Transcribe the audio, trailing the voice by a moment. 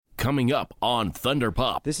coming up on Thunder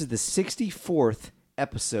Pop. This is the 64th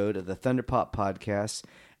episode of the Thunder Pop podcast,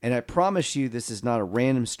 and I promise you this is not a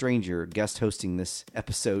random stranger guest hosting this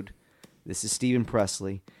episode. This is Stephen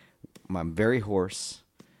Presley. I'm very hoarse.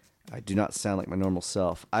 I do not sound like my normal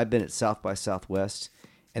self. I've been at South by Southwest,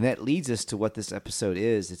 and that leads us to what this episode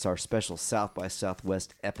is. It's our special South by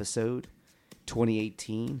Southwest episode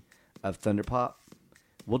 2018 of Thunder Pop.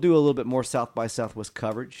 We'll do a little bit more South by Southwest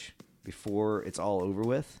coverage before it's all over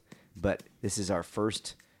with, but this is our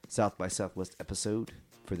first South by Southwest episode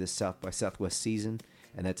for this South by Southwest season,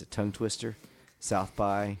 and that's a tongue twister. South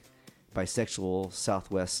by Bisexual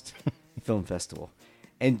Southwest Film Festival.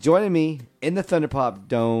 And joining me in the Thunder Pop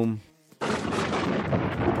Dome,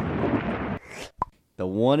 the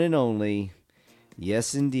one and only,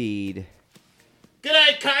 yes indeed,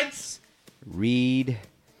 G'day, cunts! Reed,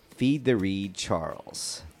 Feed the Reed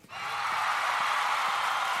Charles.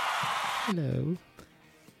 Hello.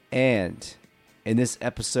 And in this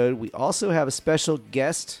episode, we also have a special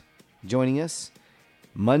guest joining us,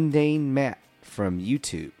 Mundane Matt from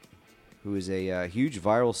YouTube, who is a huge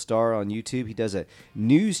viral star on YouTube. He does a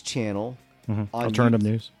news channel on Alternative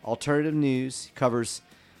news. Alternative news. He covers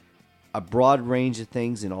a broad range of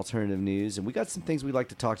things in alternative news, and we got some things we'd like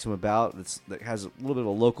to talk to him about that has a little bit of a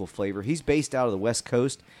local flavor. He's based out of the West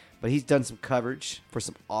Coast, but he's done some coverage for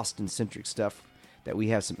some Austin-centric stuff that we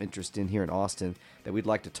have some interest in here in Austin that we'd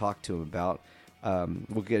like to talk to him about.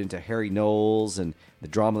 We'll get into Harry Knowles and the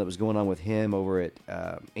drama that was going on with him over at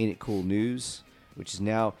Ain't It Cool News, which is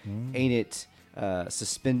now Ain't It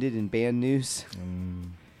Suspended and Banned News.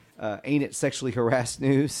 Ain't It Sexually Harassed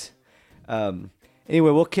News.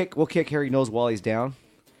 Anyway, we'll kick Harry Knowles while he's down.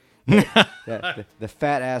 The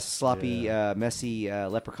fat ass, sloppy, messy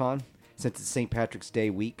leprechaun. Since it's St. Patrick's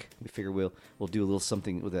Day week, we figure we'll do a little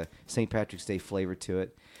something with a St. Patrick's Day flavor to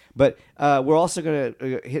it. But we're also gonna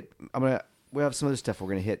hit. We have some other stuff we're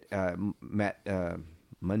gonna hit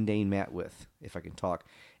Mundane Matt with, if I can talk.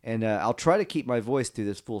 And I'll try to keep my voice through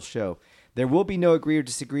this full show. There will be no agree or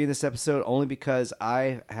disagree in this episode, only because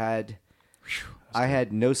I had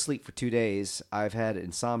no sleep for 2 days. I've had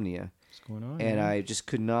insomnia. What's going on? And I just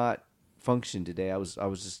could not function today. I was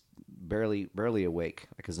just barely awake,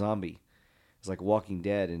 like a zombie. It was like Walking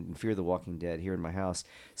Dead and Fear the Walking Dead here in my house.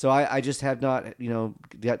 So I just have not,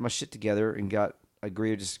 got my shit together and got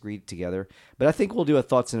agree or disagree together. But I think we'll do a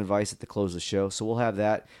thoughts and advice at the close of the show. So we'll have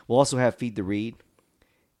that. We'll also have Feed the Reed.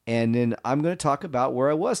 And then I'm going to talk about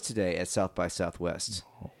where I was today at South by Southwest.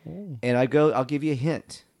 Oh. And I'll give you a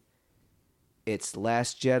hint. It's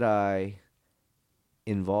Last Jedi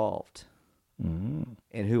involved. And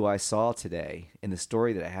who I saw today and the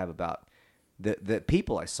story that I have about the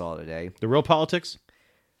people I saw today. The real politics?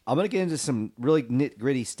 I'm going to get into some really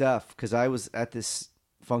nit-gritty stuff because I was at this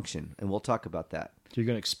function, and we'll talk about that. So you're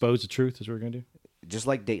going to expose the truth is what we're going to do? Just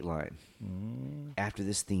like Dateline. After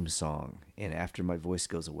this theme song and after my voice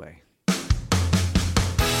goes away.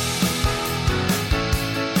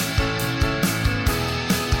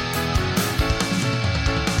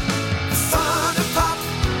 Thunder Pop.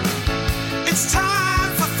 It's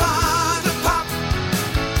time for Thunder Pop.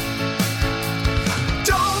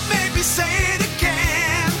 Don't make me say it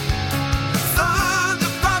again.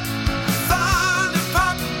 Thunder Pop, Thunder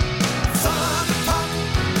Pop, Thunder Pop.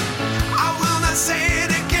 I will not say it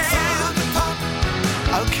again. Thunder Pop.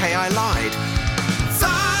 Okay, I lied.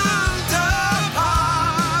 Thunder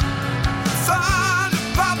Pop, Thunder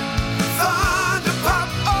Pop, Thunder Pop,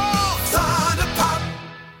 oh, Thunder Pop.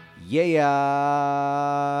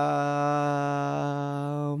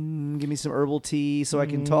 Give me some herbal tea so I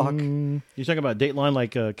can talk. You're talking about Dateline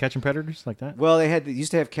like Catching Predators like that? Well, they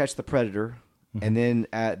used to have Catch the Predator, and then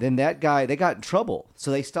that guy, they got in trouble, so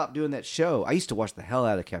they stopped doing that show. I used to watch the hell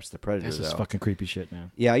out of Catch the Predator. This is fucking creepy shit now.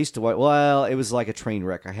 Yeah, I used to watch. Well, it was like a train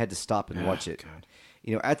wreck. I had to stop and watch it. God.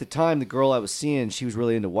 At the time, the girl I was seeing, she was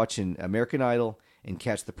really into watching American Idol and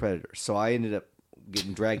Catch the Predator. So I ended up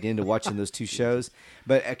getting dragged into watching those two shows.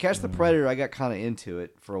 But at Catch the Predator, I got kind of into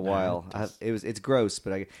it for a while. It's gross,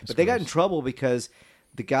 but they got in trouble because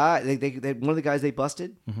the guy, one of the guys they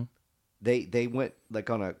busted, they went like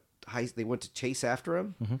on a heist. They went to chase after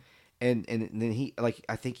him, and then he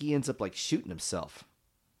I think he ends up like shooting himself.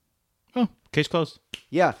 Oh, case closed.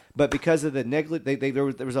 Yeah, but because of the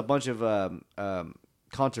there was a bunch of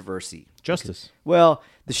controversy. Justice. Well,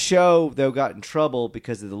 the show, though, got in trouble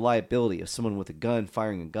because of the liability of someone with a gun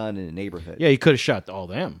firing a gun in a neighborhood. Yeah, he could have shot all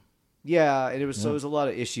them. Yeah, and so there was a lot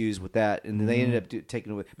of issues with that, and then they ended up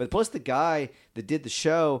taking it. But plus, the guy that did the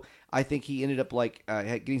show, I think he ended up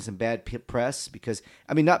getting some bad press because,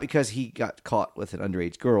 not because he got caught with an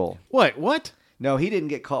underage girl. What? No, he didn't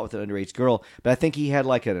get caught with an underage girl, but I think he had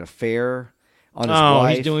like an affair on his Oh,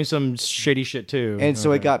 wife. he's doing some shady shit too. And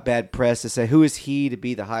so it Okay. got bad press to say, who is he to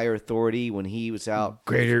be the higher authority when he was out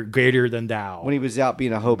greater than thou. when he was out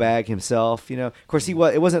being a hoe bag himself? You know, of course he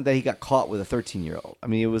was. It wasn't that he got caught with a 13-year-old. I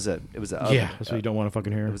mean, it was a Yeah, that's what you don't want to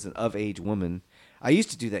fucking hear. it was an of age woman. I used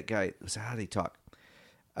to do that guy. How did he talk?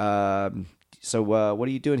 So what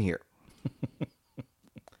are you doing here?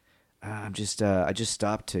 I just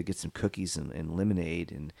stopped to get some cookies and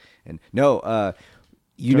lemonade and no.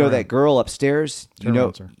 You know that girl upstairs? Turn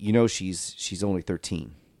around, sir. You know she's only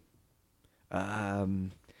 13. I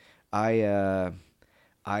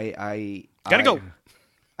Gotta go.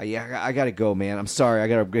 I gotta go, man. I'm sorry.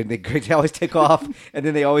 They always take off, and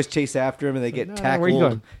then they always chase after him, and they get No, where you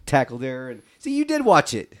going? tackled there. And see, you did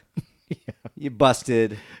watch it. You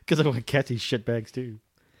busted. Because I want to catch these shitbags too.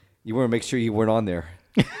 You want to make sure you weren't on there.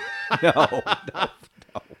 No.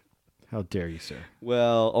 How dare you, sir?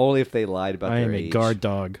 Well, only if they lied about I their am age. a guard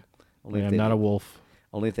dog. Only I if am they not a did. wolf.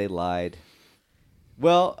 Only if they lied.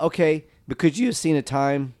 Well, okay, but could you have seen a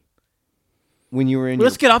time when you were in?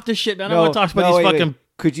 Let's get off this shit, man. I don't want to talk about these wait. fucking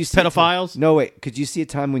Could you see a time- pedophiles. No, wait. Could you see a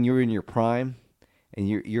time when you were in your prime, and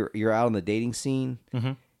you're out on the dating scene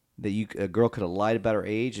that a girl could have lied about her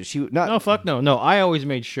age? If she not. No, fuck no. No, I always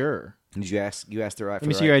made sure. Did you ask her? Let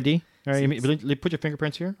me see your ID. All right, put your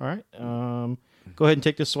fingerprints here. All right. Go ahead and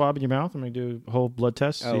take this swab in your mouth. I'm going to do a whole blood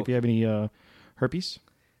test. See Oh. if you have any herpes.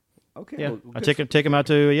 Okay. Yeah, well, I good take them out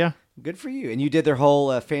to Good for you. And you did their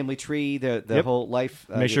whole family tree, the Yep. whole life.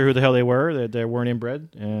 make sure who the hell they were. That they weren't inbred,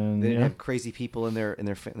 and they didn't yeah. have crazy people in their.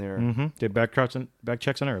 Did back checks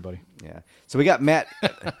on everybody. Yeah. So we got Matt.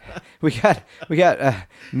 we got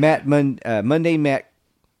Matt Monday Matt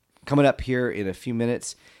coming up here in a few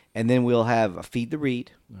minutes, and then we'll have a Feed the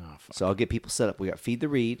Read. So I'll get people set up. We got Feed the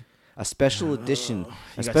Read, a special edition,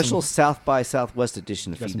 a got special some- South by Southwest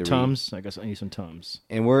edition of Got Feed some the Read. Tums. I guess I need some Tums.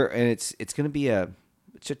 And it's going to be a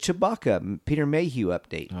Chewbacca Peter Mayhew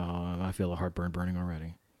update. Oh, I feel a heartburn burning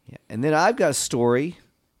already. Yeah. And then I've got a story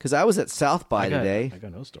because I was at South by today. I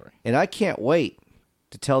got no story. And I can't wait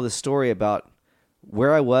to tell this story about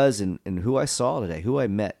where I was and who I saw today, who I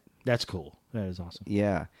met. That's cool. That is awesome.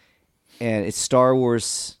 Yeah. And it's Star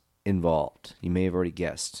Wars involved. You may have already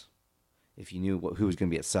guessed. If you knew who was going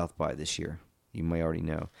to be at South by this year, you may already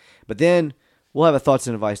know. But then we'll have a thoughts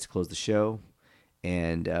and advice to close the show.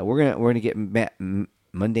 And we're gonna get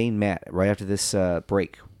Mundane Matt right after this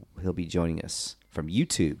break. He'll be joining us from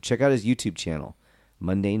YouTube. Check out his YouTube channel,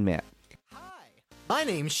 Mundane Matt. My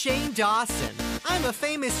name's Shane Dawson. I'm a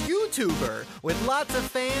famous YouTuber with lots of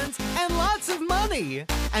fans and lots of money.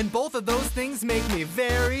 And both of those things make me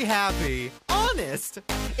very happy. Honest!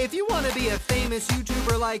 If you want to be a famous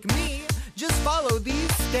YouTuber like me, just follow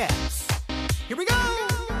these steps. Here we go!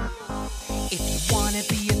 If you want to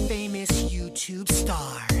be a famous YouTube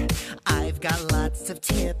star, I've got lots of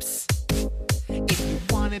tips. If you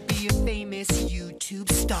want to be a famous YouTube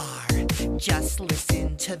star, just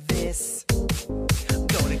listen to this.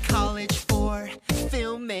 Go to college for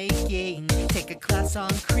filmmaking. Take a class on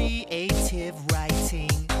creative writing.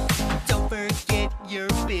 Don't forget your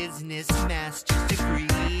business master's degree.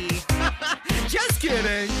 Just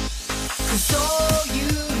kidding. 'Cause all you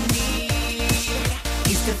need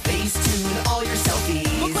is to Facetune all your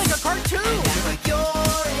selfies. Look like a cartoon. And act like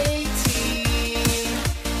you're 18,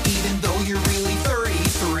 even though you're really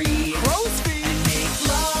 33. Crow's feet. And make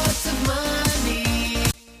lots of money.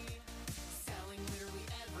 Selling literally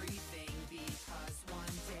everything because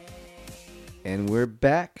one day. And we're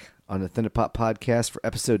back on the Thunderpop Podcast for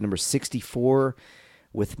episode number 64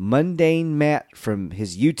 with Mundane Matt from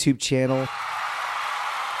his YouTube channel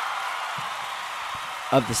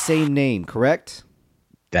of the same name, correct?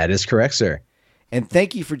 That is correct, sir. And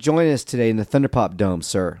thank you for joining us today in the Thunderpop Dome,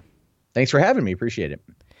 sir. Thanks for having me. Appreciate it.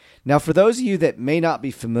 Now, for those of you that may not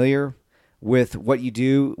be familiar with what you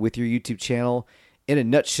do with your YouTube channel, in a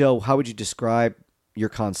nutshell, how would you describe your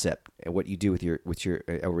concept and what you do with your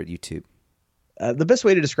over at YouTube? The best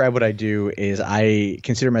way to describe what I do is I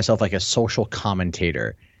consider myself like a social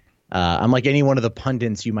commentator. I'm like any one of the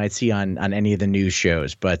pundits you might see on any of the news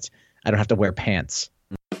shows, but I don't have to wear pants.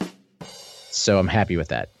 So I'm happy with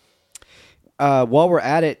that. While we're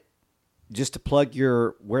at it, just to plug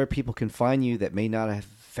where people can find you that may not have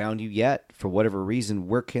found you yet for whatever reason,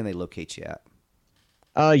 where can they locate you at?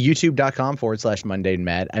 YouTube.com/Mundane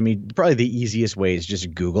Matt. I mean, probably the easiest way is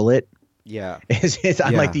just Google it. Yeah. I'm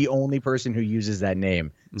Yeah. like the only person who uses that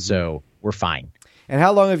name, so we're fine. And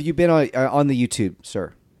how long have you been on the YouTube,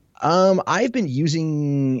 sir? I've been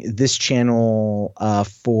using this channel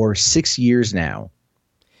for 6 years now.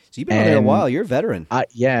 So you've been on there a And- while. You're a veteran.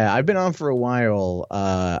 Yeah, I've been on for a while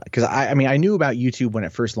because I mean, I knew about YouTube when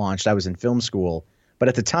it first launched. I was in film school, but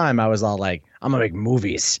at the time I was all like, I'm gonna make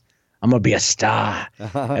movies. I'm gonna be a star.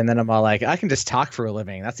 And then I'm all like, I can just talk for a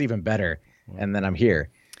living. That's even better. And then I'm here.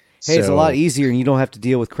 Hey, it's a So- lot easier, and you don't have to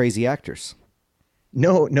deal with crazy actors.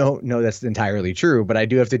 No, that's entirely true. But I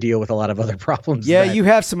do have to deal with a lot of other problems. Yeah, that- you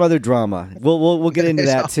have some other drama. We'll get into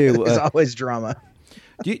that too. There's always drama.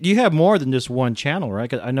 Do you have more than just one channel, right?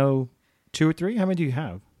 'Cause I know 2 or 3. How many do you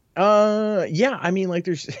have? Yeah, I mean, like,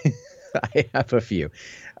 there's, I have a few.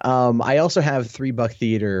 I also have $3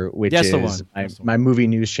 Theater, which That's the is one. my movie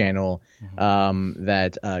news channel.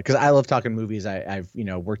 That because I love talking movies. I've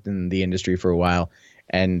worked in the industry for a while,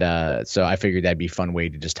 and so I figured that'd be a fun way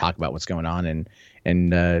to just talk about what's going on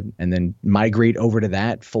and then migrate over to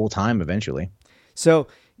that full time eventually. So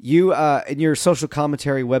you in your social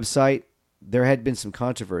commentary website, there had been some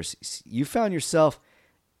controversies. You found yourself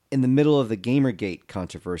in the middle of the Gamergate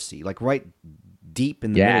controversy, like right deep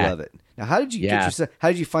in the Yeah. middle of it. Now, how did you get Yeah. yourself? How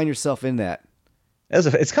did you find yourself in that?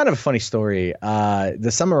 It's kind of a funny story. To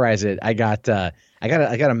summarize it, I got a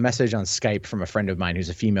message on Skype from a friend of mine who's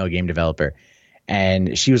a female game developer,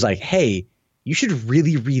 and she was like, "Hey, you should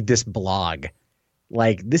really read this blog.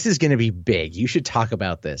 Like, this is going to be big. You should talk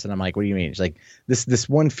about this." And I'm like, "What do you mean?" She's like, "This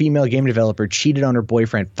one female game developer cheated on her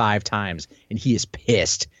boyfriend 5 times, and he is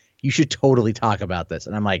pissed. You should totally talk about this."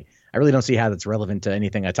 And I'm like, "I really don't see how that's relevant to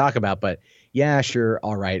anything I talk about, but yeah, sure,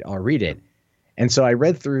 all right, I'll read it." And so I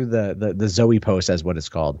read through the Zoe post, as what it's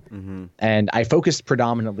called, and I focused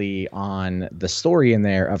predominantly on the story in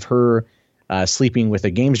there of her sleeping with a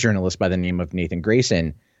games journalist by the name of Nathan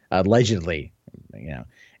Grayson, allegedly,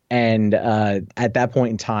 And at that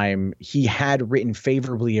point in time, he had written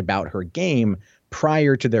favorably about her game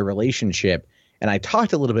prior to their relationship, and I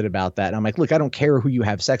talked a little bit about that. And I'm like, "Look, I don't care who you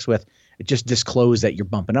have sex with. Just disclose that you're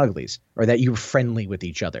bumping uglies or that you're friendly with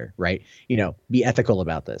each other, right? Be ethical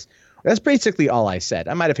about this." That's basically all I said.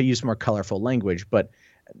 I might have used more colorful language, but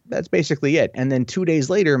that's basically it. And then 2 days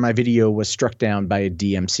later, my video was struck down by a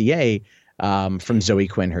DMCA from Zoe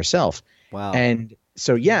Quinn herself. Wow. And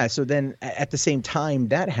so then at the same time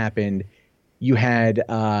that happened, you had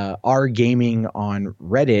R Gaming on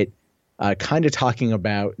Reddit kind of talking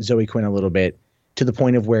about Zoe Quinn a little bit, to the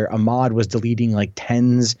point of where Ahmad was deleting like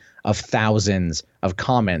tens of thousands of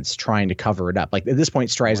comments trying to cover it up. Like at this point,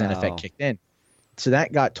 Streisand Wow. effect kicked in. So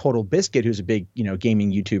that got Total Biscuit, who's a big,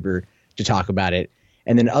 gaming YouTuber, to talk about it.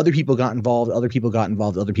 And then other people got involved,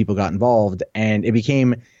 and it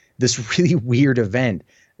became this really weird event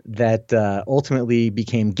that ultimately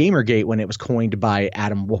became Gamergate when it was coined by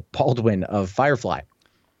Adam Baldwin of Firefly.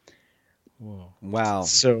 Wow.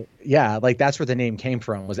 So yeah, like that's where the name came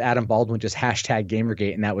from, was Adam Baldwin just hashtag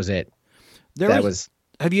Gamergate, and that was it.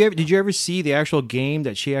 Did you ever see the actual game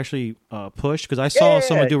that she actually pushed? Because I saw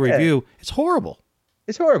someone do a yeah. review. It's horrible.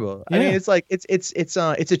 It's horrible. I Yeah. mean, it's like it's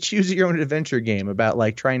a choose your own adventure game about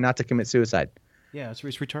like trying not to commit suicide. Yeah, it's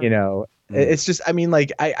retarded. It's just, I mean,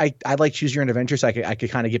 like I like choose your own adventure, so I could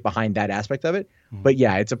kind of get behind that aspect of it. But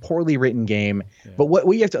yeah, it's a poorly written game. But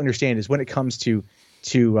what you have to understand is when it comes to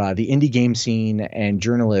the indie game scene and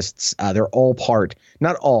journalists, they're all part,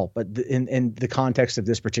 not all, but in the context of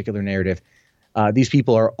this particular narrative, these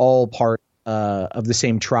people are all part of the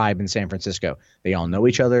same tribe in San Francisco. They all know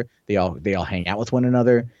each other. They all hang out with one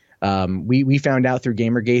another. We found out through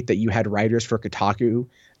Gamergate that you had writers for Kotaku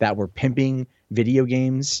that were pimping video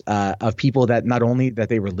games of people that not only that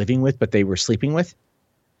they were living with, but they were sleeping with.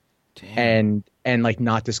 Damn. And like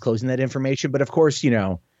not disclosing that information. But of course,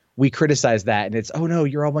 we criticize that, and it's, oh no,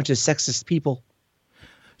 you're all a bunch of sexist people.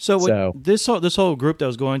 So this whole group that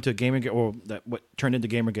was going to Gamergate, or that what turned into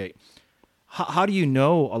Gamergate, how do you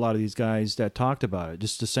know a lot of these guys that talked about it?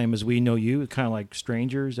 Just the same as we know you, kind of like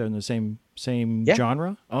strangers in the same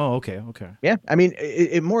genre? Oh, okay. Yeah, I mean,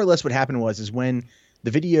 it more or less what happened is when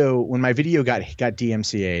my video got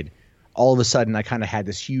DMCA'd, all of a sudden I kind of had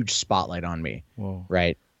this huge spotlight on me. Whoa.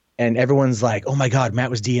 Right? And everyone's like, "Oh my God, Matt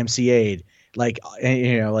was DMCA'd." Like,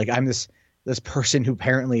 like I'm this person who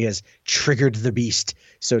apparently has triggered the beast,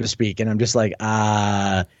 so to speak. And I'm just like,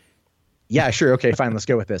 yeah, sure. Okay, fine. Let's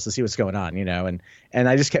go with this. Let's see what's going on, and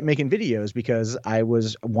I just kept making videos because I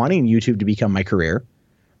was wanting YouTube to become my career.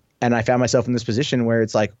 And I found myself in this position where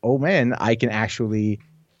it's like, oh man, I can actually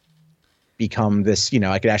become this,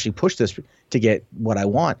 I could actually push this to get what I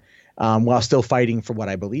want, while still fighting for what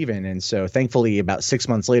I believe in. And so thankfully about 6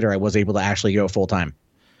 months later, I was able to actually go full time.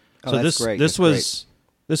 Oh, So that's this great. this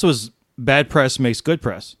That's was great. bad press makes good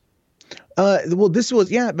press. Well, this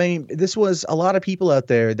was a lot of people out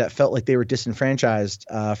there that felt like they were disenfranchised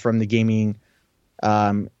from the gaming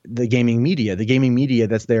the gaming media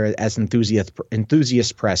that's there as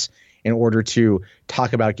enthusiast press in order to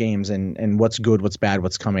talk about games and what's good, what's bad,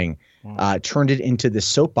 what's coming, turned it into this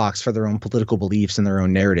soapbox for their own political beliefs and their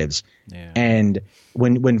own narratives. Yeah. And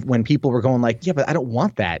when people were going like, yeah, but I don't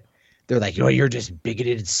want that. They're like, oh, you're just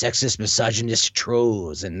bigoted, sexist, misogynist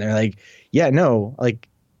trolls. And they're like, yeah, no, like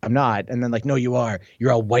I'm not. And then like, no, you are.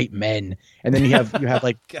 You're all white men. And then you have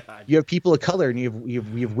like you have people of color and you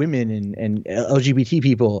have women and LGBT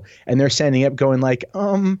people, and they're standing up going like,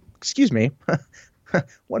 excuse me.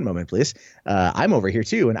 One moment, please. I'm over here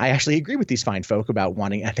too, and I actually agree with these fine folk about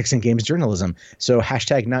wanting ethics in games journalism. So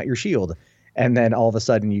hashtag not your shield. And then all of a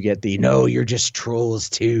sudden you get the no, you're just trolls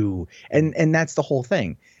too. And that's the whole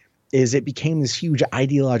thing. Is it became this huge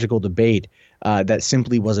ideological debate that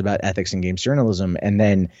simply was about ethics in games journalism, and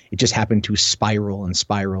then it just happened to spiral and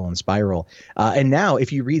spiral and spiral. And now,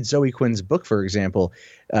 if you read Zoe Quinn's book, for example,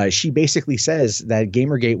 she basically says that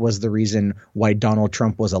Gamergate was the reason why Donald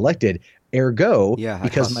Trump was elected. Ergo,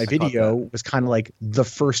 because my video was kind of like the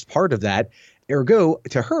first part of that. Ergo,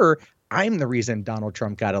 to her, I'm the reason Donald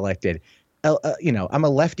Trump got elected. I'm a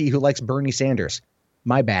lefty who likes Bernie Sanders.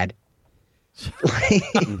 My bad.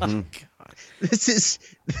 This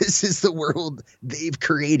is the world they've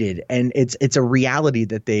created, and it's a reality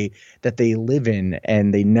that they live in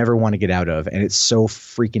and they never want to get out of, and it's so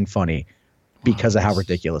freaking funny because of how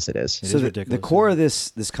ridiculous it is. So the core of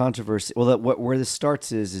this controversy, well, where this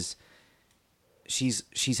starts is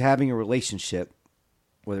she's having a relationship,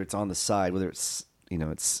 whether it's on the side, whether it's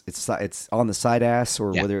it's on the side ass,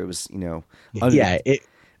 or whether it was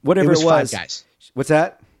whatever it was. 5 guys. What's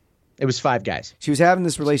that? It was 5 guys. She was having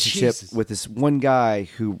this relationship with this one guy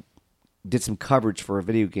who did some coverage for a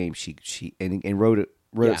video game. She wrote up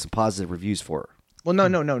some positive reviews for her. Well,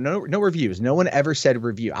 no reviews. No one ever said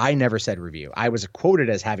review. I never said review. I was quoted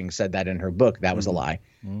as having said that in her book. That was a lie.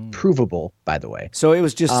 Provable, by the way. So it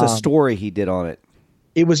was just a story he did on it.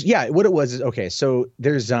 It was, what it was is, okay, so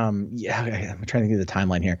there's, I'm trying to get the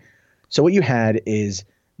timeline here. So what you had is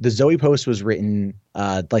the Zoe post was written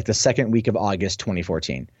like the second week of August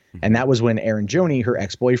 2014. And that was when Aaron Joney, her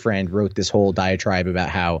ex-boyfriend, wrote this whole diatribe about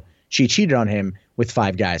how she cheated on him with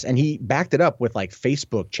 5 guys. And he backed it up with like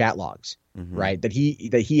Facebook chat logs, right? That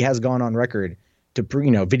he has gone on record to,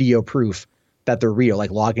 video proof that they're real,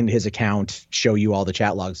 like log into his account, show you all the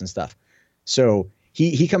chat logs and stuff. So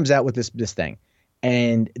he comes out with this thing.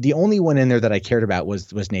 And the only one in there that I cared about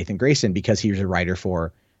was Nathan Grayson, because he was a writer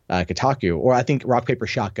for Kotaku, or I think Rock Paper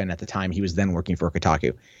Shotgun at the time. He was then working for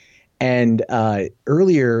Kotaku. And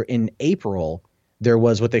earlier in April, there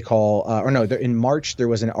was what they call in March, there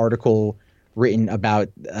was an article written about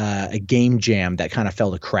a game jam that kind of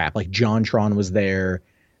fell to crap. Like JonTron was there.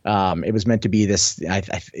 It was meant to be this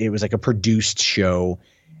it was like a produced show.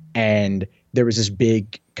 And there was this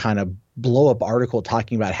big kind of blow up article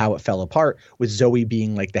talking about how it fell apart, with Zoe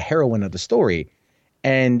being like the heroine of the story.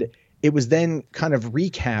 And it was then kind of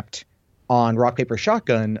recapped on Rock Paper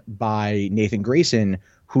Shotgun by Nathan Grayson,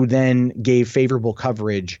 who then gave favorable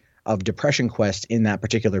coverage of Depression Quest in that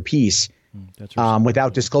particular piece,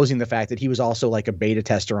 without disclosing the fact that he was also like a beta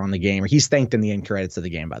tester on the game. Or he's thanked in the end credits of the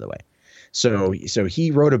game, by the way. So he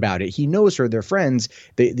wrote about it. He knows her. They're friends.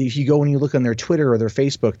 If you go and you look on their Twitter or their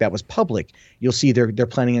Facebook, that was public, you'll see they're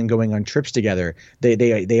planning on going on trips together.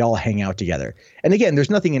 They all hang out together. And again, there's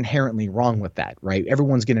nothing inherently wrong with that, right?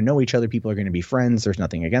 Everyone's going to know each other. People are going to be friends. There's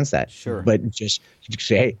nothing against that. Sure. But just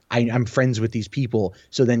say, hey, I'm friends with these people.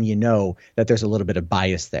 So then you know that there's a little bit of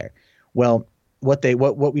bias there. Well, what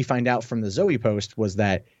we find out from the Zoe post was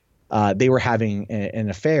that they were having an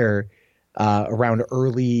affair around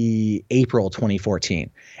early April 2014.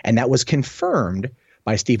 And that was confirmed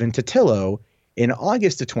by Stephen Totillo in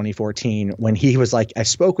August of 2014, when he was like, I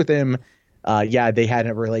spoke with him. They had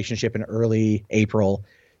a relationship in early April.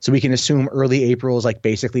 So we can assume early April is like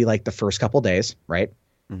basically like the first couple days, right?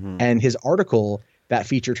 And his article that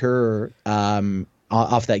featured her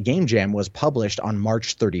off that game jam was published on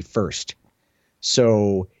March 31st.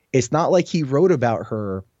 So it's not like he wrote about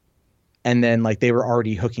her and then like they were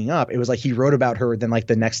already hooking up. It was like he wrote about her, then like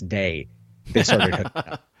the next day they started hooking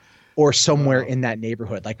up, or somewhere in that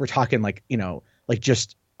neighborhood. Like we're talking like, like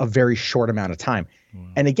just a very short amount of time.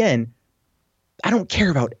 And again, I don't care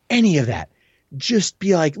about any of that. Just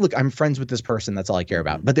be like, look, I'm friends with this person. That's all I care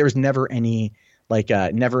about. But there was never any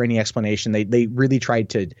explanation. They really tried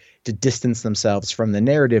to distance themselves from the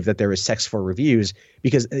narrative that there was sex for reviews,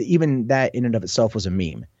 because even that in and of itself was a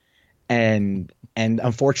meme. And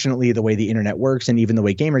unfortunately, the way the internet works, and even the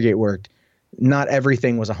way Gamergate worked, not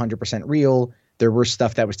everything was 100% real. There were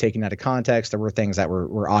stuff that was taken out of context. There were things that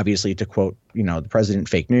were obviously, to quote, the president,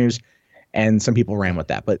 fake news. and some people ran with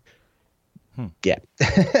that. But yeah,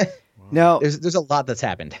 Now there's a lot that's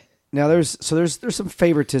happened. Now there's some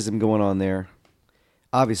favoritism going on there,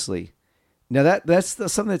 obviously. Now that's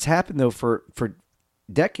something that's happened though for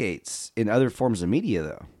decades in other forms of media,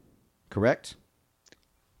 though. Correct?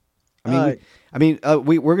 We're going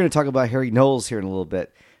to talk about Harry Knowles here in a little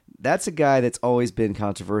bit. That's a guy that's always been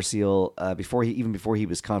controversial before he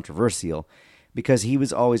was controversial, because he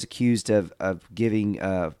was always accused of giving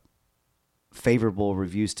favorable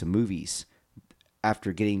reviews to movies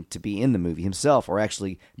after getting to be in the movie himself, or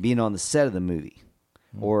actually being on the set of the movie,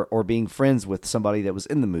 or being friends with somebody that was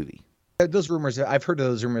in the movie. Those rumors, I've heard of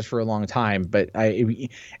those rumors for a long time, but I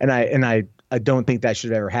don't think that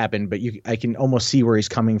should ever happen. But I can almost see where he's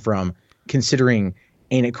coming from, considering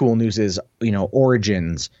Ain't It Cool News's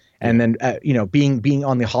origins, and then being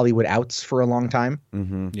on the Hollywood outs for a long time,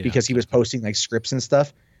 because he was posting like scripts and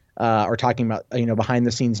stuff, or talking about behind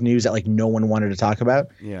the scenes news that like no one wanted to talk about.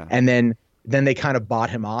 Yeah, and then they kind of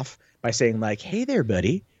bought him off by saying like, "Hey there,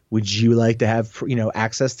 buddy. Would you like to have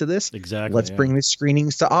access to this? Exactly. Let's bring the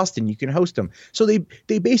screenings to Austin. You can host them." So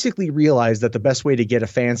they basically realized that the best way to get a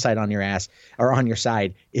fan site on your ass or on your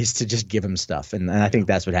side is to just give him stuff, and I think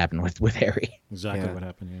that's what happened with Harry. Exactly what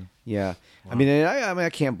happened. Yeah. Wow. I mean, I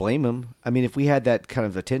can't blame him. I mean, if we had that kind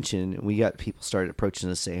of attention, we got people started approaching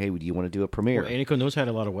us saying, "Hey, do you want to do a premiere?" Well, Ain't It Cool News had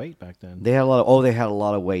a lot of weight back then. They had a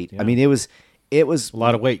lot of weight. Yeah. I mean, it was a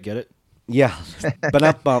lot of weight. Get it? Yeah, but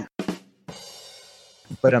up bump.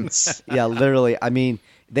 But Yeah, literally. I mean,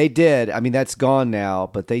 they did. I mean, that's gone now,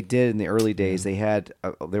 but they did in the early days. They had.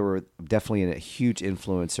 They were definitely a huge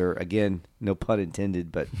influencer. Again, no pun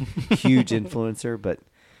intended, but huge influencer. But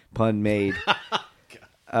pun made.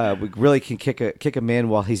 We really can kick a man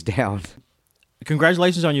while he's down.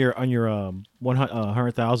 Congratulations on your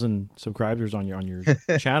 100,000 subscribers on your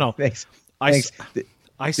channel. Thanks. Thanks.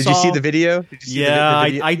 Did you see the video? Did you see the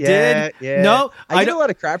video? I did. Yeah. No, I get a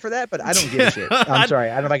lot of crap for that, but I don't give a shit. I'm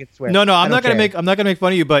sorry. I don't know if I can swear. No, I'm not gonna make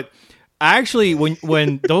fun of you, but actually,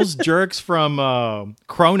 when those jerks from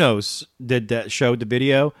Kronos showed the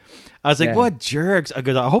video, I was like, "What jerks?"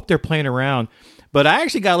 Because I hope they're playing around. But I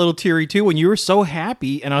actually got a little teary too when you were so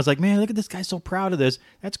happy, and I was like, "Man, look at this guy, so proud of this.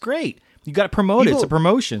 That's great. You got to promote it. It's a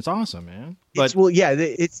promotion. It's awesome, man." But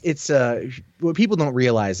it's what people don't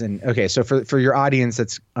realize. And okay, so for your audience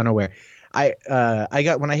that's unaware, I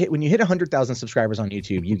got when you hit 100,000 subscribers on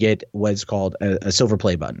YouTube, you get what's called a silver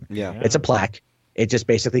play button. Yeah. It's a plaque. It just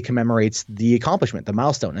basically commemorates the accomplishment, the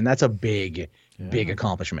milestone, and that's a big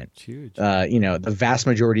accomplishment. It's huge. The vast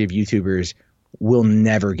majority of YouTubers will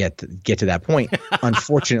never get to that point,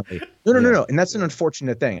 unfortunately. No. And that's an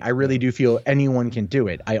unfortunate thing. I really do feel anyone can do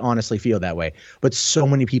it. I honestly feel that way. But so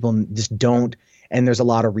many people just don't, and there's a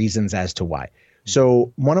lot of reasons as to why.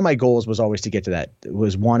 So one of my goals was always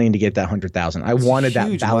wanting to get that 100,000. I wanted that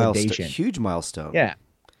validation. Huge milestone. Yeah.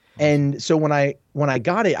 And so when I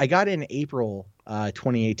got it in April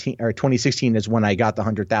 2018 or 2016 is when I got the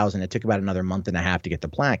 100,000. It took about another month and a half to get the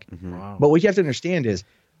plaque. Wow. But what you have to understand is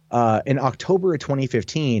in October of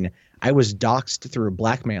 2015, I was doxxed through a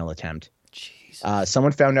blackmail attempt. Jesus.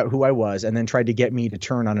 Someone found out who I was and then tried to get me to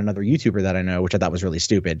turn on another YouTuber that I know, which I thought was really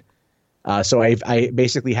stupid. So I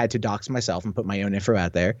basically had to dox myself and put my own info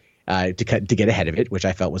out there to get ahead of it, which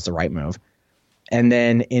I felt was the right move. And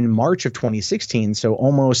then in March of 2016, so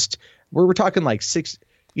almost we're talking like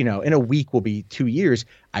in a week will be 2 years,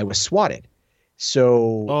 I was swatted.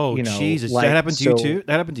 So Jesus, that happened to you too?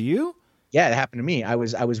 That happened to you? Yeah, it happened to me. I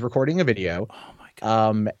was recording a video. Oh my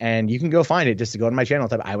God. And you can go find it just to go to my channel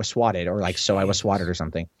type I was swatted or like so I was swatted or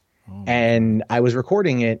something. And I was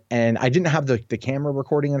recording it and I didn't have the camera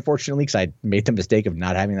recording, unfortunately, because I made the mistake of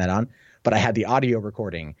not having that on, but I had the audio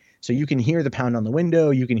recording. So you can hear the pound on the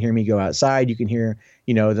window. You can hear me go outside. You can hear,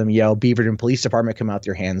 them yell, "Beaverton Police Department, come out with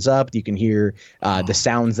your hands up." You can hear the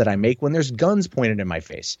sounds that I make when there's guns pointed in my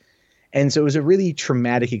face. And so it was a really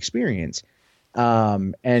traumatic experience.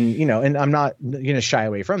 And I'm not going to shy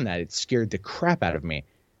away from that. It scared the crap out of me.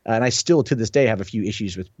 And I still, to this day, have a few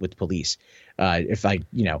issues with police, if I,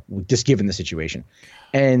 just given the situation.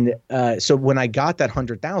 And so when I got that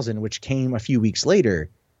 100,000, which came a few weeks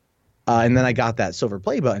later, and then I got that silver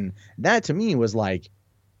play button, that to me was like,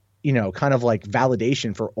 kind of like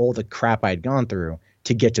validation for all the crap I'd gone through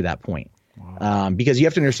to get to that point. Wow. Because you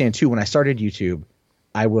have to understand, too, when I started YouTube,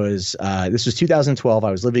 I was this was 2012.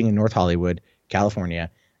 I was living in North Hollywood, California.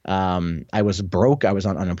 I was broke. I was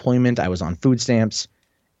on unemployment. I was on food stamps.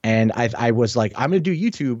 And I was like, I'm going to do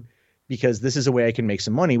YouTube because this is a way I can make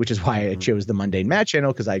some money, which is why I chose the Mundane Matt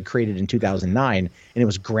channel, because I created in 2009 and it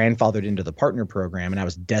was grandfathered into the partner program. And I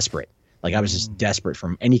was desperate. Like I was just desperate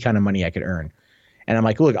for any kind of money I could earn. And I'm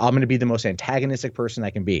like, look, I'm going to be the most antagonistic person I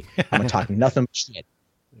can be. I'm going to talk nothing but shit,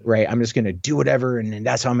 right? I'm just going to do whatever, and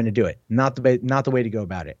that's how I'm going to do it. Not the way to go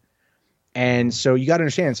about it. And so you got to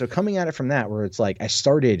understand. So coming at it from that, where it's like I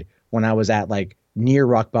started when I was at like near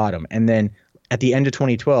rock bottom, and then at the end of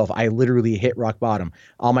 2012, I literally hit rock bottom.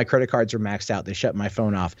 All my credit cards were maxed out. They shut my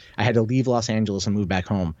phone off. I had to leave Los Angeles and move back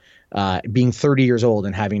home. Being 30 years old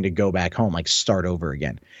and having to go back home, like start over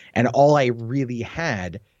again. And all I really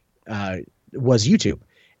had was YouTube,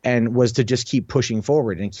 and was to just keep pushing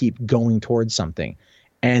forward and keep going towards something.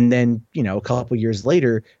 And then, you know, a couple years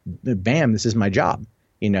later, bam, this is my job.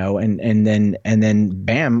 You know, and then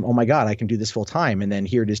bam, oh my God, I can do this full time. And then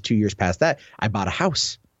here it is 2 years past that, I bought a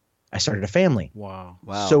house. I started a family. Wow.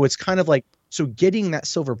 So it's kind of like, so getting that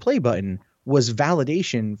silver play button was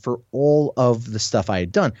validation for all of the stuff I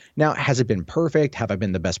had done. Now, has it been perfect? Have I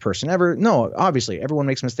been the best person ever? No, obviously everyone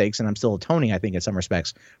makes mistakes, and I'm still atoning, I think, in some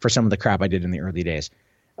respects for some of the crap I did in the early days,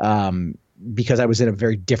 because I was in a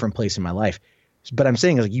very different place in my life. But I'm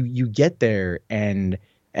saying, like, you get there, and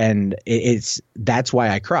it's that's why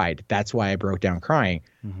I cried. That's why I broke down crying.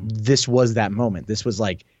 Mm-hmm. This was that moment. This was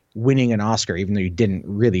like winning an Oscar, even though you didn't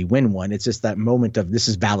really win one. It's just that moment of, this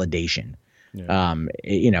is validation. Yeah.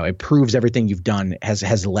 It proves everything you've done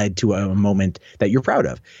has led to a moment that you're proud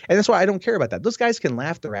of. And that's why I don't care about that. Those guys can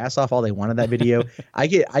laugh their ass off all they want in that video. I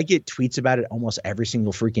get tweets about it almost every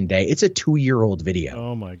single freaking day. It's a 2-year-old video.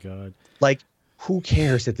 Oh my God. Like, who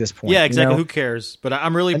cares at this point? Yeah, exactly. You know? Who cares? But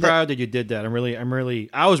I'm really proud that you did that.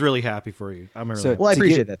 I was really happy for you. I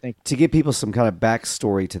appreciate that. Thank you. To give people some kind of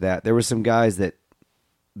backstory to that, there were some guys that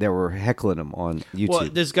were heckling him on YouTube. Well,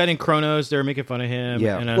 this guy named Kronos, they were making fun of him.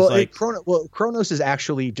 Yeah. And I was like, Kronos is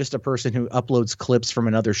actually just a person who uploads clips from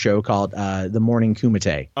another show called The Morning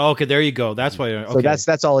Kumite. Oh, okay, there you go. That's why. Okay.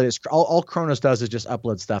 So that's all it is. All Kronos does is just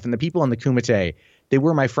upload stuff. And the people on the Kumite, they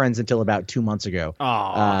were my friends until about 2 months ago.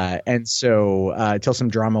 And so until some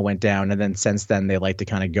drama went down, and then since then they like to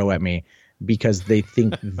kind of go at me because they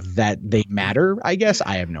think that they matter. I guess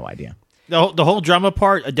I have no idea. The whole drama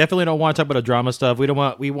part, I definitely don't want to talk about the drama stuff. We've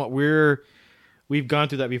gone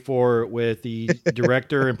through that before with the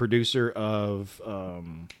director and producer of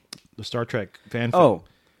the Star Trek fan film. Oh,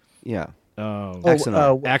 yeah.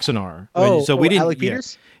 Axanar. So we didn't. Alec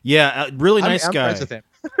Peters? Yeah, really nice guy. I'm friends with him.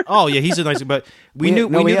 Oh yeah, he's a nice. But we knew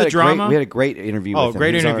the drama. We had a great interview. with him.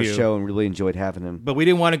 Great he was interview on our show, and really enjoyed having him. But we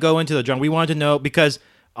didn't want to go into the drama. We wanted to know, because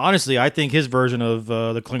honestly, I think his version of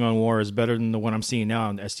the Klingon War is better than the one I'm seeing now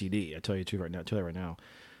on STD. I tell you right now.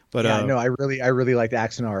 But no, I really liked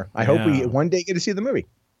Axanar. I hope we one day get to see the movie.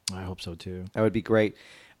 I hope so too. That would be great.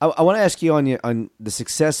 I want to ask you on the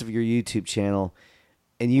success of your YouTube channel,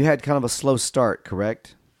 and you had kind of a slow start,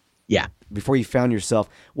 correct? Yeah. Before you found yourself,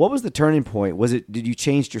 what was the turning point? Did you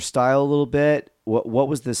change your style a little bit? What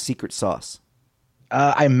was the secret sauce?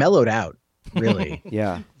 I mellowed out. Really,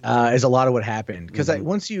 yeah, is a lot of what happened. Because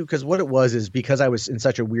because what it was is, because I was in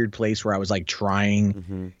such a weird place where I was like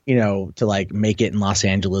trying, to like make it in Los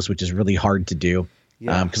Angeles, which is really hard to do.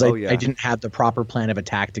 Because I didn't have the proper plan of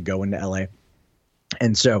attack to go into LA.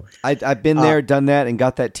 And so I've been there, done that, and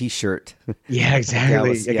got that T-shirt. Yeah,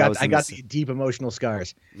 exactly. I got the deep emotional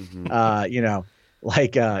scars. Mm-hmm. Oh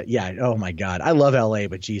my God, I love LA,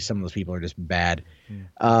 but geez, some of those people are just bad.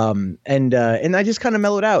 And I just kind of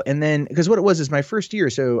mellowed out. And then, because what it was is my first year.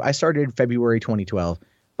 So I started February 2012.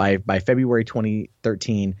 By February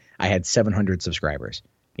 2013, I had 700 subscribers,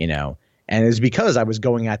 and it's because I was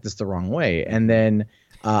going at this the wrong way. And then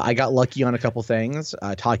I got lucky on a couple things,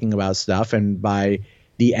 talking about stuff. And by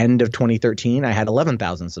the end of 2013, I had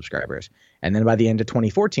 11,000 subscribers. And then by the end of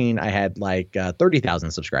 2014, I had like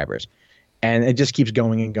 30,000 subscribers. And it just keeps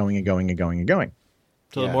going and going and going and going and going.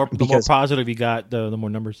 So the more positive you got, the more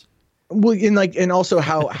numbers. Well, and also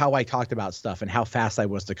how I talked about stuff and how fast I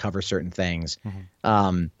was to cover certain things.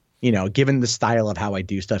 Mm-hmm. Given the style of how I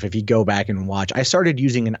do stuff, if you go back and watch, I started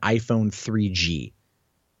using an iPhone 3G,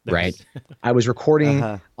 right? I was recording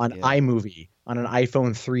on iMovie on an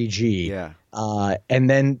iPhone 3G. Yeah. And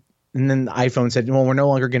then the iPhone said, well, we're no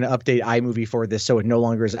longer going to update iMovie for this, so it no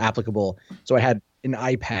longer is applicable. So I had an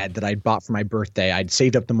iPad that I'd bought for my birthday. I'd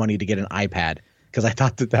saved up the money to get an iPad because I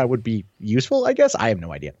thought that would be useful, I guess. I have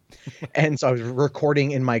no idea. And so I was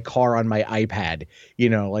recording in my car on my iPad,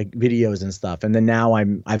 like videos and stuff. And then now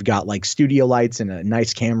I've got like studio lights and a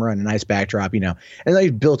nice camera and a nice backdrop, and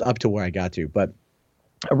I built up to where I got to. But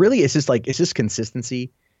really, it's just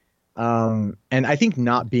consistency. And I think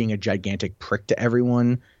not being a gigantic prick to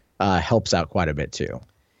everyone helps out quite a bit too.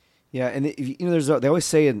 Yeah, and they always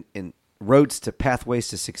say in roads to pathways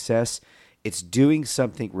to success, it's doing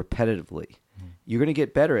something repetitively. you're going to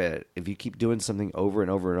get better at it if you keep doing something over and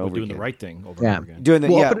over and over doing again. the right thing over Yeah. and over again. Doing the,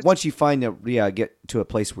 Well, once you find that, get to a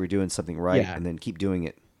place where you're doing something right, Yeah. and then keep doing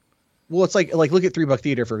it. Well, it's like look at $3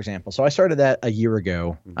 Theater, for example. So I started that a year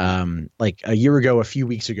ago. Like a year ago, a few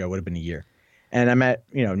weeks ago would have been a year. And I'm at,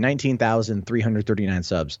 19,339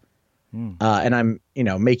 subs. And I'm,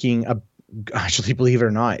 making actually, believe it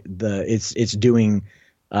or not, it's doing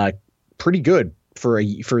pretty good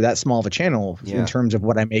for that small of a channel in terms of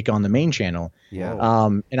what I make on the main channel. Yeah.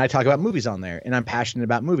 And I talk about movies on there, and I'm passionate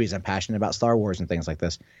about movies. I'm passionate about Star Wars and things like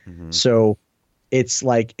this. So it's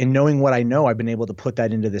like, in knowing what I know, I've been able to put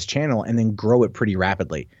that into this channel and then grow it pretty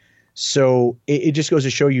rapidly. So it just goes to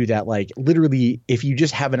show you that, like, literally, if you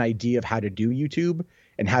just have an idea of how to do YouTube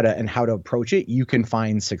and how to approach it, you can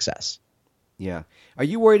find success. Yeah. Are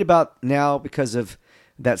you worried about now, because of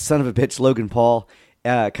that son of a bitch Logan Paul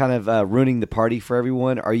kind of ruining the party for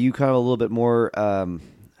everyone? Are you kind of a little bit more, I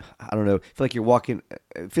don't know, feel like you're walking,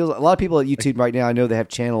 it feels a lot of people at YouTube right now, I know they have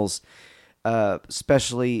channels,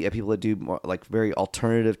 especially people that do more, like, very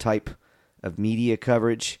alternative type of media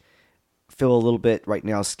coverage, feel a little bit right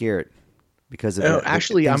now scared because of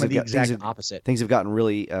actually, I'm the exact opposite. Things have gotten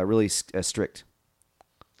really strict.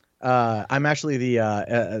 I'm actually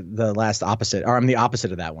the last opposite, or I'm the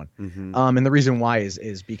opposite of that one. And the reason why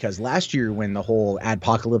is because last year, when the whole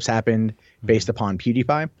adpocalypse happened based upon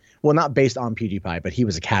PewDiePie, well, not based on PewDiePie, but he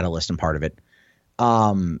was a catalyst and part of it.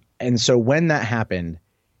 And so when that happened,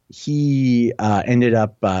 he ended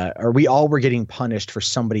up, or we all were getting punished for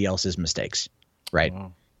somebody else's mistakes, right?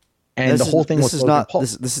 Wow. And the whole thing was Logan Paul.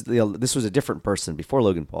 This was a different person before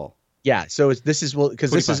Logan Paul. Yeah, so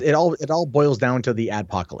it all boils down to the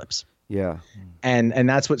adpocalypse. Yeah, and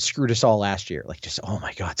that's what screwed us all last year. Like, just, oh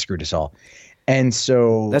my God, screwed us all. And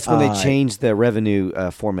so that's when they changed the revenue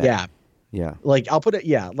format. Yeah. Like, I'll put it.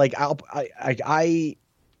 Yeah, like I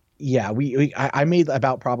made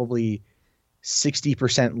about probably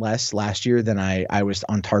 60% less last year than I was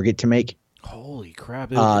on target to make. Holy crap!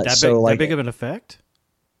 That big of an effect?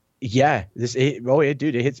 Yeah,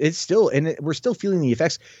 dude, it's still, and we're still feeling the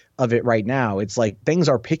effects of it right now. It's like things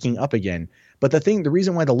are picking up again. But the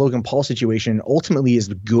reason why the Logan Paul situation ultimately is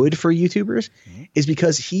good for YouTubers is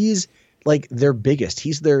because he's like their biggest.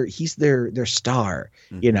 He's their star.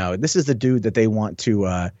 This is the dude that they want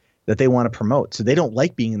to promote. So they don't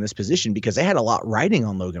like being in this position because they had a lot riding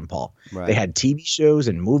on Logan Paul. Right. They had TV shows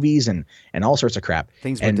and movies and all sorts of crap.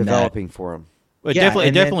 Things were developing for him. Well,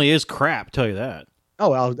 it definitely is crap. Tell you that.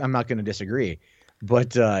 Oh, I'm not going to disagree,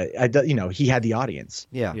 but he had the audience.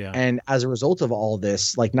 Yeah. And as a result of all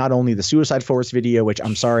this, like, not only the Suicide Forest video, which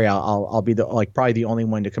I'm sorry, I'll be probably the only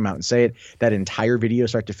one to come out and say it. That entire video,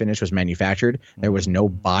 start to finish, was manufactured. There was no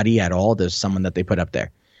body at all. There's someone that they put up there,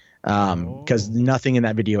 because nothing in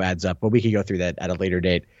that video adds up. But we could go through that at a later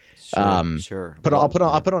date. Sure. But I'll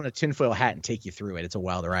put on a tinfoil hat and take you through it. It's a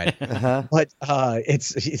wild ride. But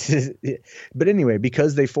but anyway,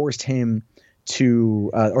 because they forced him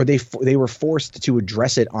to or they were forced to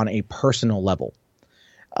address it on a personal level.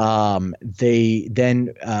 They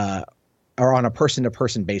then are on a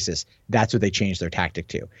person-to-person basis. That's what they changed their tactic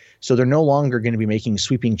to. So they're no longer going to be making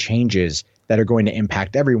sweeping changes that are going to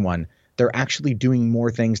impact everyone. They're actually doing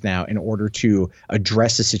more things now in order to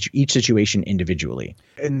address each situation individually.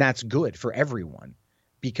 And that's good for everyone,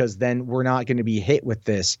 because then we're not going to be hit with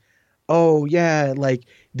this, oh yeah, like,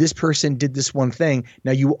 this person did this one thing,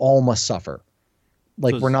 now you all must suffer.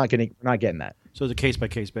 Like, we're not getting that. So it's a case by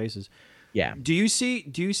case basis. Yeah. Do you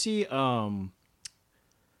see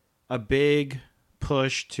a big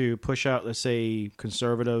push to push out, let's say,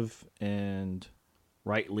 conservative and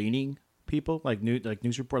right leaning people, like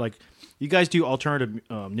news report? Like, you guys do alternative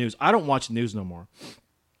news. I don't watch the news no more.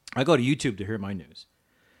 I go to YouTube to hear my news.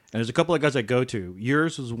 And there's a couple of guys I go to.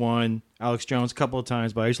 Yours was one, Alex Jones a couple of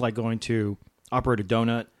times, but I used to like going to Operator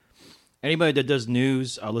Donut. Anybody that does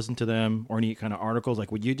news, I'll listen to them, or any kind of articles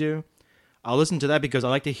like what you do. I'll listen to that because I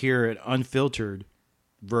like to hear an unfiltered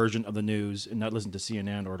version of the news and not listen to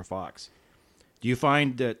CNN or to Fox. Do you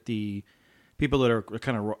find that the people that are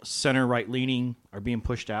kind of center right leaning are being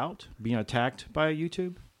pushed out, being attacked by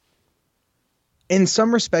YouTube? In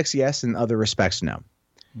some respects, yes. In other respects, no.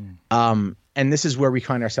 And this is where we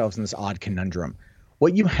find ourselves in this odd conundrum.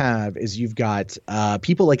 What you have is you've got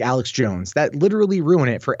people like Alex Jones that literally ruin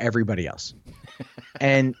it for everybody else.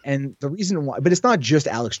 and the reason why, but it's not just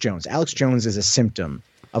Alex Jones. Alex Jones is a symptom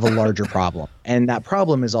of a larger problem. And that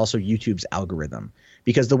problem is also YouTube's algorithm,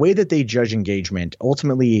 because the way that they judge engagement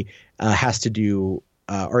ultimately has to do,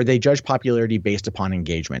 or they judge popularity based upon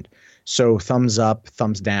engagement. So thumbs up,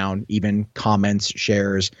 thumbs down, even comments,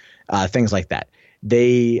 shares, things like that.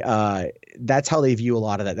 that's how they view a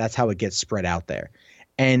lot of that. That's how it gets spread out there.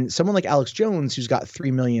 And someone like Alex Jones, who's got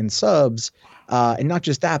 3 million subs, and not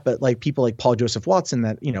just that, but like people like Paul Joseph Watson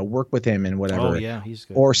that work with him and whatever. Oh yeah, he's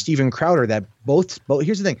good. Or Steven Crowder that both.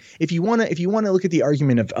 Here's the thing: if you want to look at the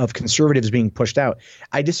argument of conservatives being pushed out,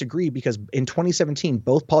 I disagree because in 2017,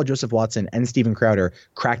 both Paul Joseph Watson and Steven Crowder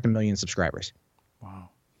cracked 1 million subscribers. Wow.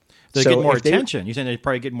 They get more attention. You're saying they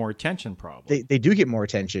probably get more attention, probably. They do get more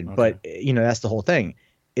attention, but that's the whole thing.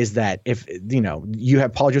 Is that if you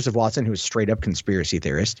have Paul Joseph Watson, who is straight up conspiracy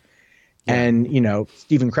theorist, and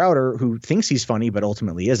Steven Crowder, who thinks he's funny but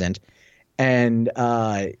ultimately isn't, and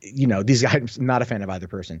these guys, I'm not a fan of either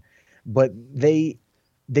person, but they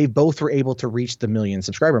both were able to reach the 1 million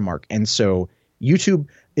subscriber mark, and so YouTube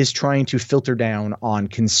is trying to filter down on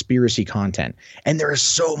conspiracy content, and there is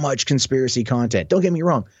so much conspiracy content. Don't get me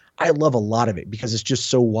wrong, I love a lot of it because it's just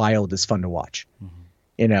so wild. It's fun to watch. Mm-hmm.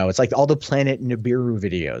 It's like all the Planet Nibiru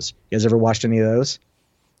videos. You guys ever watched any of those?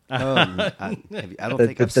 I don't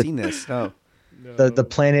think I've seen this. No. The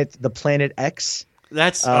Planet X.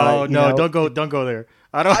 That's don't go there.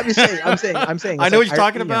 I'm saying. I know what you're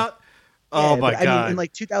talking about. Oh my god! I mean, in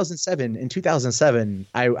like 2007,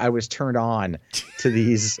 I was turned on to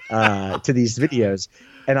these videos,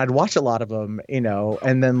 and I'd watch a lot of them,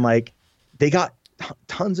 and then like they got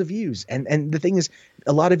tons of views, and the thing is,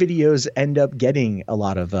 a lot of videos end up getting a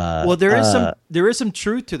lot of there is some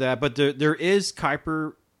truth to that, but there is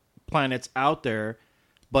Kuiper planets out there,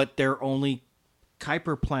 but they're only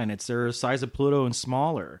Kuiper planets. They're the size of Pluto and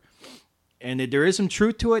smaller, and there is some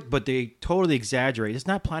truth to it, but they totally exaggerate. It's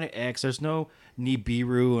not Planet X. There's no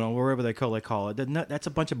Nibiru or wherever they call it. That's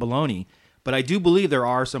a bunch of baloney. But I do believe there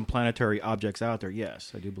are some planetary objects out there.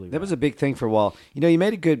 Yes, I do believe that. That was a big thing for a while. You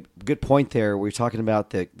made a good point there. We were talking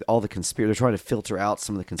about all the conspiracy. They're trying to filter out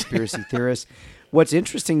some of the conspiracy theorists. What's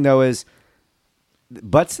interesting though is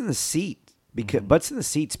butts in the seat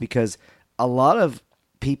because a lot of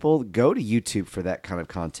people go to YouTube for that kind of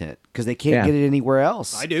content because they can't get it anywhere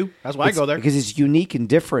else. I do. That's why I go there because it's unique and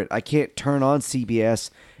different. I can't turn on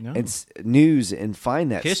CBS and news and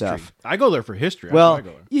find that history stuff. I go there for history. That's well, why I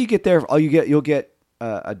go there. you get there. You'll get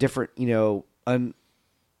a different, unsanitized.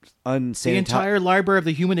 The entire library of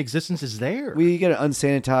the human existence is there. You get an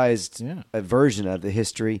unsanitized version of the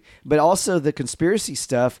history, but also the conspiracy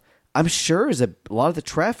stuff. I'm sure is a lot of the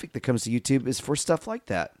traffic that comes to YouTube is for stuff like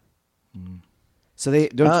that. So they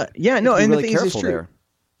don't. And really the thing is true. There.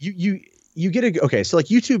 You get so like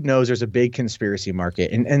YouTube knows there's a big conspiracy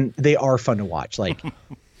market, and they are fun to watch. Like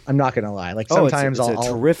I'm not gonna lie, like sometimes it's a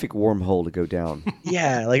terrific wormhole to go down.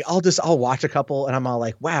 Yeah, like I'll watch a couple, and I'm all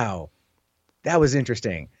like, wow, that was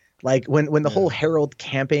interesting. Like when the whole Harold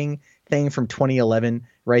Camping thing from 2011,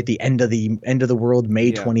 right? The end of the world,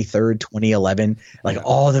 May 23rd, 2011. Like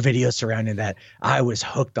all the videos surrounding that, I was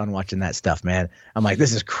hooked on watching that stuff, man. I'm like,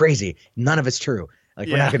 this is crazy. None of it's true. Like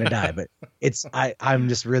we're not gonna die, but I'm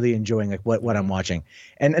just really enjoying like what I'm watching,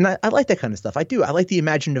 and I like that kind of stuff. I do. I like the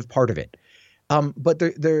imaginative part of it. But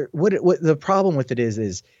what the problem with it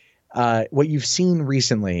is what you've seen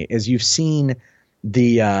recently is you've seen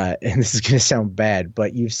and this is gonna sound bad,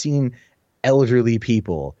 but you've seen elderly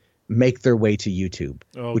people make their way to YouTube,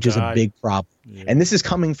 which is a big problem. Yeah. And this is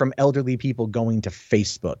coming from elderly people going to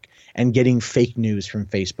Facebook and getting fake news from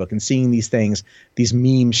Facebook and seeing these things, these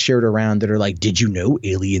memes shared around that are like, did you know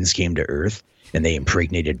aliens came to Earth and they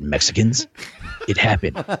impregnated Mexicans? It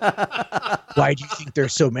happened. Why do you think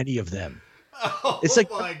there's so many of them? It's like,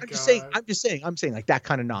 I'm just saying like that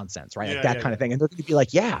kind of nonsense, right? Like that kind of thing. And they're going to be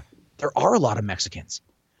like, yeah, there are a lot of Mexicans.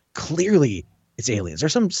 Clearly it's aliens or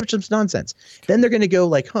some nonsense. Then they're going to go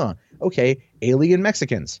like, okay, alien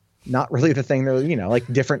Mexicans. Not really the thing. They're, like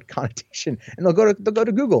different connotation. And they'll go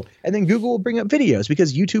to Google, and then Google will bring up videos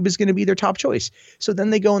because YouTube is going to be their top choice. So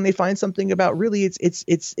then they go and they find something about really it's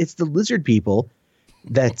the lizard people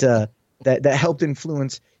that helped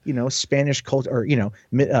influence, Spanish culture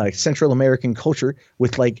or, Central American culture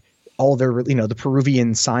with like all their, the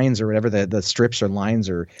Peruvian signs or whatever, the strips or lines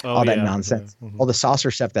or all that nonsense, all the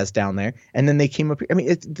saucer stuff that's down there. And then they came up,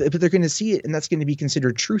 but they're going to see it, and that's going to be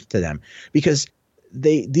considered truth to them because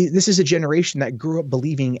this is a generation that grew up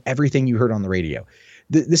believing everything you heard on the radio.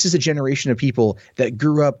 This is a generation of people that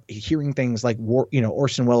grew up hearing things like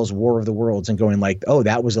Orson Welles' War of the Worlds and going like, oh,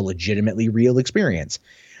 that was a legitimately real experience.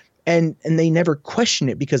 And they never question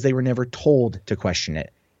it because they were never told to question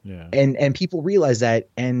it. Yeah. And people realize that,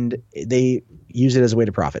 and they use it as a way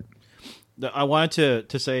to profit. I wanted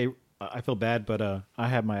to say I feel bad, but I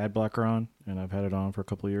have my ad blocker on, and I've had it on for a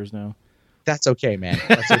couple of years now. That's okay, man.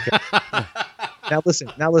 That's okay. Now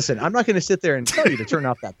listen. I'm not going to sit there and tell you to turn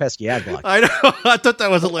off that pesky ad block. I know. I thought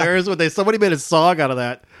that was hilarious when somebody made a song out of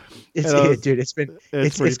that. Dude, it's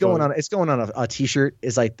going on. It's going on a t-shirt.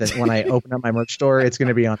 Is like when I open up my merch store, it's going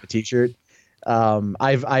to be on the t-shirt.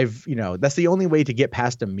 I've that's the only way to get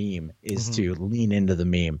past a meme is to lean into the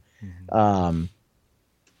meme. And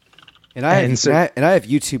I have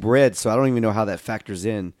YouTube Red, so I don't even know how that factors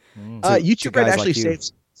in. YouTube Red actually like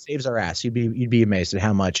saves our ass. You'd be amazed at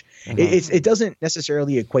how much it doesn't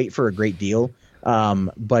necessarily equate for a great deal.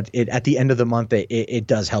 But at the end of the month, it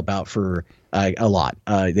does help out for a lot.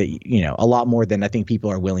 A lot more than I think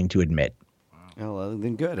people are willing to admit. Well,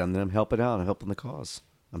 then good. I'm helping out. I'm helping the cause.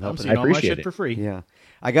 I'm helping. I appreciate it for free. Yeah,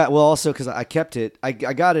 I got also because I kept it. I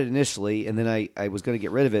got it initially, and then I was going to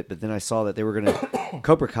get rid of it, but then I saw that they were going to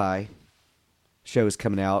Cobra Kai show is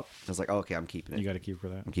coming out. I was like, oh, okay, I'm keeping it. You got to keep for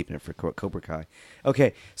that. I'm keeping it for Cobra Kai.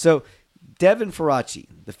 Okay, so Devin Faraci,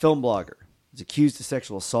 the film blogger, is accused of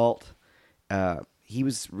sexual assault. He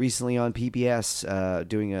was recently on PBS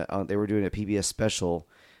they were doing a PBS special,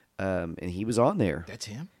 and he was on there. That's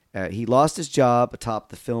him? He lost his job atop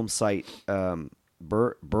the film site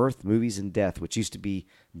Birth, Movies, and Death, which used to be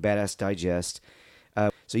Badass Digest.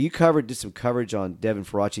 So you did some coverage on Devin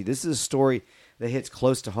Faraci. This is a story that hits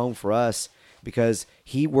close to home for us because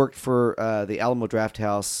he worked for the Alamo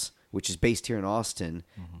Drafthouse, which is based here in Austin,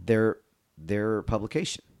 their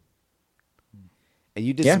publication. And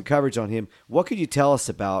you did some coverage on him. What could you tell us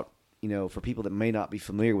about, for people that may not be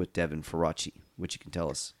familiar with Devin Faraci, what you can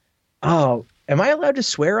tell us? Oh, am I allowed to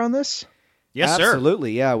swear on this? Yes, sir.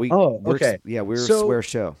 Absolutely. Yeah. Okay. We're a swear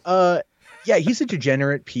show. Yeah, he's a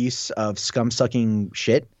degenerate piece of scum-sucking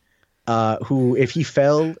shit. Who, if he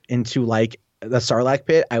fell into like the Sarlacc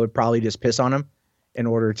pit, I would probably just piss on him in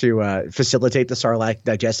order to facilitate the Sarlacc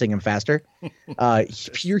digesting him faster.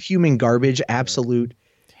 Pure human garbage, absolute.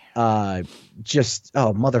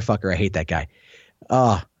 Motherfucker, I hate that guy.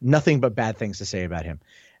 Nothing but bad things to say about him.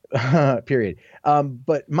 Period.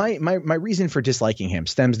 But my reason for disliking him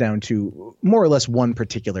stems down to more or less one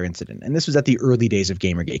particular incident. And this was at the early days of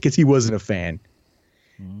Gamergate because he wasn't a fan.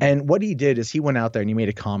 And what he did is he went out there and he made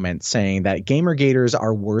a comment saying that Gamergaters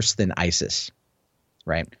are worse than ISIS.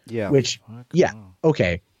 Right. Yeah. Which,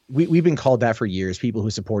 okay. We've been called that for years. People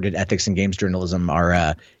who supported ethics and games journalism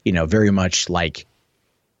are, very much like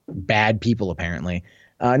bad people, apparently.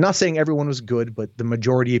 Not saying everyone was good, but the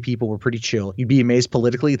majority of people were pretty chill. You'd be amazed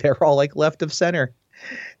politically. They're all like left of center.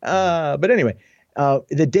 But anyway,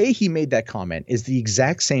 the day he made that comment is the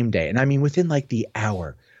exact same day. And I mean, within like the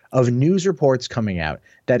hour of news reports coming out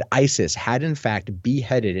that ISIS had in fact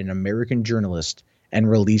beheaded an American journalist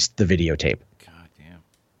and released the videotape. God damn.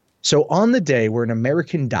 So on the day where an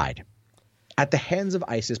American died at the hands of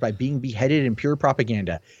ISIS by being beheaded in pure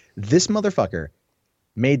propaganda, this motherfucker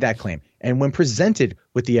made that claim. And when presented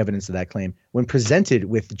with the evidence of that claim, when presented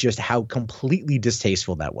with just how completely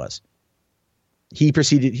distasteful that was, he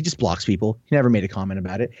just blocks people. He never made a comment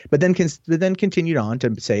about it, but then continued on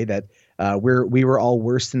to say that we were all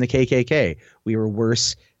worse than the KKK. We were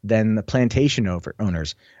worse than the plantation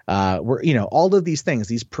owners. We're, all of these things,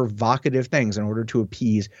 these provocative things in order to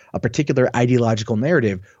appease a particular ideological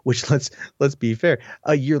narrative, which let's be fair,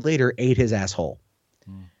 a year later ate his asshole.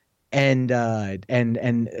 And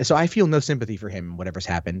so I feel no sympathy for him, whatever's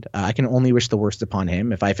happened. I can only wish the worst upon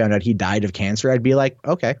him. If I found out he died of cancer, I'd be like,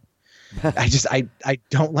 okay. I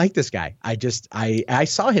don't like this guy. I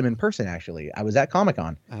saw him in person, actually. I was at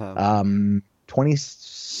Comic-Con,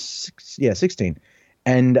 16.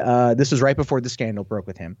 And this was right before the scandal broke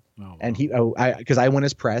with him. Oh, wow. And because I went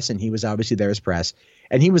as press and he was obviously there as press,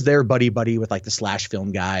 and he was there buddy with like the Slash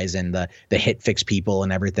Film guys and the Hit Fix people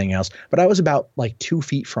and everything else. But I was about like 2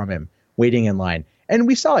 feet from him waiting in line, and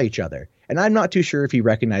we saw each other. And I'm not too sure if he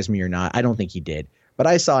recognized me or not. I don't think he did, but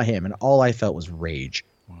I saw him and all I felt was rage.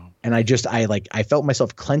 Wow. And I felt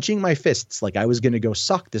myself clenching my fists like I was going to go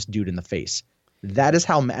sock this dude in the face. That is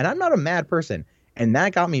how mad. And I'm not a mad person. And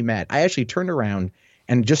that got me mad. I actually turned around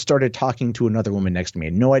and just started talking to another woman next to me. I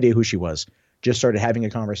had no idea who she was. Just started having a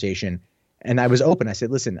conversation. And I was open. I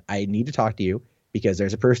said, listen, I need to talk to you because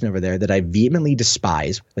there's a person over there that I vehemently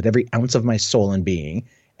despise with every ounce of my soul and being.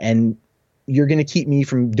 And you're going to keep me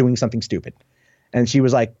from doing something stupid. And she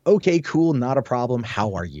was like, okay, cool. Not a problem.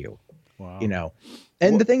 How are you? Wow.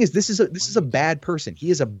 And the thing is, this is a bad person. He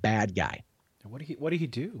is a bad guy. What did he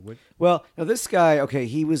do? Well, now this guy, okay,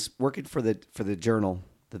 he was working for the journal,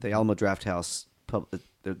 the Alamo Drafthouse,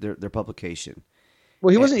 their publication.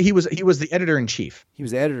 Well, he wasn't. He was the editor in chief. He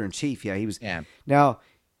was the editor in chief. Yeah, he was. Yeah. Now,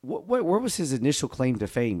 where was his initial claim to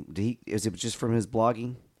fame? Is it just from his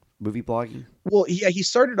blogging, movie blogging? Well, yeah, he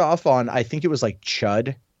started off on, I think it was like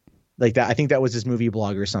Chud, like that. I think that was his movie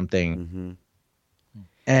blog or something.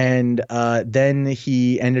 And then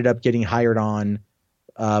he ended up getting hired on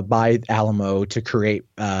by Alamo to create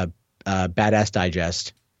Badass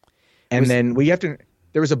Digest. And then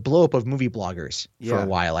there was a blow up of movie bloggers for a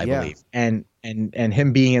while, I believe. And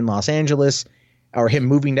him being in Los Angeles, or him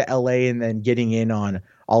moving to LA and then getting in on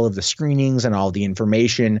all of the screenings and all of the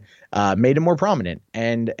information made him more prominent.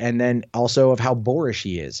 And then also of how boorish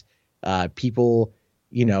he is. People,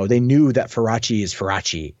 they knew that Faraci is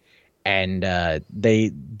Faraci. And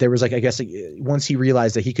there was like, I guess, once he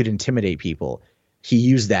realized that he could intimidate people, he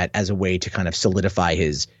used that as a way to kind of solidify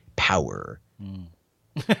his power.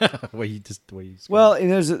 Well,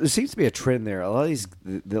 and there seems to be a trend there. A lot of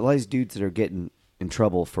these dudes that are getting in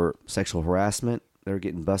trouble for sexual harassment, they're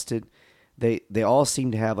getting busted. They all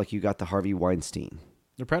seem to have, like, you got the Harvey Weinstein.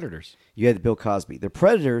 They're predators. You had the Bill Cosby. They're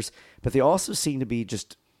predators, but they also seem to be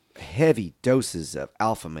just heavy doses of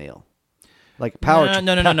alpha male. Like power.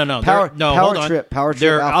 No. Power trip.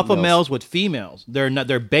 They're alpha males with females. They're not.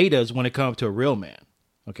 They're betas when it comes to a real man.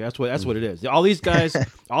 Okay, that's what it is. All these guys,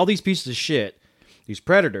 all these pieces of shit, these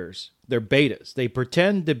predators, they're betas. They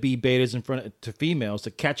pretend to be betas in front to females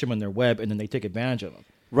to catch them on their web, and then they take advantage of them.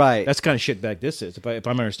 Right. That's kind of shit bag this is, if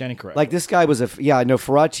I'm understanding correctly. Like this guy was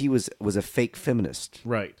Faraci was a fake feminist.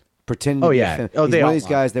 Right. Pretending. Oh yeah. He's one of these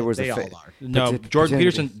guys that was they a all fake. are. No, Jordan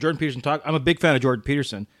Peterson talk. I'm a big fan of Jordan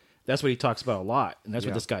Peterson. That's what he talks about a lot, and that's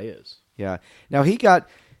what this guy is. Yeah. Now he got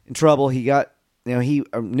in trouble. He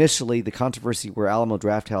initially the controversy where Alamo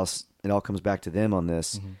Drafthouse, it all comes back to them on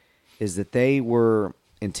this, is that they were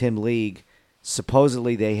in Tim League.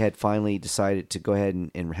 Supposedly they had finally decided to go ahead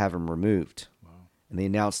and have him removed. Wow. And they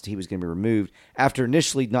announced he was going to be removed after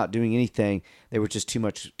initially not doing anything. They were just too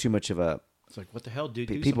much of a. It's like, what the hell, dude?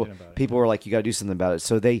 People, something about it. People were like, you got to do something about it.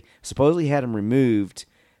 So they supposedly had him removed,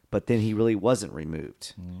 but then he really wasn't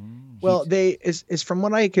removed. Well, is from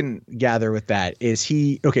what I can gather with that is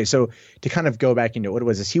okay. So to kind of go back into what it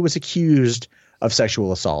was, he was accused of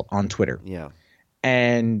sexual assault on Twitter. Yeah.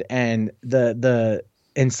 And the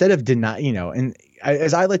instead of and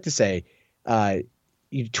as I like to say,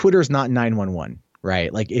 Twitter is not 911,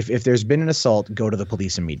 right? Like if there's been an assault, go to the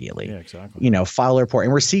police immediately. Yeah, exactly. File a report.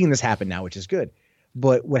 And we're seeing this happen now, which is good.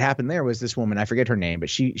 But what happened there was this woman, I forget her name, but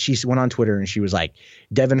she went on Twitter and she was like,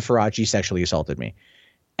 Devin Faraci sexually assaulted me.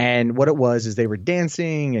 And what it was is they were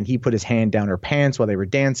dancing and he put his hand down her pants while they were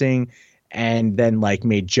dancing and then like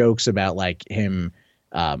made jokes about like him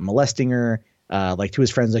molesting her, like to his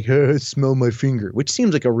friends, like, oh, smell my finger, which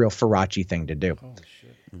seems like a real Faraci thing to do. Holy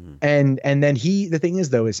shit. And then the thing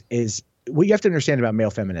is though, is what you have to understand about male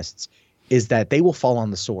feminists is that they will fall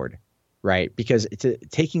on the sword. Right, because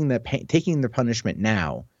taking the punishment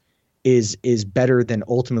now is better than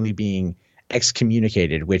ultimately being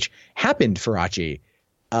excommunicated, which happened Faraci,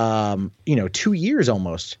 2 years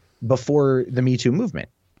almost before the Me Too movement,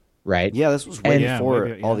 right? Yeah, this was way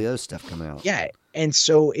before all the other stuff coming out. Yeah, and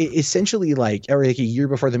so essentially like a year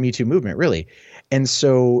before the Me Too movement, really, and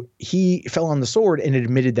so he fell on the sword and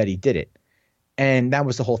admitted that he did it, and that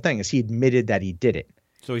was the whole thing is he admitted that he did it.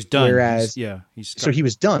 So he's done. Whereas, so he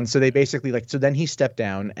was done. So they basically so then he stepped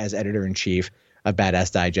down as editor in chief of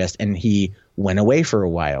Badass Digest, and he went away for a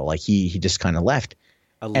while. Like he just kind of left.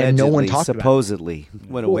 Allegedly, and no one talked supposedly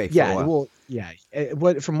went away for a while. Well, yeah.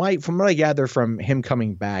 What from what I gather from him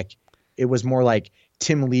coming back, it was more like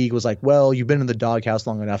Tim League was like, well, you've been in the doghouse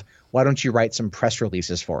long enough. Why don't you write some press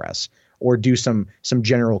releases for us or do some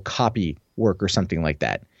general copy work or something like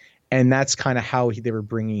that? And that's kind of how they were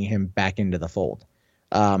bringing him back into the fold.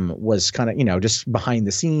 Was kind of, just behind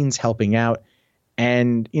the scenes helping out.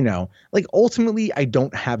 And, like ultimately I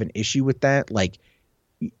don't have an issue with that. Like,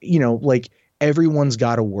 like everyone's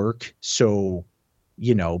got to work. So,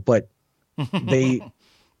 but they,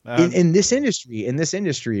 in this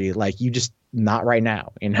industry, like you just not right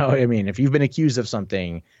now, I mean, if you've been accused of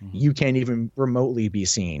something, you can't even remotely be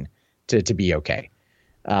seen to be okay.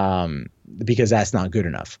 Because that's not good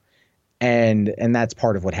enough. And that's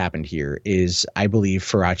part of what happened here is I believe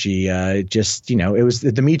Faraci just, it was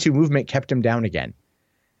the Me Too movement kept him down again.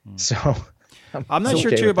 So I'm not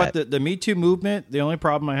sure too about the Me Too movement. The only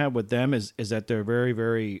problem I have with them is that they're very,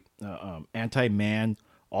 very anti-man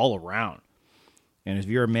all around. And if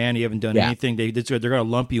you're a man, you haven't done anything, they're going to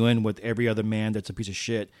lump you in with every other man that's a piece of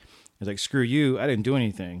shit. It's like, screw you, I didn't do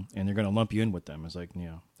anything. And they're going to lump you in with them. It's like,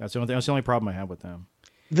 that's the only problem I have with them.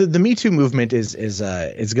 The Me Too movement is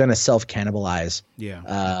going to self cannibalize.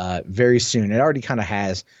 Very soon. It already kind of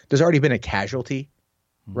has. There's already been a casualty,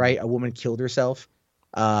 right? A woman killed herself.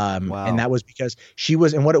 And that was because she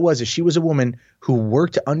was. And what it was is she was a woman who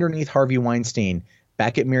worked underneath Harvey Weinstein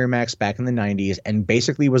back at Miramax back in the 90s, and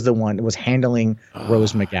basically was the one that was handling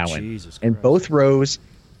Rose McGowan. Jesus and Christ. both Rose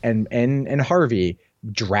and Harvey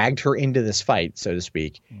dragged her into this fight, so to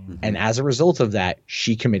speak. Mm-hmm. And as a result of that,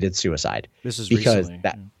 she committed suicide. This is because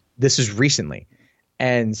recently. this is recently.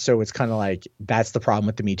 And so it's kind of like, that's the problem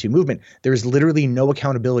with the Me Too movement. There's literally no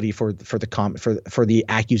accountability for the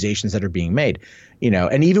accusations that are being made, you know.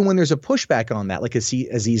 And even when there's a pushback on that, like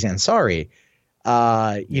Aziz Ansari,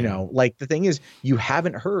 you know, like the thing is, you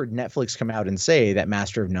haven't heard Netflix come out and say that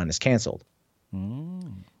Master of None is canceled,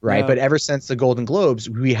 right? No. But ever since the Golden Globes,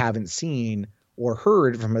 we haven't seen or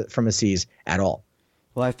heard from Aziz at all.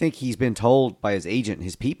 Well, I think he's been told by his agent and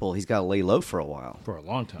his people he's got to lay low for a while. For a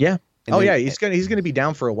long time. Yeah. And Oh they- yeah, he's gonna be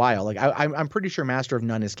down for a while. Like I'm pretty sure Master of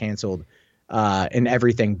None is canceled, in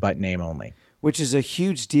everything but name only. Which is a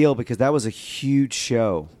huge deal because that was a huge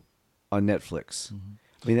show on Netflix. I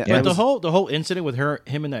mean, that, But that was- the whole incident with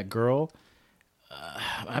him and that girl,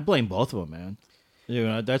 I blame both of them, man. You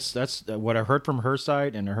know, that's what I heard from her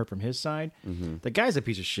side and I heard from his side. The guy's a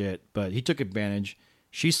piece of shit, but he took advantage.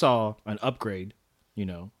 She saw an upgrade, you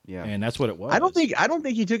know, Yeah. and that's what it was. I don't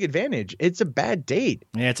think he took advantage. It's a bad date.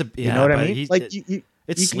 Yeah, You know what I but mean? he- Like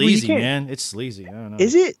it's you sleazy, can't- man. It's sleazy. I don't know.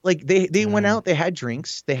 Is it like they went out, they had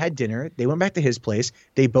drinks, they had dinner, they went back to his place,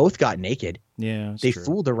 they both got naked, Yeah, it's they true.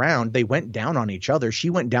 fooled around, they went down on each other. She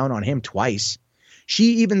went down on him twice.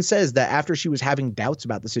 She even says that after she was having doubts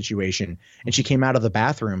about the situation and she came out of the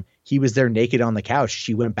bathroom, he was there naked on the couch.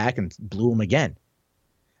 She went back and blew him again.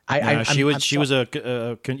 She was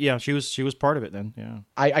part of it then. Yeah.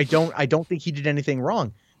 I don't think he did anything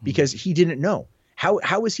wrong because he didn't know.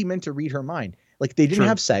 How was he meant to read her mind? Like they didn't True.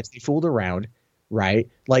 have sex, they fooled around, right?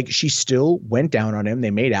 Like she still went down on him.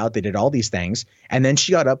 They made out, they did all these things, and then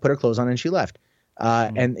she got up, put her clothes on, and she left.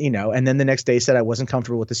 And you know, and then the next day said I wasn't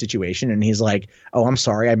comfortable with the situation, and he's like, "Oh, I'm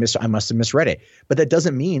sorry, I must have misread it." But that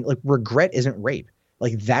doesn't mean like regret isn't rape.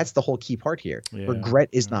 Like that's the whole key part here. Yeah. Regret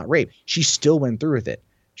is not rape. She still went through with it.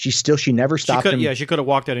 She never stopped him. Yeah, she could have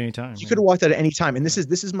walked out any time. She could have walked out at any time. And this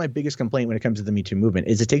is my biggest complaint when it comes to the Me Too movement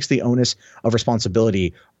is it takes the onus of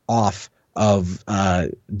responsibility off of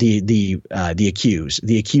the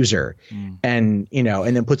accuser, and you know,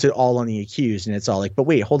 and then puts it all on the accused. And it's all like, but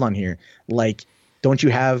wait, hold on here. Like, don't you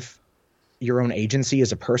have your own agency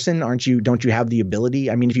as a person? Don't you have the ability?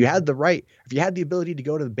 I mean, if you had the ability to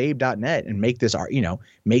go to the babe.net and make this art, you know,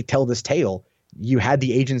 tell this tale, you had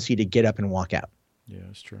the agency to get up and walk out. Yeah,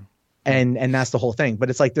 it's true. And that's the whole thing. But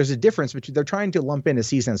it's like there's a difference between they're trying to lump in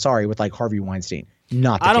Aziz Ansari with like Harvey Weinstein.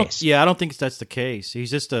 Not the case. I don't think that's the case. He's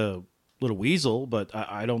just a little weasel, but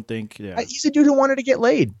I don't think. Yeah, He's a dude who wanted to get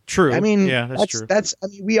laid. True. I mean, yeah, that's true. I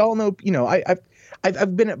mean, we all know. You know,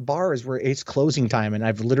 I've been at bars where it's closing time, and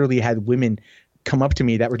I've literally had women come up to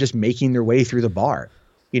me that were just making their way through the bar.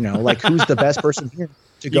 You know, like who's the best person here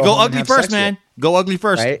to You go home and ugly have first, sex man. with, Go ugly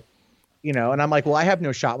first. right? You know, and I'm like, well, I have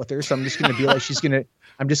no shot with her, so I'm just gonna be like,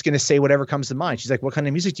 I'm just gonna say whatever comes to mind. She's like, what kind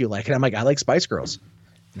of music do you like? And I'm like, I like Spice Girls.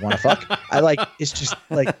 You want to fuck? It's just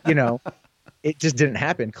like, you know, it just didn't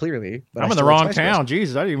happen clearly. But I'm I in the still like wrong Spice Girls. town.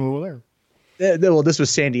 Jesus, I didn't even move there. Well, this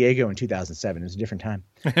was San Diego in 2007. It was a different time.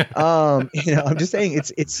 You know, I'm just saying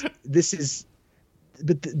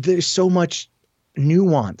there's so much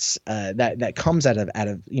nuance that comes out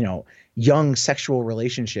of you know, young sexual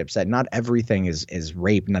relationships, that not everything is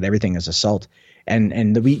rape, not everything is assault, and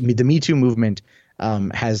the Me Too movement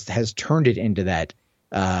has turned it into that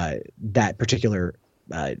particular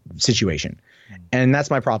situation, and that's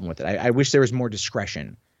my problem with it. I wish there was more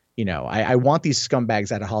discretion. You know, I want these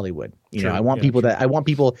scumbags out of Hollywood. You know, I want people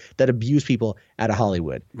that abuse people out of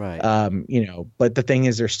Hollywood. Right. You know, but the thing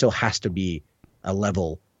is, there still has to be a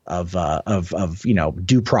level of you know,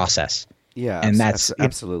 due process. Yeah, and that's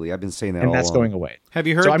absolutely. I've been saying that and all that's along. going away. Have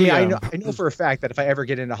you heard? So I mean, the, I know for a fact that if I ever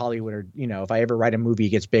get into Hollywood, or you know, if I ever write a movie, it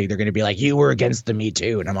gets big, they're going to be like, "You were against the Me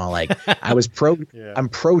Too," and I'm all like, "I was pro. I'm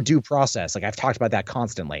pro due process." Like I've talked about that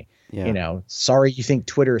constantly. Yeah. You know, sorry, you think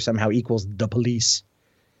Twitter somehow equals the police?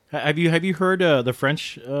 Have you heard the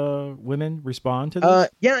French women respond to this?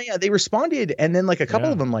 Yeah, they responded, and then like a couple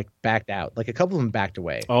Yeah. of them like backed out. Like a couple of them backed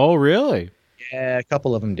away. Oh, really? Yeah, a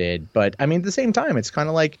couple of them did. But I mean, at the same time, it's kind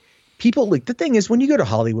of like people like the thing is when you go to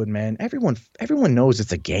Hollywood, man, everyone knows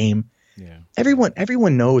it's a game. Yeah.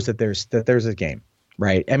 Everyone knows that there's a game,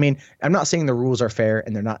 right? I mean, I'm not saying the rules are fair,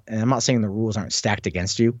 and they're not, and I'm not saying the rules aren't stacked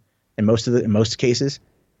against you in most cases.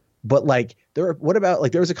 But like what about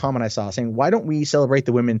like there was a comment I saw saying, why don't we celebrate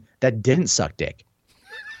the women that didn't suck dick?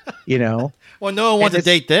 You know? Well, no one wants to it's-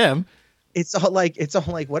 date them. It's all like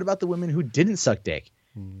what about the women who didn't suck dick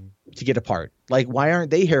to get a part? Like, why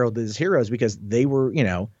aren't they heralded as heroes? Because they were, you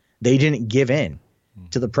know, they didn't give in.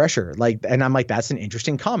 to the pressure. Like, and I'm like, that's an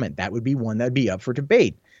interesting comment. That would be one that'd be up for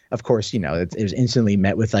debate. Of course, it was instantly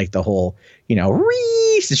met with like the whole,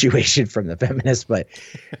 situation from the feminists. But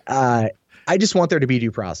I just want there to be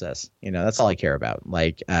due process. That's all I care about.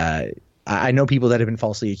 Like, I know people that have been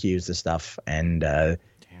falsely accused of stuff, and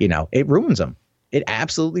it ruins them. It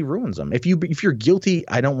absolutely ruins them. If you're guilty,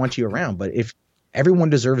 I don't want you around. But if everyone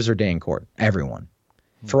deserves their day in court, everyone,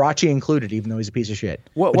 Faraci included, even though he's a piece of shit,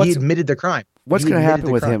 but he admitted the crime. What's going to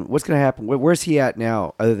happen with him? What's going to happen? Where's he at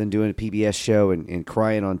now, other than doing a PBS show and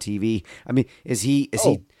crying on TV? I mean, is he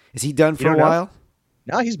done for a while?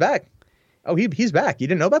 No, he's back. Oh, he's back. You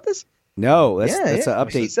didn't know about this? No, that's an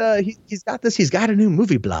update. He's got this. He's got a new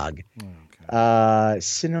movie blog.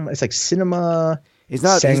 Cinema. It's like cinema. He's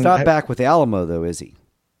not back with Alamo though, is he?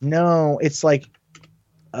 No, it's like,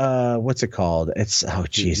 what's it called? It's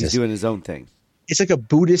Jesus. He's doing his own thing. It's like a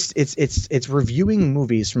Buddhist. It's reviewing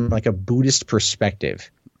movies from like a Buddhist perspective.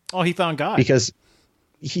 Oh, he found God because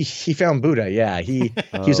he found Buddha. Yeah, he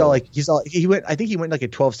went. I think he went like a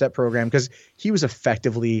 12-step program because he was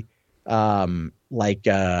effectively what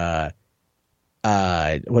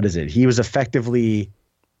is it? He was effectively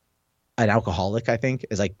an alcoholic. I think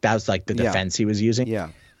that was like the defense he was using. Yeah,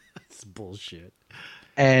 that's bullshit.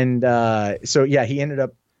 And so he ended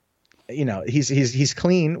up. He's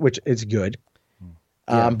clean, which is good.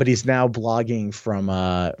 But he's now blogging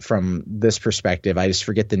from this perspective. I just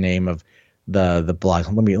forget the name of the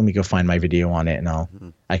blog. Let me go find my video on it,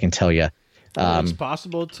 and I can tell you. It's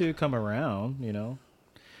possible to come around.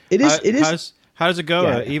 It is. How does it go?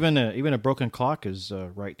 Yeah. Even a broken clock is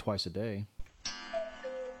right twice a day.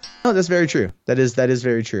 Oh, that's very true. That is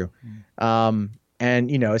very true. And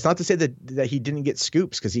it's not to say that he didn't get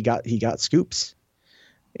scoops, because he got scoops.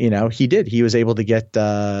 He did. He was able to get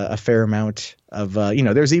a fair amount of,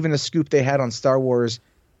 there's even a scoop they had on Star Wars,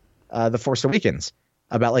 The Force Awakens,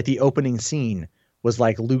 about like the opening scene was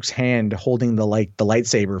like Luke's hand holding the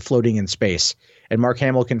lightsaber floating in space. And Mark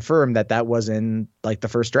Hamill confirmed that was in like the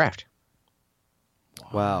first draft.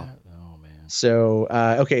 Wow. Oh man. So,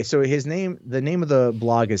 so the name of the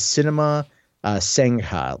blog is Cinema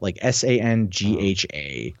Sangha, like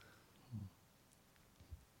Sangha.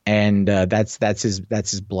 And that's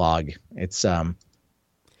his blog. It's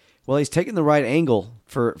well, he's taking the right angle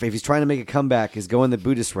for if he's trying to make a comeback, is going the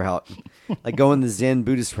Buddhist route. Like going the Zen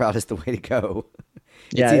Buddhist route is the way to go.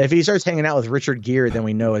 Yeah, if he starts hanging out with Richard Gere, then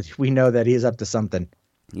we know that he is up to something.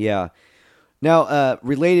 Yeah. Now,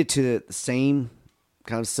 related to the same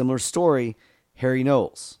kind of similar story, Harry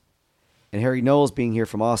Knowles. And Harry Knowles being here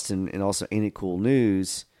from Austin, and also Ain't It Cool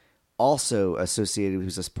News, also associated,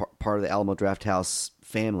 who's a part of the Alamo Drafthouse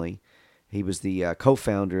family. He was the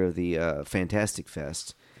co-founder of the Fantastic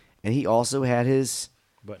Fest, and he also had his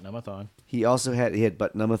Button-Umathon. He had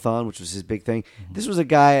Button-Umathon, which was his big thing. Mm-hmm. This was a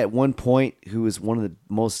guy at one point who was one of the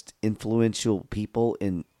most influential people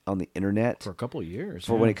on the internet for a couple of years.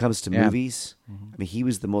 When it comes to movies. Mm-hmm. I mean, he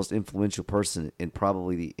was the most influential person in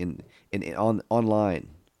probably online.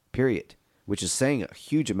 Period, which is saying a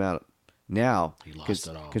huge amount now. He lost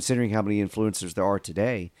it all. Considering how many influencers there are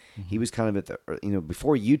today. Mm-hmm. He was kind of at the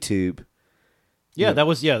before YouTube. Yeah, that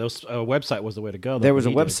was a website was the way to go. There was a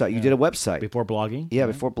website. You did a website before blogging. Yeah,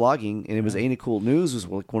 before blogging, and it was Ain't It Cool News was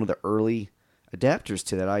like one of the early adapters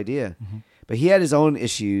to that idea. Mm-hmm. But he had his own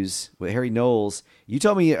issues with Harry Knowles. You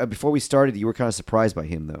told me before we started you were kind of surprised by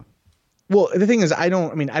him, though. Well, the thing is, I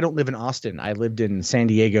don't live in Austin. I lived in San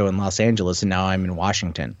Diego and Los Angeles, and now I'm in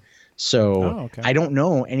Washington. So I don't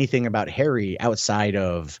know anything about Harry outside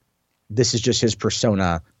of this is just his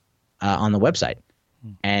persona on the website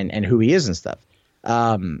and who he is and stuff.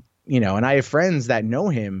 And I have friends that know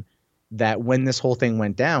him that when this whole thing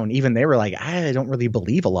went down, even they were like, I don't really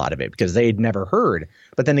believe a lot of it because they'd never heard.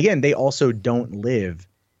 But then again, they also don't live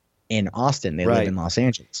in Austin. They live in Los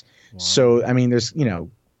Angeles. Wow. So, I mean, there's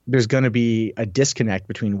going to be a disconnect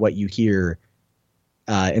between what you hear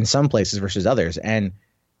in some places versus others. And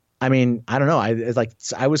I mean, I don't know.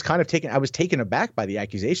 I was taken aback by the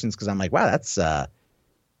accusations because I'm like, wow,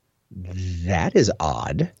 that is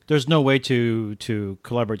odd. There's no way to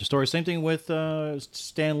collaborate the story. Same thing with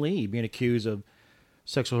Stan Lee being accused of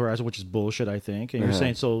sexual harassment, which is bullshit, I think. And you're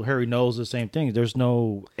saying so Harry knows the same thing. There's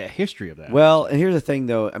no history of that. Well, and here's the thing,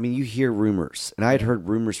 though. I mean, you hear rumors, and I had heard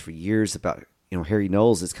rumors for years about Harry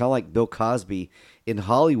Knowles. It's kind of like Bill Cosby in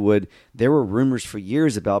Hollywood. There were rumors for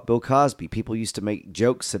years about Bill Cosby. People used to make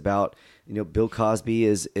jokes about Bill Cosby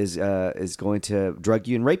is going to drug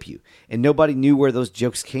you and rape you, and nobody knew where those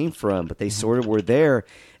jokes came from, but they sort of were there.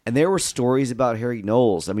 And there were stories about Harry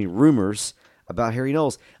Knowles. I mean, rumors about Harry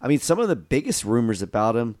Knowles. I mean, some of the biggest rumors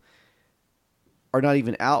about him are not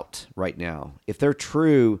even out right now. If they're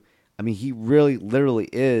true, I mean, he really, literally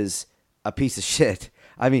is a piece of shit.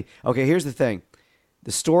 I mean, okay, here's the thing.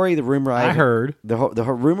 The story, the rumor I heard. The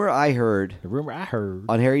rumor I heard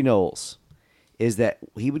on Harry Knowles is that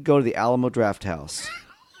he would go to the Alamo Draft House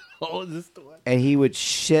and he would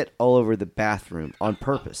shit all over the bathroom on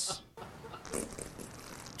purpose.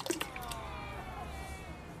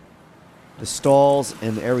 The stalls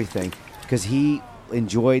and everything, because he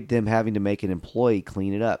enjoyed them having to make an employee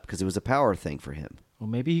clean it up because it was a power thing for him. Well,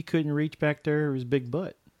 maybe he couldn't reach back there with his big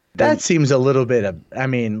butt. That seems a little bit of, I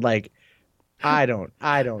mean, like, I don't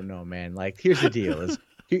know, man. Like, here's the deal.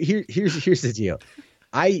 Here's the deal.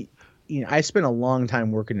 I spent a long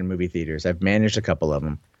time working in movie theaters. I've managed a couple of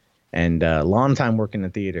them, and a long time working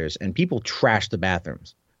in theaters. And people trash the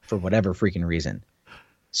bathrooms for whatever freaking reason.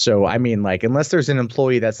 So I mean, like, unless there's an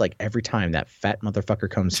employee that's like, every time that fat motherfucker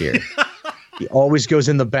comes here, he always goes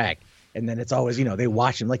in the back, and then it's always, they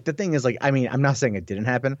watch him. Like, the thing is, like, I mean, I'm not saying it didn't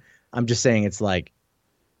happen. I'm just saying it's like,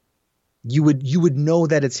 you would know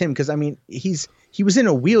that it's him, because I mean he was in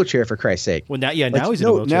a wheelchair, for Christ's sake. Well, now he's in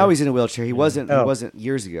a wheelchair. Now he's in a wheelchair. He wasn't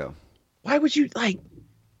years ago. Why would you, like?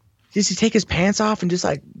 Does he take his pants off and just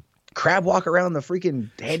like crab walk around the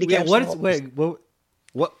freaking handicap? Yeah,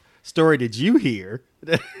 what story did you hear?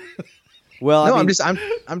 Well, no, I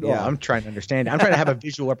mean, I'm trying to understand. I'm trying to have a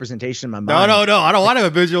visual repretation in my mind. No. I don't want to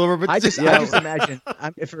have a visual representation. I just imagine.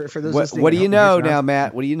 For those listening, what do you know now,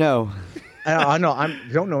 Matt? What do you know? I know. I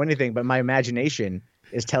don't know anything, but my imagination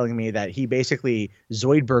is telling me that he basically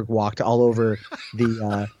Zoidberg walked all over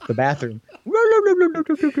the bathroom.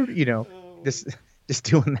 Just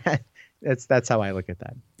doing that. That's how I look at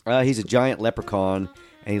that. He's a giant leprechaun,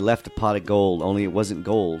 and he left a pot of gold. Only it wasn't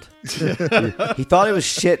gold. He thought it was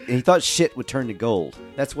shit, and he thought shit would turn to gold.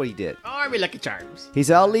 That's what he did. Army Lucky Charms. He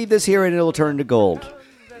said, "I'll leave this here, and it'll turn to gold."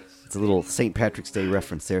 It's a little St. Patrick's Day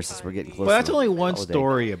reference there, since we're getting close. Well, that's only one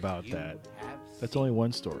story about that. That's only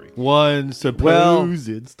one story. One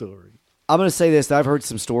supposed story. I'm going to say this. I've heard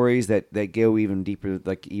some stories that go even deeper,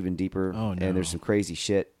 Oh, no. And there's some crazy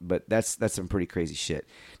shit, but that's some pretty crazy shit.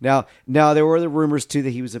 Now there were the rumors too that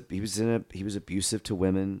he was abusive to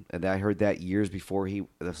women, and I heard that years before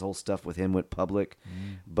this whole stuff with him went public.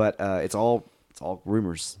 But it's all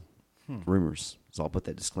rumors. Rumors. So I'll put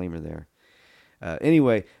that disclaimer there.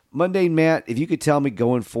 Anyway, Mundane Matt, if you could tell me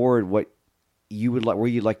going forward what you would like, where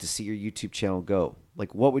you'd like to see your YouTube channel go,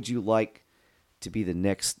 like what would you like to be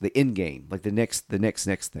the end game, like the next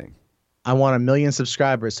thing? I want 1 million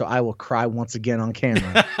subscribers, so I will cry once again on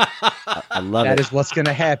camera. I love it. That is what's going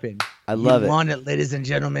to happen. I love it. You want it, ladies and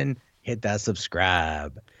gentlemen? Hit that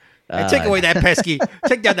subscribe. And take down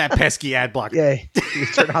that pesky ad block. Yeah,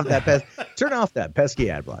 turn off that pesky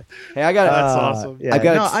ad block. Hey, I got That's awesome.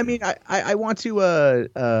 Yeah, I mean, I want to,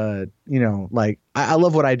 like, I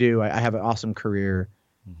love what I do. I have an awesome career.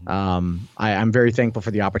 I'm very thankful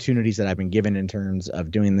for the opportunities that I've been given in terms of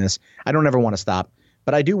doing this. I don't ever want to stop,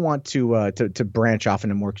 but I do want to branch off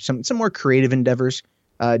into some more creative endeavors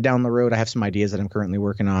down the road. I have some ideas that I'm currently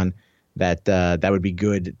working on that would be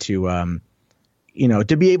good to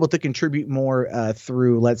to be able to contribute more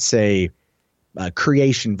through, let's say,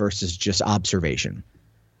 creation versus just observation.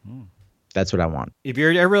 That's what I want. If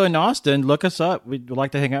you're ever in Austin, look us up. We'd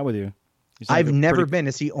like to hang out with you. I've never been.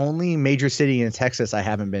 It's the only major city in Texas I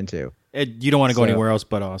haven't been to. You don't want to go anywhere else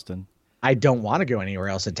but Austin. I don't want to go anywhere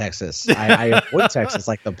else in Texas. I avoid Texas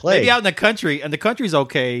like the plague. Maybe out in the country, and the country's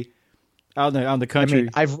okay. Out in the country,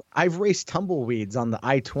 I mean, I've raced tumbleweeds on the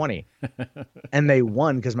I-20, and they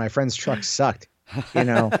won because my friend's truck sucked.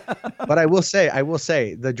 But I will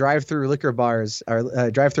say the drive-through liquor bars or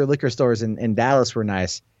drive-through liquor stores in Dallas were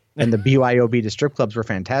nice, and the BYOB to strip clubs were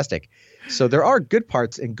fantastic. So there are good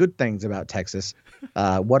parts and good things about Texas.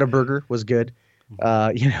 Whataburger was good,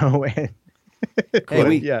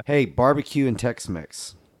 Hey, barbecue and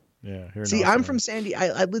Tex-Mex. Yeah. See, I'm from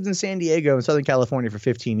I lived in San Diego in Southern California for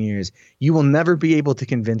 15 years. You will never be able to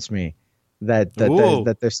convince me that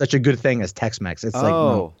there's such a good thing as Tex-Mex. It's like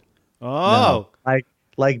no. Oh, no.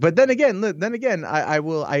 But then again,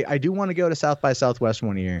 I do want to go to South by Southwest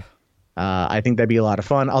one year. I think that'd be a lot of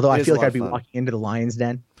fun. Although I feel like I'd be walking into the Lion's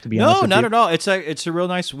Den. To be honest, not at all. It's a real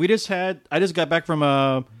nice. I just got back from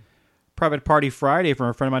a private party Friday from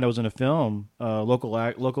a friend of mine that was in a film.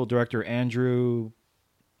 Local director Andrew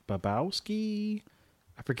Babowski,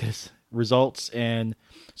 I forget his results, and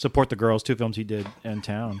Support the Girls, 2 films he did in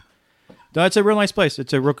town. No, it's a real nice place.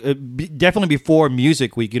 It's definitely before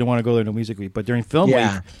Music Week. You don't want to go there to Music Week, but during Film Week,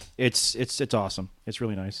 it's awesome. It's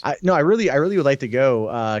really nice. I really would like to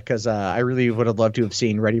go because I really would have loved to have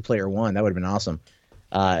seen Ready Player One. That would have been awesome.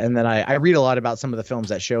 And then I read a lot about some of the films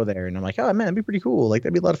that show there, and I'm like, oh man, that'd be pretty cool. Like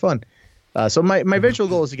that'd be a lot of fun. So my eventual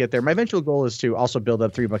goal is to get there. My eventual goal is to also build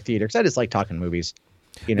up $3 Theater because I just like talking movies.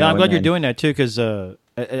 You know, I'm glad you're doing that too, because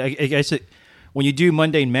I guess when you do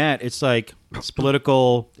Mundane Matt, it's like it's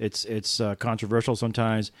political, it's controversial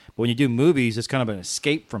sometimes. But when you do movies, it's kind of an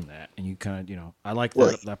escape from that, and you kind of I like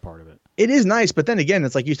that part of it. It is nice, but then again,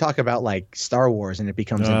 it's like you talk about like Star Wars, and it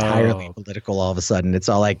becomes entirely political all of a sudden. It's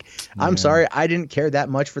all like, I'm sorry, I didn't care that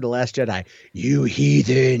much for The Last Jedi. You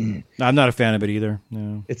heathen! I'm not a fan of it either.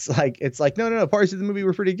 No, it's like no. Parts of the movie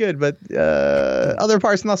were pretty good, but other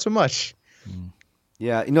parts not so much.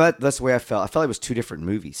 Yeah, that's the way I felt. I felt like it was two different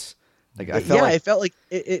movies. Like it felt like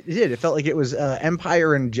it did. It felt like it was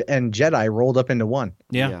Empire and Jedi rolled up into one.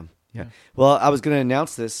 Yeah. Well, I was going to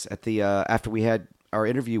announce this at the after we had our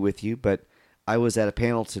interview with you, but I was at a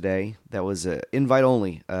panel today that was an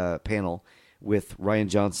invite-only panel with Rian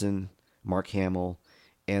Johnson, Mark Hamill,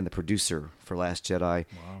 and the producer for Last Jedi,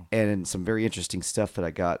 and some very interesting stuff that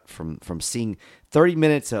I got from seeing 30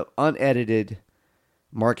 minutes of unedited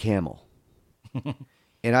Mark Hamill.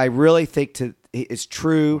 And I really think it's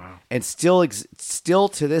true, and still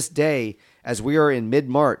to this day, as we are in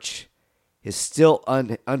mid-March, is still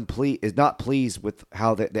is not pleased with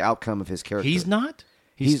how the outcome of his character. He's not.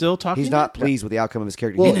 He's still talking. He's not pleased with the outcome of his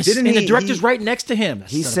character. Well, the director's right next to him.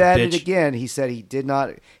 He said it again. He said he did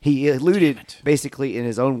not. He alluded basically in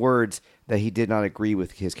his own words that he did not agree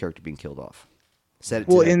with his character being killed off. Said it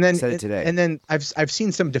today. Said it today. And then I've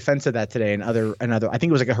seen some defense of that today and other. I think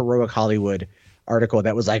it was like a Heroic Hollywood article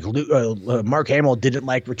that was like Mark Hamill didn't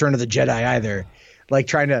like Return of the Jedi either, like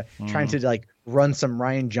trying to like run some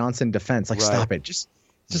Rian Johnson defense. Like stop it, just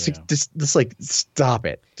like stop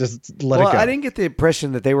it, just let it go. I didn't get the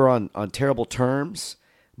impression that they were on terrible terms,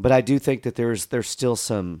 but I do think that there's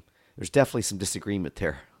definitely some disagreement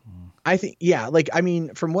there. I think like I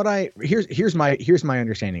mean from what here's my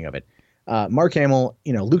understanding of it. Mark Hamill,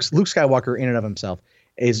 Luke Skywalker in and of himself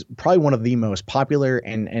is probably one of the most popular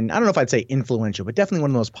and I don't know if I'd say influential, but definitely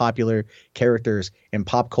one of the most popular characters in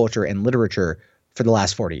pop culture and literature for the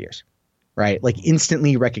last 40 years, right? Like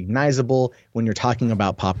instantly recognizable when you're talking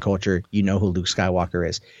about pop culture, you know who Luke Skywalker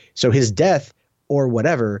is. So his death or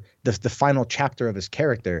whatever, the final chapter of his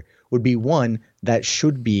character would be one that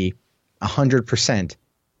should be 100%,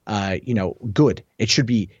 good. It should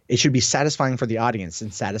be satisfying for the audience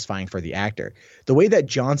and satisfying for the actor. The way that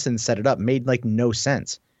Johnson set it up made like no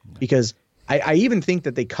sense because I even think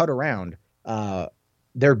that they cut around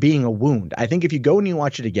there being a wound. I think if you go and you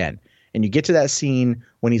watch it again and you get to that scene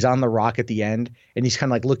when he's on the rock at the end and he's kind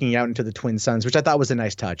of like looking out into the twin suns, which I thought was a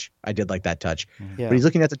nice touch. I did like that touch. Yeah. But he's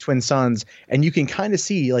looking at the twin suns and you can kind of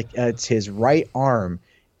see like it's his right arm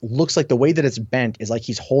looks like the way that it's bent is like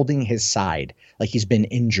he's holding his side, like he's been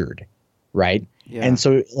injured, right? Yeah. And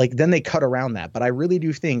so like then they cut around that. But I really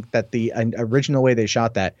do think that the original way they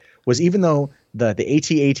shot that was, even though the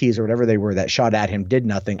AT-ATs or whatever they were that shot at him did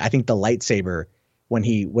nothing, I think the lightsaber when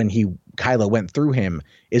Kylo went through him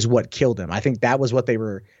is what killed him. I think that was what they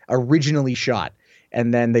were originally shot.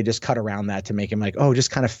 And then they just cut around that to make him like, just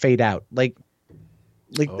kind of fade out.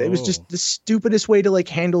 It was just the stupidest way to like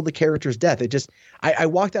handle the character's death. It just, I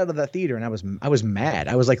walked out of that theater and I was mad.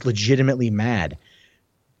 I was like legitimately mad.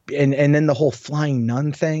 And then the whole flying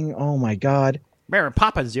nun thing. Oh my God. Mary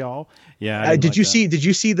Poppins, y'all. Yeah. Did you see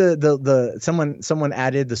the someone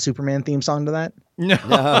added the Superman theme song to that? No.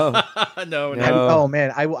 No. Oh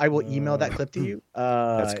man. I will email that clip to you.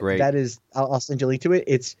 That's great. That is, I'll send you a link to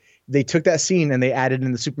it. They took that scene and they added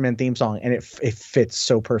in the Superman theme song and it fits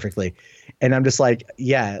so perfectly. And I'm just like,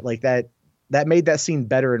 yeah, like that made that scene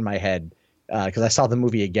better in my head. Cause I saw the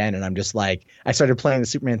movie again and I'm just like, I started playing the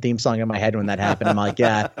Superman theme song in my head when that happened. I'm like,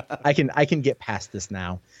 yeah, I can get past this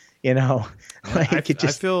now. Like I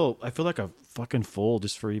feel like a fucking fool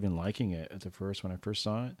just for even liking it when I first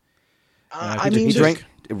saw it. Drank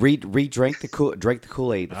the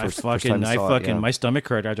Kool-Aid. My stomach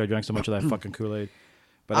hurt after I drank so much of that fucking Kool-Aid.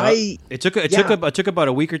 But it took about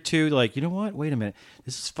a week or two. Like, you know what? Wait a minute.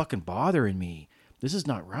 This is fucking bothering me. This is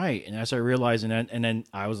not right. And as I realized, and then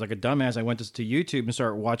I was like a dumbass. I went to YouTube and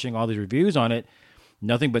started watching all these reviews on it.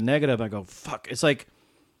 Nothing but negative. I go, fuck. It's like,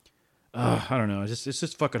 I don't know. It's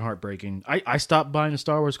just fucking heartbreaking. I stopped buying the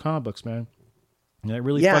Star Wars comic books, man. And it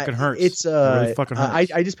really fucking hurts. It's it really fucking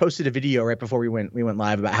hurts. I just posted a video right before we went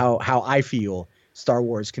live about how I feel Star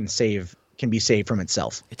Wars can be saved from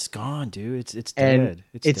itself. It's gone, dude. It's dead.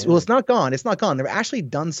 It's well, it's not gone. It's not gone. They've actually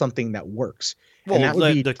done something that works. Well, and that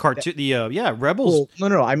would be the cartoon, Rebels. Well,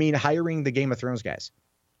 no. I mean, hiring the Game of Thrones guys.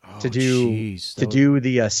 to do jeez.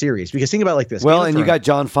 the series. Because think about it like this. Well, Game of and you Thrones- got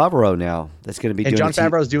Jon Favreau now. That's going to be and doing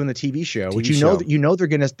Jon Favreau's doing the TV show, which show.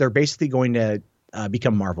 they're basically going to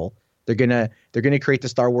become Marvel. They're gonna create the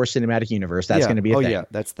Star Wars cinematic universe. That's going to be a thing. yeah,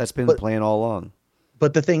 that's been the plan all along.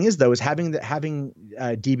 But the thing is, though, is having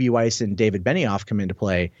D.B. Weiss and David Benioff come into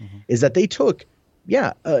play is that they took,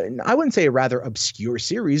 I wouldn't say a rather obscure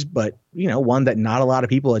series, but one that not a lot of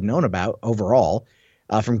people had known about overall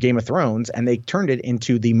from Game of Thrones, and they turned it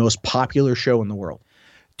into the most popular show in the world.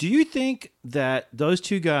 Do you think that those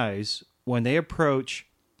two guys, when they approach,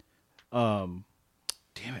 R.R.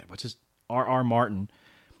 Martin,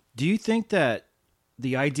 do you think that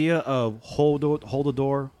the idea of hold the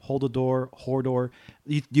door, Hodor,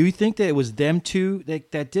 do you think that it was them two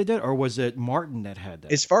that did that, or was it Martin that had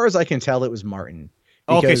that? As far as I can tell, it was Martin.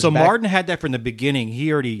 Okay, so Martin had that from the beginning.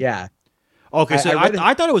 He already... Yeah. Okay, so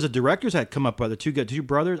I thought it was the directors that had come up with the two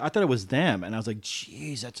brothers. I thought it was them, and I was like,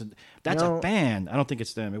 "Geez, that's a band." I don't think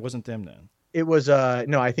it's them. It wasn't them then. It was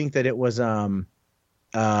no. I think that it was the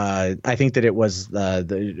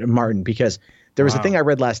Martin, because there was a thing I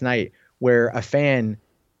read last night where a fan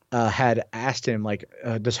had asked him like,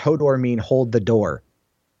 "Does Hodor mean hold the door?"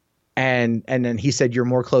 And then he said, "You're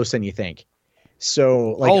more close than you think."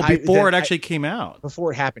 So like, before it actually came out,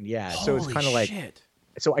 before it happened, yeah. So it's kind of like. Shit.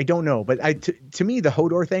 So I don't know, but to me the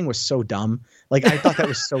Hodor thing was so dumb. Like I thought that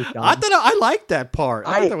was so dumb. I liked that part.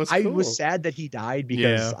 I thought that was cool. I was sad that he died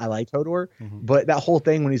because I liked Hodor, but that whole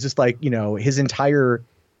thing when he's just like, his entire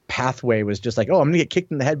pathway was just like, oh, I'm gonna get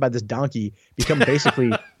kicked in the head by this donkey, become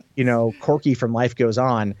basically, Corky from Life Goes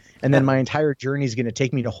On, and then my entire journey is gonna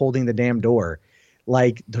take me to holding the damn door.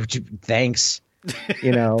 Like, thanks.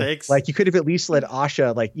 Thanks. Like you could have at least let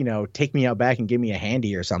Asha take me out back and give me a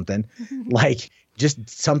handy or something. Like just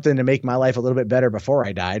something to make my life a little bit better before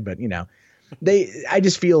I died. But I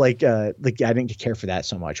just feel like I didn't care for that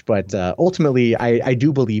so much. But ultimately I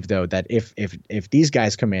do believe though that if these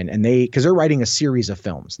guys come in and because they're writing a series of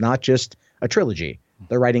films, not just a trilogy,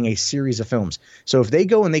 they're writing a series of films. So if they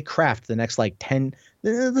go and they craft the next 10,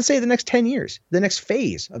 let's say the next 10 years, the next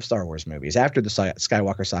phase of Star Wars movies after the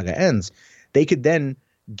Skywalker saga ends, they could then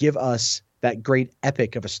give us that great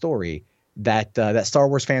epic of a story that Star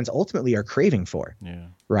Wars fans ultimately are craving for. Yeah.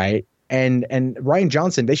 Right. And Rian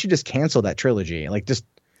Johnson, they should just cancel that trilogy. Like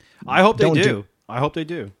I hope they do. I hope they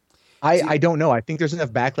do. I don't know. I think there's enough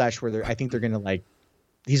backlash where I think they're going to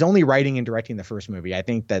he's only writing and directing the first movie. I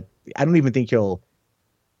don't even think he'll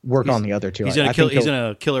work on the other two. He's going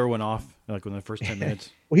to kill everyone off within the first 10 minutes.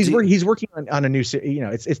 Well, he's working on a new,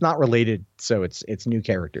 it's not related. So it's new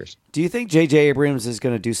characters. Do you think J.J. Abrams is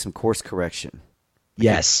going to do some course correction?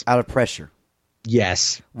 Yes. Out of pressure.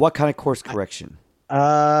 Yes. What kind of course correction?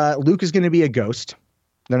 Luke is going to be a ghost.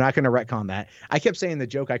 They're not going to retcon that. The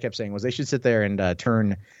joke I kept saying was they should sit there and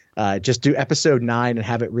just do episode 9 and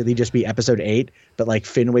have it really just be episode 8. But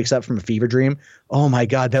Finn wakes up from a fever dream. Oh my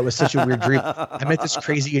God, that was such a weird dream. I met this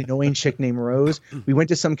crazy annoying chick named Rose. We went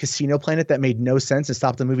to some casino planet that made no sense and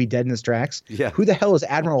stopped the movie dead in its tracks. Yeah. Who the hell is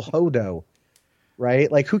Admiral Hodo? Right?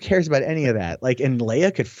 Who cares about any of that? And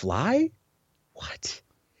Leia could fly? What?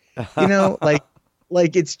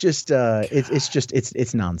 It's just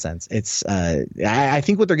it's nonsense. It's I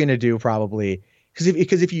think what they're gonna do probably because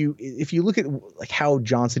if you look at how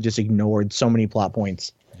Johnson just ignored so many plot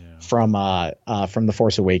points from The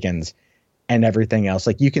Force Awakens and everything else,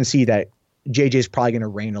 you can see that JJ's probably gonna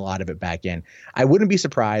rein a lot of it back in. I wouldn't be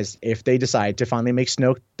surprised if they decide to finally make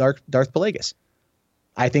Snoke Darth Plagueis.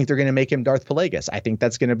 I think they're gonna make him Darth Plagueis. I think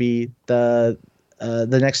that's gonna be the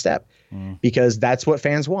next step. Because that's what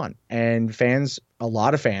fans want. And a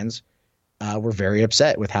lot of fans were very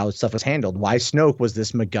upset with how stuff was handled. Why Snoke was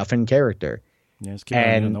this MacGuffin character. Yes,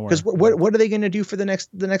 and because what are they going to do for the next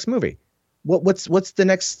movie? What's the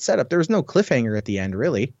next setup? There was no cliffhanger at the end,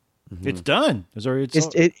 really. Mm-hmm. It's done.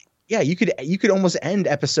 You could almost end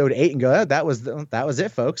episode 8 and go, oh, that was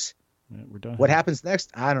it, folks. Yeah, we're done. What happens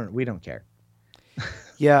next? We don't care.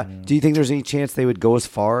 Yeah. Do you think there's any chance they would go as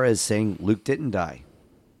far as saying Luke didn't die?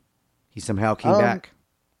 He somehow came back.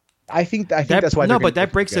 I think that's why. No, but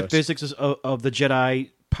that breaks the physics of the Jedi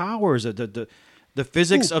powers. The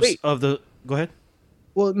physics of the. Go ahead.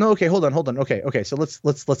 Well, no. Okay, hold on. Okay. So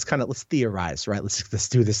let's theorize, right? Let's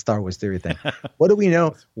do this Star Wars theory thing. What do we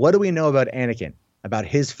know? What do we know about Anakin? About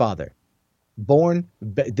his father?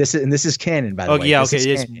 This is canon, by the way. Oh yeah, okay.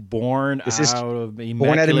 It's born out of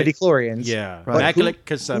midichlorians. Yeah, right. Immaculate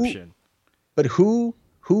conception. But who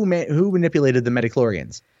manipulated the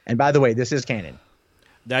midichlorians? And by the way, this is canon.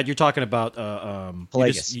 That you're talking about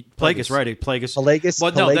Plagueis. Plagueis, right? Plagueis. Plagueis.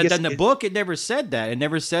 Well, no, in the book it never said that. It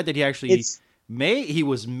never said that he actually he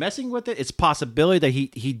was messing with it. It's a possibility that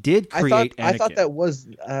he did create Anakin. I thought that was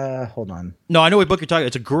hold on. No, I know what book you're talking.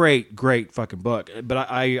 It's a great fucking book. But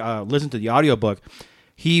I listened to the audiobook.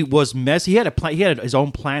 He was He had his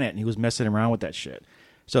own planet, and he was messing around with that shit.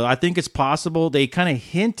 So I think it's possible. They kind of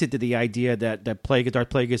hinted to the idea that Darth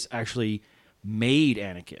Plagueis actually made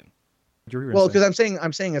Anakin. Well, because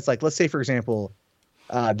I'm saying it's like, let's say for example,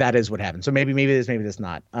 that is what happened. So maybe this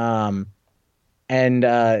not.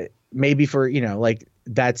 And maybe for like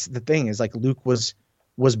that's the thing is like Luke was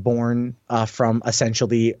born from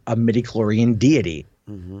essentially a midichlorian deity.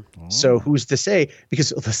 Mm-hmm. Oh. So who's to say?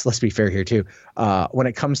 Because let's be fair here too. When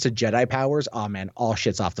it comes to Jedi powers, oh man, all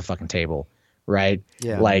shit's off the fucking table. Right.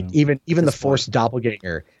 Yeah. Like even the Force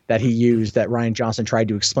doppelganger that he used that Rian Johnson tried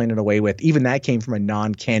to explain it away with, even that came from a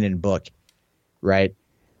non-canon book. Right.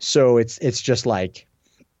 So it's just like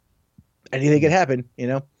anything could happen,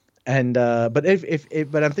 and but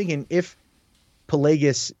but I'm thinking if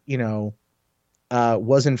Plagueis,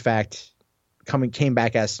 was in fact came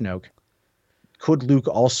back as Snoke, could Luke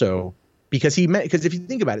also, because if you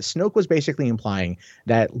think about it, Snoke was basically implying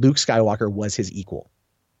that Luke Skywalker was his equal.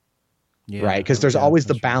 Yeah, right, because there's always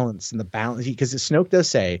the balance, because Snoke does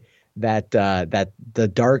say that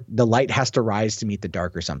the light has to rise to meet the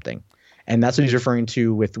dark or something, and that's what he's referring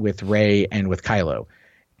to with Rey and with Kylo.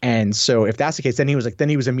 And so if that's the case, then he was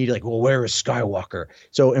immediately like, well, where is Skywalker?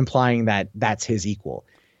 So implying that that's his equal.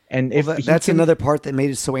 And if that's another part that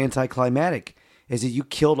made it so anticlimactic, is that you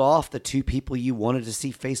killed off the two people you wanted to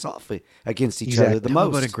see face off against each other the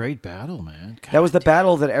most. What a great battle, man. God, that was the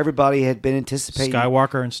battle that everybody had been anticipating.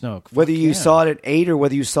 Skywalker and Snoke. Whether you saw it at 8 or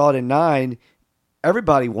whether you saw it at 9,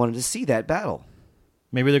 everybody wanted to see that battle.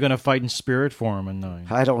 Maybe they're going to fight in spirit form in 9.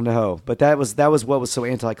 I don't know. But that was what was so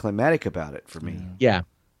anticlimactic about it for me. Yeah,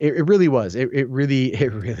 it really was. It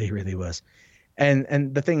really was.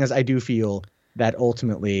 And the thing is, I do feel that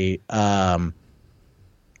ultimately I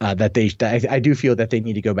do feel that they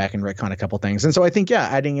need to go back and retcon a couple things. And so I think,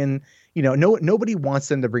 adding in, nobody wants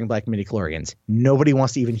them to bring back midichlorians. Nobody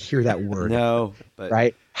wants to even hear that word. No. But,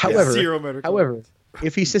 right? However,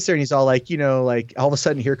 if he sits there and he's all like, like all of a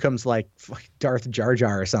sudden here comes like Darth Jar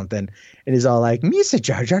Jar or something, and he's all like, Misa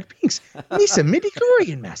Jar Jar Binks, Misa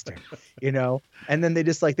midichlorian master, and then they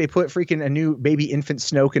just like, they put freaking a new baby infant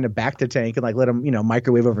Snoke in a Bacta tank and like let him,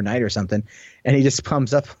 microwave overnight or something. And he just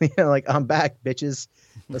comes up, like, I'm back, bitches.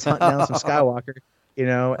 Let's hunt down some Skywalker,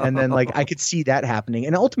 and then like I could see that happening.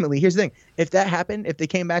 And ultimately, here's the thing: if that happened, if they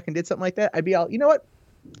came back and did something like that, I'd be all, you know what?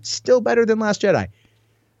 Still better than Last Jedi.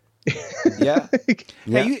 Yeah.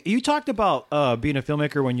 Hey, you talked about being a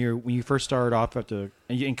filmmaker when you first started off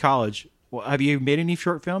in college. Well, have you made any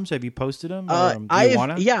short films? Have you posted them?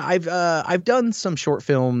 I've done some short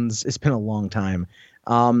films. It's been a long time.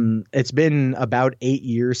 It's been about 8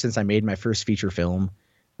 years since I made my first feature film.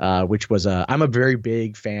 Which was I'm a very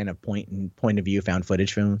big fan of point of view found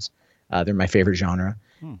footage films. They're my favorite genre.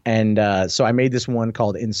 And so I made this one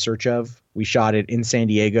called In Search Of. We shot it in San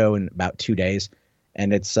Diego in about 2 days.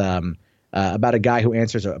 And it's about a guy who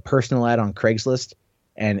answers a personal ad on Craigslist.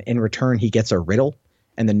 And in return, he gets a riddle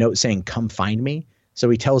and the note saying, come find me. So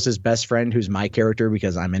he tells his best friend, who's my character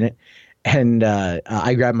because I'm in it. And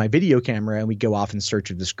I grab my video camera and we go off in search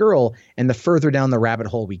of this girl. And the further down the rabbit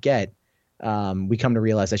hole we get, we come to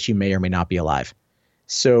realize that she may or may not be alive.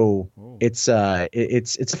 So it's a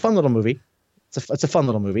fun little movie. It's a fun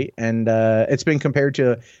little movie, and it's been compared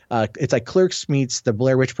to it's like Clerks meets the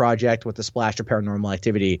Blair Witch Project with a splash of Paranormal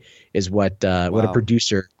Activity is what a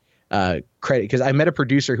producer credit, because I met a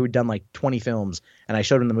producer who'd done like 20 films, and I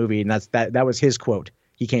showed him the movie, and that was his quote.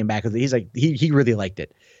 He came back with it. He's like he really liked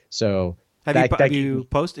it. So. Have you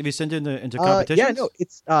sent it into competitions? Yeah, no,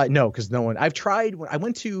 it's no, because no one. I've tried. I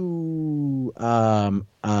went to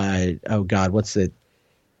oh god, what's it?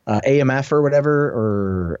 AMF or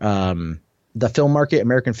whatever, or the film market,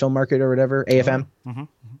 American Film Market or whatever, AFM. Mm-hmm.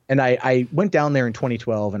 And I went down there in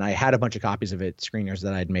 2012, and I had a bunch of copies of it, screeners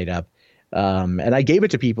that I'd made up, and I gave it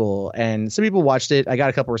to people, and some people watched it. I got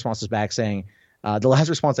a couple responses back saying, the last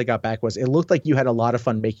response I got back was, "It looked like you had a lot of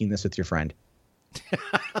fun making this with your friend." Is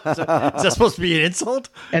that supposed to be an insult?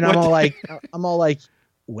 And I'm all like,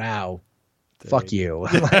 wow, fuck you,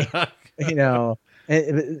 like,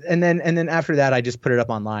 And then after that, I just put it up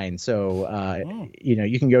online. So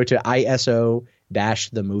you can go to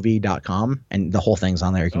iso-themovie.com and the whole thing's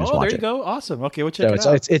on there. You can just watch it. There you go. Awesome. Okay, we'll check it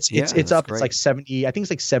out. It's up. Great. It's like 70. I think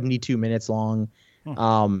it's like 72 minutes long.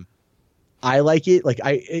 I like it. Like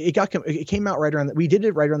it came out right around. We did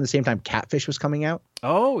it right around the same time Catfish was coming out.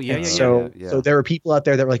 Oh yeah. So there were people out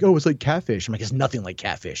there that were like, "Oh, it's like Catfish." I'm like, "It's nothing like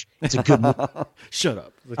Catfish. It's a good movie." Shut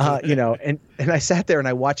up. And I sat there and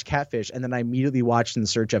I watched Catfish, and then I immediately watched In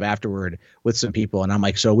Search of afterward with some people, and I'm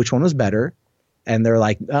like, "So which one was better?" And they're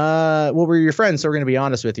like, "Well, we're your friends, so we're gonna be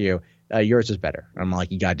honest with you. Yours was better." I'm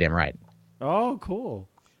like, "You goddamn right." Oh, cool.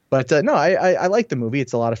 But no, I like the movie.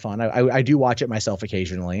 It's a lot of fun. I do watch it myself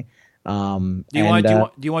occasionally. Do you want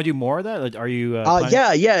to do more of that? Like, are you?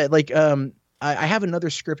 Yeah. Like I have another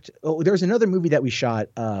script. Oh, there's another movie that we shot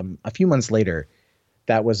a few months later.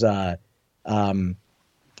 That was called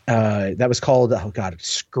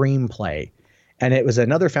Screenplay, and it was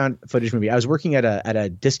another found footage movie. I was working at a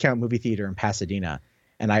discount movie theater in Pasadena,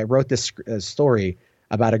 and I wrote this story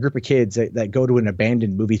about a group of kids that go to an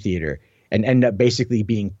abandoned movie theater and end up basically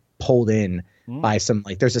being pulled in by some,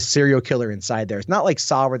 like, there's a serial killer inside there. It's not like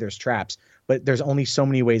Saw where there's traps, but there's only so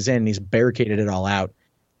many ways in. And he's barricaded it all out,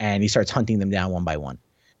 and he starts hunting them down one by one.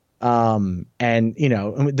 And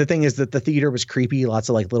the thing is that the theater was creepy, lots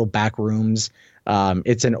of like little back rooms.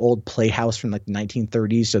 It's an old playhouse from like the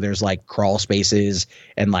 1930s. So there's like crawl spaces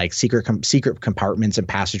and like secret compartments and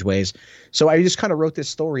passageways. So I just kind of wrote this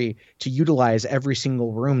story to utilize every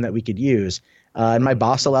single room that we could use. And my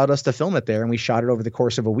boss allowed us to film it there, and we shot it over the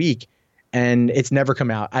course of a week, and it's never come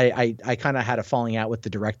out. I kind of had a falling out with the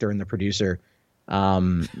director and the producer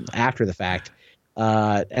after the fact.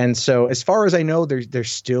 And so as far as I know, they're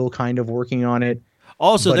still kind of working on it.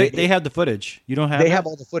 Also, they have the footage. You don't have. They have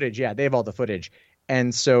all the footage. Yeah, they have all the footage.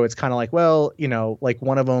 And so it's kind of like, well, like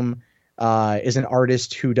one of them is an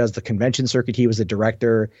artist who does the convention circuit. He was the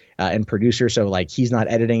director and producer, so like he's not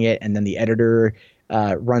editing it, and then the editor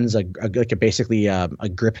runs basically a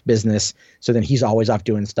grip business. So then he's always off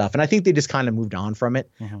doing stuff. And I think they just kind of moved on from it,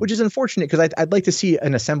 which is unfortunate because I'd like to see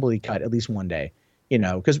an assembly cut at least one day,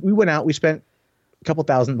 because we went out, we spent a couple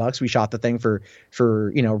 $1,000. We shot the thing for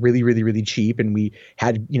really, really, really cheap. And we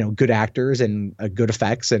had, good actors and good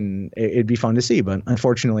effects, and it'd be fun to see. But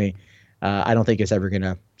unfortunately, I don't think it's ever going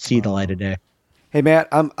to see the light of day. Hey, Matt,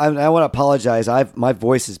 I want to apologize. My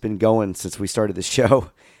voice has been going since we started the show.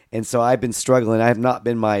 And so I've been struggling. I have not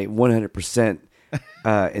been my 100%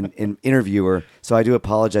 in interviewer. So I do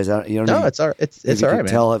apologize. No, it's all right. It's all right, man.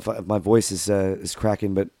 Tell if my voice is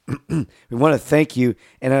cracking, but we want to thank you,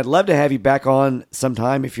 and I'd love to have you back on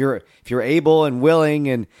sometime if you're able and willing,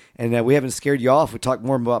 and we haven't scared you off. We talk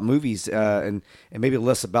more about movies and maybe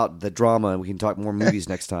less about the drama, and we can talk more movies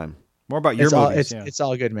next time. More about your movies. It's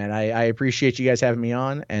all good, man. I appreciate you guys having me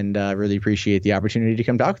on, and really appreciate the opportunity to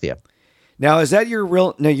come talk with you. Now, is that your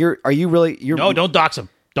real? No, No, don't dox him.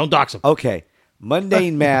 Don't dox him. Okay,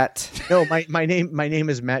 Mundane Matt. No, my name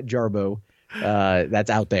is Matt Jarbo. That's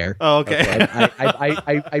out there. Oh, okay.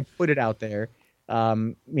 I put it out there.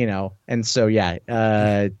 And so yeah,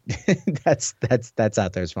 that's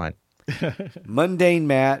out there. It's fine. Mundane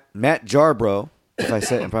Matt Jarbro.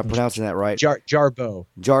 If I'm pronouncing that right.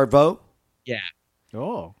 Jarbo. Yeah.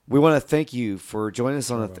 Oh, we want to thank you for joining us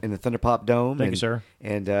in the Thunderpop Dome. Thank you, sir.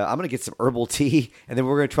 And I'm going to get some herbal tea, and then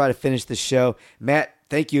we're going to try to finish the show. Matt,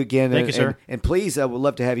 thank you again. Thank you, sir. And please, we'd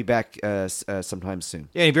love to have you back sometime soon.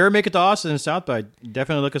 Yeah, if you ever make it to Austin and South by,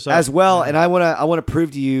 definitely look us up as well. Yeah. And I want to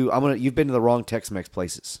prove to you, you've been to the wrong Tex-Mex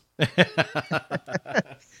places.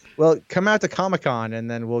 Well, come out to Comic-Con,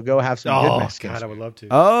 and then we'll go have some good Mexicans. God, I would love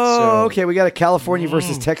to. Okay. We got a California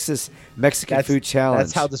versus Texas Mexican food challenge.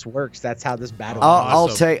 That's how this works. That's how this battle.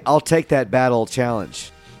 I'll take that battle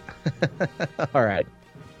challenge. All right.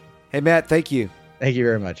 Hey, Matt. Thank you. Thank you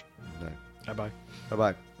very much. Bye.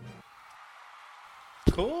 Bye.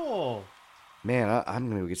 Cool. Man, I'm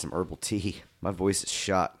gonna go get some herbal tea. My voice is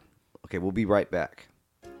shot. Okay, we'll be right back.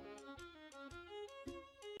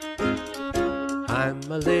 I'm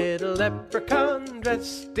a little leprechaun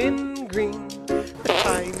dressed in green, the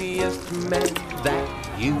tiniest man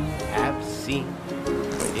that you have seen.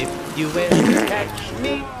 If you ever catch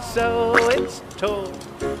me, so it's told,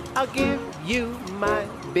 I'll give you my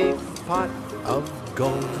big pot of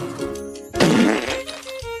gold.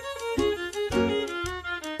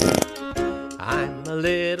 I'm a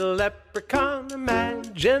little leprechaun,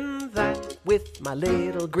 imagine that, with my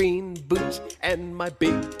little green boots and my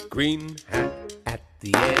big green hat. At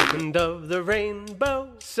the end of the rainbow,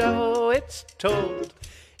 so it's told,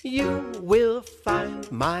 you will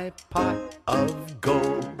find my pot of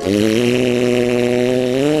gold.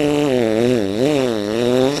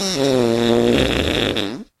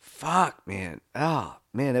 Fuck, man. Oh,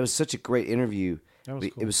 man, that was such a great interview. That was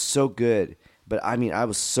cool. It was so good. But, I mean, I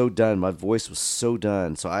was so done. My voice was so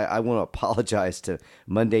done. So I want to apologize to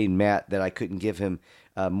Mundane Matt that I couldn't give him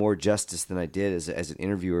more justice than I did as an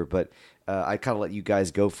interviewer. But I kind of let you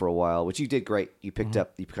guys go for a while, which you did great. You picked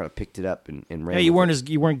up, you kind of picked it up and ran. Yeah, you with it.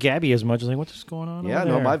 you weren't gabby as much. I was like, what's going on? Yeah, over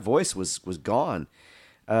no, there? my voice was gone.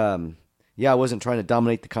 Yeah, I wasn't trying to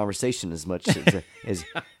dominate the conversation as much as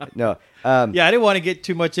no. Yeah, I didn't want to get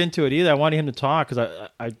too much into it either. I wanted him to talk because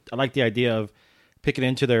I like the idea of picking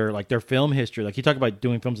into their film history. Like he talked about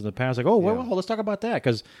doing films in the past. Like, oh, well, let's talk about that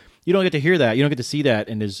because you don't get to hear that. You don't get to see that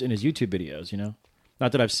in his YouTube videos. You know,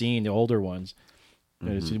 not that I've seen the older ones.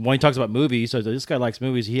 Mm-hmm. When he talks about movies, so this guy likes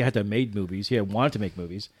movies. He had to have made movies. He had wanted to make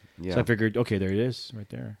movies. Yeah. So I figured, okay, there it is, right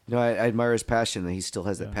there. No, I admire his passion, and he still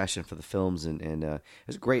has that passion for the films. And it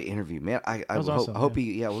was a great interview, man. I awesome, hope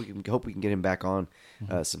we can get him back on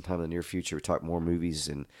sometime in the near future. Talk more movies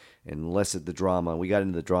and less of the drama. We got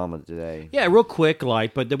into the drama today. Yeah, real quick,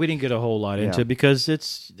 light, but we didn't get a whole lot into Yeah. it because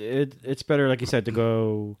it's better, like you said, to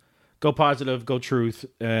go positive, go truth,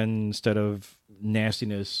 instead of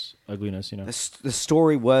nastiness, ugliness. You know, The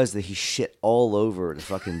story was that he shit all over the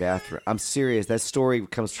fucking bathroom. I'm serious. That story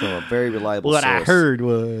comes from a very reliable what source. I heard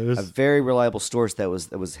was A very reliable source that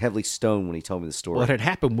was heavily stoned when he told me the story. what had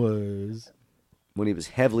happened was. When he was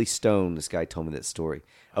heavily stoned, this guy told me that story.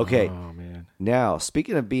 Okay. Oh man. Now,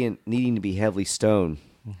 speaking of needing to be heavily stoned,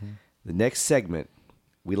 the next segment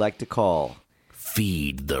we like to call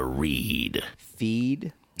Feed the Reed.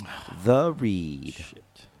 Feed the Reed. Shit.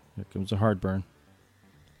 Here comes a heartburn.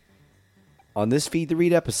 On this Feed the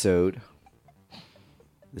Reed episode,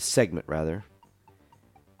 the segment rather,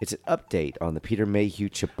 it's an update on the Peter Mayhew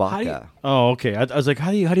Chewbacca. Oh, okay. I was like,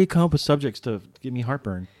 how do you come up with subjects to give me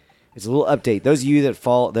heartburn? It's a little update. Those of you that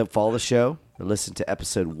follow the show or listen to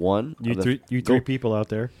episode 1, You three people out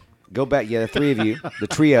there. go back. Yeah, the three of you, the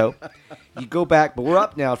trio. You go back, but we're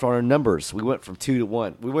up now for our numbers. We went from 2 to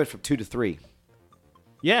 1. We went from 2 to 3.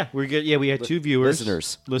 Yeah, we're good. Yeah, we had 2 viewers,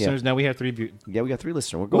 Listeners. Listeners. Yeah. Now we have 3 viewers. Yeah, we got 3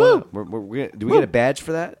 listeners. We're going up. We're gonna, do we get a badge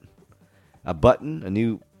for that? A button? A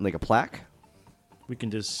new, like a plaque? We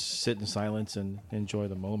can just sit in silence and enjoy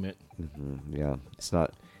the moment. Yeah, it's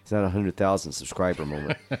not a 100,000 subscriber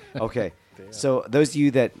moment. Okay, so those of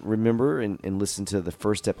you that remember and listen to the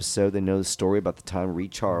first episode, they know the story about the time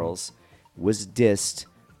Reed Charles was dissed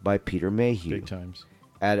by Peter Mayhew Big times.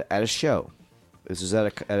 at a show. This was at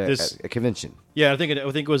a convention. Yeah, I think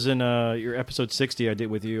it was in your episode 60 I did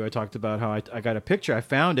with you. I talked about how I got a picture. I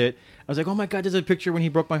found it. I was like, oh my God, there's a picture when he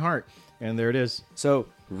broke my heart. And there it is. So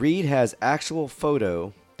Reed has actual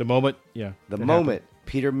photo. The moment, yeah. The it moment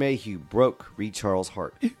Peter Mayhew broke Reed Charles'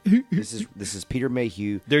 heart. This is Peter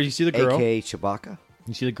Mayhew. There, you see the girl? A.K.A. Chewbacca.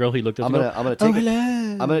 You see the girl he looked at? I'm gonna take hello.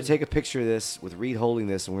 I'm gonna take a picture of this with Reed holding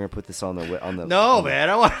this, and we're gonna put this on the No, man,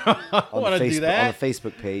 I want on to the do Facebook, that. on the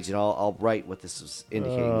Facebook page, and I'll write what this was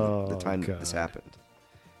indicating the time that this God. happened.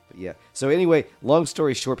 But yeah. So anyway, long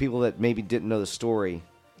story short, people that maybe didn't know the story,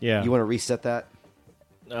 Yeah. you want to reset that?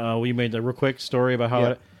 We made a real quick story about how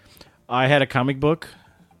Yeah. I had a comic book,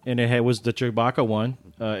 and was the Chewbacca one,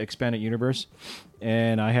 Expanded Universe,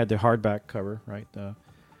 and I had the hardback cover, right, the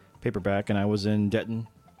paperback, and I was in Denton,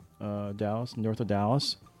 Dallas, north of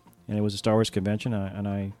Dallas, and it was a Star Wars convention, and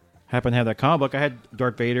I happened to have that comic book. I had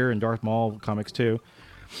Darth Vader and Darth Maul comics too.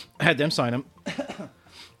 I had them sign them,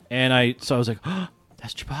 and I was like, oh,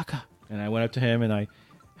 that's Chewbacca, and I went up to him and I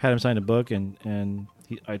had him sign the book, and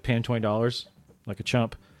I paid him $20 like a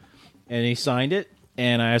chump, and he signed it,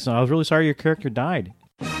 and I asked him, I was really sorry your character died.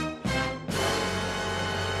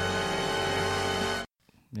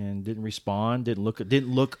 And didn't respond, didn't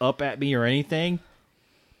look up at me or anything.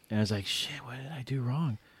 And I was like, shit, what did I do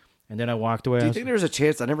wrong? And then I walked away. Do you think there's a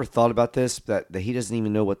chance? I never thought about this. That he doesn't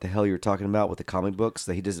even know what the hell you're talking about with the comic books.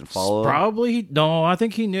 That he doesn't follow. Probably no. I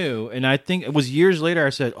think he knew, and I think it was years later.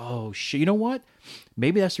 I said, "Oh shit, you know what?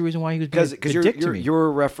 Maybe that's the reason why he was because being a dick to me."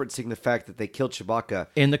 you're referencing the fact that they killed Chewbacca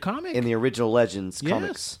in the comic, in the original Legends yes,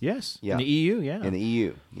 comics. Yes, Yeah. in the EU, yeah, In the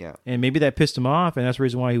EU, yeah. And maybe that pissed him off, and that's the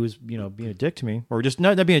reason why he was, being a dick to me, or just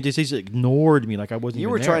not being a dick. He just ignored me like I wasn't. You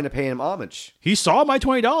even were there. trying to pay him homage. He saw my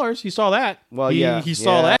 $20. He saw that. Well, he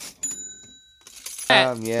saw that.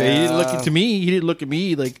 Yeah. He didn't look at me. He didn't look at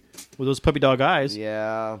me like with those puppy dog eyes.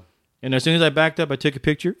 Yeah. And as soon as I backed up, I took a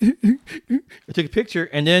picture.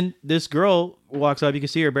 And then this girl walks up. You can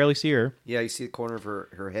see her, barely see her. Yeah, you see the corner of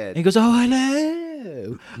her head. And he goes, "Oh,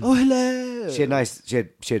 hello. Oh, hello." She had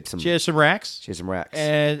some racks. She had some racks.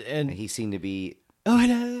 And he seemed to be oh,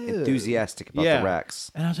 hello. enthusiastic about the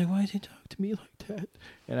racks. And I was like, why is he talking to me like that?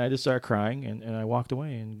 And I just started crying, and I walked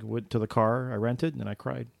away and went to the car I rented, and I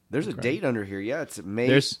cried. There's a date under here. Yeah, it's May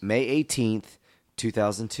 18th,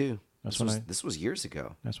 2002. This was years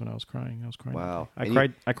ago. That's when I was crying. Wow. I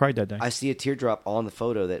cried that day. I see a teardrop on the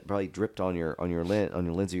photo that probably dripped on your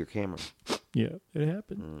lens of your camera. Yeah, it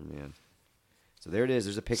happened. Oh man. So there it is.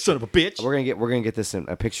 There's a picture. Son of a bitch. We're gonna get this in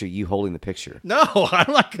a picture. You holding the picture. No,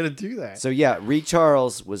 I'm not gonna do that. So yeah, Reed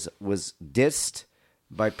Charles was dissed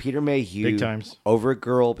by Peter Mayhew Big times. over a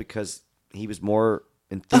girl because he was more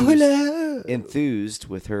enthused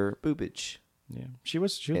with her boobage. Yeah, she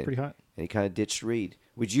was pretty hot. And he kind of ditched Reed.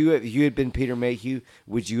 Would you, if you had been Peter Mayhew,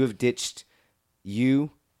 would you have ditched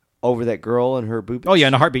you over that girl and her boobage? Oh yeah,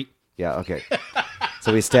 in a heartbeat. Yeah. Okay.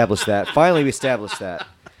 So we established that. Finally, we established that.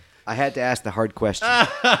 I had to ask the hard question.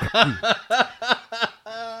 I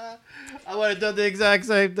would have done the exact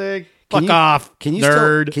same thing. Can Fuck you- off, Can you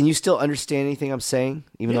nerd. Still, can you still understand anything I'm saying,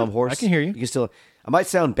 even though I'm hoarse? I can hear you. You can still. I might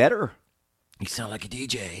sound better. You sound like a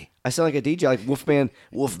DJ. I sound like a DJ, like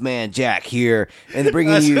Wolfman Jack here, and they're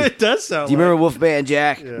bringing That's you. what it does sound. Do you like. remember Wolfman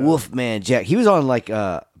Jack? Wolfman Jack. He was on like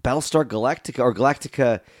Battlestar Galactica or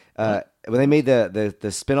Galactica when they made the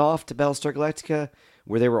spinoff to Battlestar Galactica,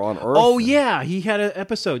 where they were on Earth. Oh yeah, he had an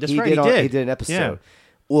episode. That's right. He did. He did an episode. Yeah.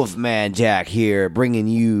 Wolfman Jack here, bringing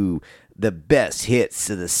you the best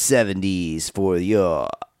hits of the '70s for your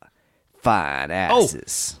fine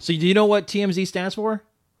asses. So do you know what TMZ stands for?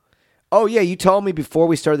 Oh yeah, you told me before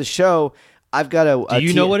we started the show. I've got a. Do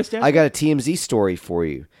you know what it stands I got a TMZ story for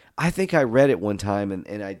you. I think I read it one time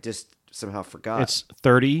and I just somehow forgot. It's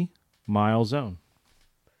 30-mile zone.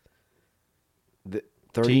 The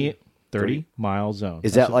 30 30-mile zone.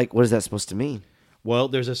 Is that like what is that supposed to mean? Well,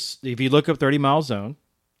 there's if you look up 30-mile zone,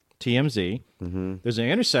 TMZ, there's an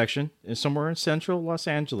intersection somewhere in central Los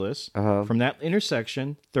Angeles. From that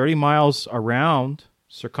intersection, 30 miles around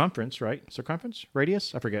circumference, right? Circumference?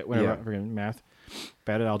 Radius? I forget. Whatever. Yeah. I forget math.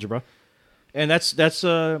 Bad at algebra. And that's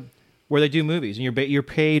where they do movies. And you're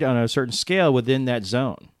paid on a certain scale within that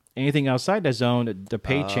zone. Anything outside that zone, the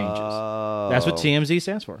pay changes. That's what TMZ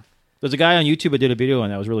stands for. There's a guy on YouTube that did a video on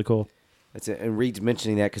that. It was really cool. That's it. And Reed's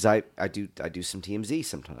mentioning that because I do some TMZ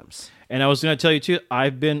sometimes. And I was going to tell you, too,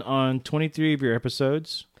 I've been on 23 of your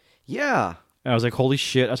episodes. Yeah. And I was like, holy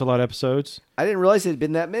shit, that's a lot of episodes. I didn't realize it had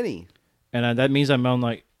been that many. And that means I'm on,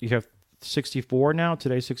 like, you have 64 now?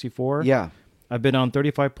 Today's 64? Yeah. I've been on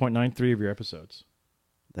 35.93 of your episodes.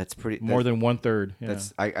 That's pretty. More than 1/3. Yeah.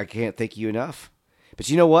 That's I can't thank you enough. But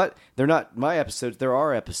you know what? They're not my episodes. They're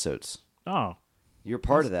our episodes. Oh. You're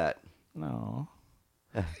part of that. No.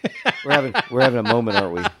 We're having a moment,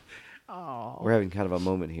 aren't we? Oh. We're having kind of a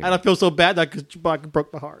moment here. I don't feel so bad that Chewbacca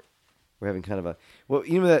broke my heart. We're having kind of a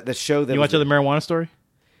you know that the show that You went to the marijuana story?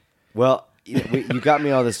 Well, you got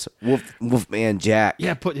me on this Wolfman Jack.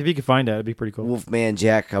 Yeah, if you could find that, it'd be pretty cool. Wolfman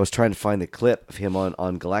Jack. I was trying to find the clip of him on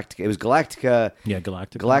Galactica. It was Galactica. Yeah,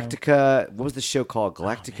 Galactica. Galactica. What was the show called?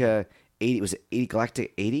 Galactica 80. Was it 80?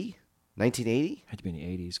 Galactica 80? 1980? Had to be in the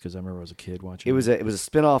 80s because I remember I was a kid watching It was a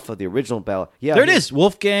spinoff of the original Battle. Yeah, there it is.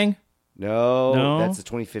 Wolfgang. No, that's the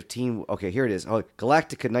 2015. Okay, here it is. Oh,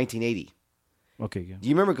 Galactica 1980. Okay, yeah. Do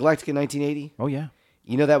you remember Galactica 1980? Oh, yeah.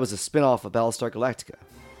 You know that was a spinoff of Battlestar Galactica,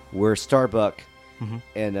 where Starbuck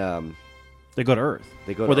and They go to Earth.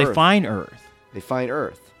 They go to Well, they Earth. find Earth. They find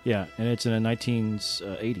Earth. Yeah, and it's in the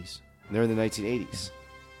 1980s. And they're in the 1980s.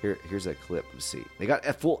 Here's that clip. Let's see. They got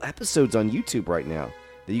full episodes on YouTube right now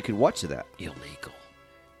that you can watch of that. Illegal.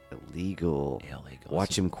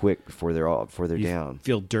 Watch them quick before they're You down.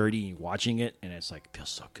 feel dirty watching it, and it's like, feels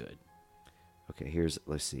so good. Okay,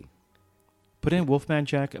 let's see. Put in Wolfman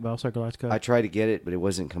Jack at Battlestar Galactica. I tried to get it, but it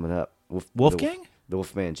wasn't coming up. Wolfgang? The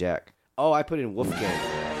Wolfman Jack. Oh, I put in Wolfgang.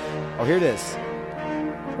 Oh, here it is.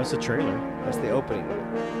 That's the trailer. That's the opening.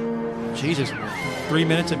 Jesus. 3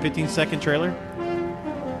 minutes and 15-second trailer?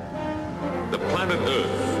 The planet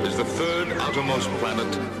Earth is the third outermost planet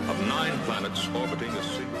of 9 planets orbiting a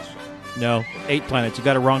single sun. No, 8 planets. You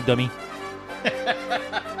got it wrong, dummy.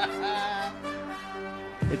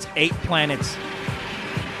 It's 8 planets.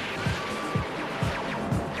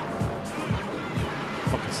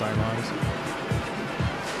 Fucking Cylons.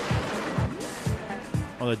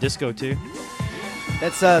 Oh, the disco, too.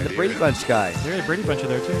 That's the Brady Bunch guys. There's a Brady Bunch are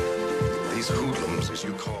there, too. These hoodlums, as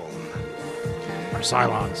you call them, Are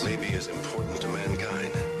Cylons. may be as important to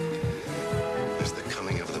mankind as the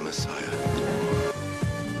coming of the Messiah.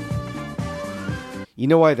 You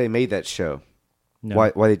know why they made that show? No.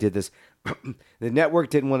 Why they did this? The network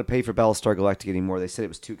didn't want to pay for Battlestar Galactica anymore. They said it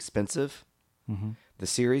was too expensive, the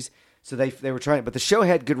series. So they were trying, but the show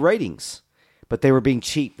had good ratings, but they were being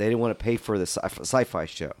cheap. They didn't want to pay for the sci-fi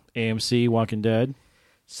show. AMC, Walking Dead.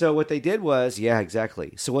 So what they did was, yeah,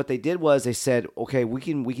 exactly. So what they did was they said, okay, we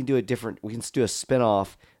can do a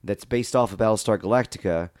spinoff that's based off of Battlestar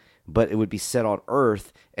Galactica, but it would be set on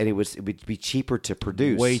Earth, and it would be cheaper to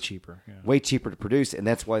produce. Way cheaper. Yeah. Way cheaper to produce, and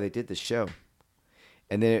that's why they did this show.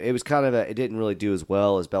 And then it was kind of it didn't really do as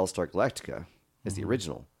well as Battlestar Galactica as the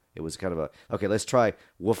original. It was kind of okay, let's try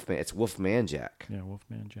Wolfman. It's Wolfman Jack. Yeah,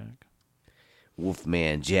 Wolfman Jack.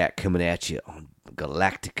 Wolfman Jack coming at you on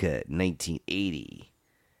Galactica 1980.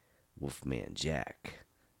 Wolfman Jack.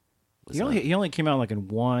 He only came out like in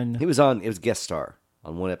one. It was guest star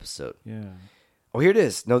on one episode. Yeah. Oh, here it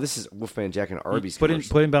is. No, this is Wolfman Jack and Arby's Put in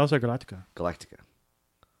Battlestar Galactica. Galactica.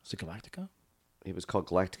 Is it Galactica? It was called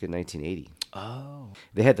Galactica 1980. Oh.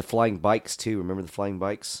 They had the flying bikes, too. Remember the flying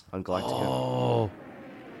bikes on Galactica? Oh.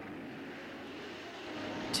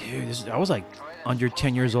 Dude, I was like under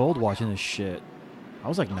 10 years old watching this shit. I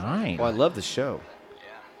was like 9. Well, I love the show.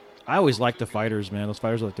 I always liked the fighters, man. Those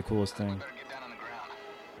fighters are like the coolest thing.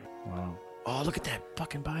 Wow. Oh, look at that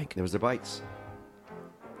fucking bike. There was their bikes.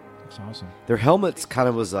 That's awesome. Their helmets kind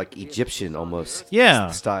of was like Egyptian almost.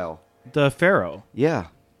 Yeah. Style. The Pharaoh. Yeah.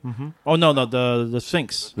 Mm-hmm. Oh, no, the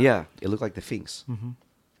Sphinx. Yeah, it looked like the Sphinx. Mm-hmm.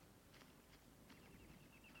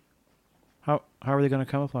 How are they going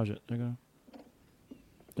to camouflage it? They're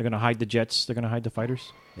going to hide the jets? They're going to hide the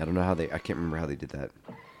fighters? I don't know how I can't remember how they did that.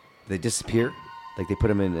 They disappear? Like they put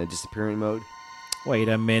them in a disappearing mode? Wait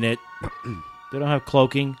a minute. They don't have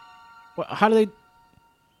cloaking. How do they...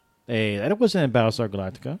 Hey, that wasn't in Battlestar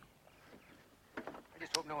Galactica. I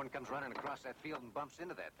just hope no one comes running across that field and bumps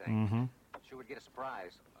into that thing. Mm-hmm. Sure would get a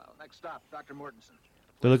surprise. Well, next stop, Dr. Mortensen.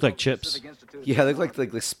 They look like chips. Yeah, they look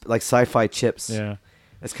like sci-fi chips. Yeah.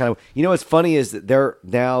 That's kind of... You know what's funny is that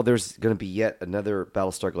there's going to be yet another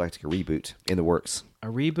Battlestar Galactica reboot in the works. A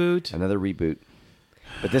reboot? Another reboot.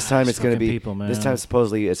 But this time it's going to be... people, man. This time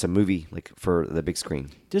supposedly it's a movie like for the big screen.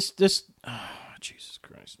 This Jesus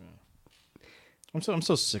Christ, man. I'm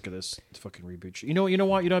so sick of this fucking reboot shit. You know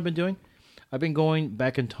what I've been doing? I've been going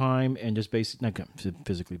back in time and just not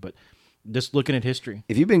physically, but just looking at history.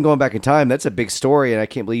 If you've been going back in time, that's a big story, and I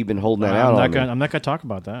can't believe you've been holding that out on me. I'm not going to talk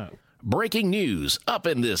about that. Breaking news up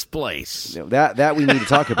in this place. You know, that we need to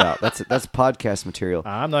talk about. That's podcast material.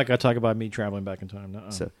 I'm not going to talk about me traveling back in time. No.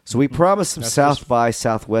 So we promised some South by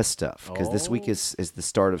Southwest stuff because this week is the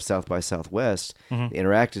start of South by Southwest. Mm-hmm. The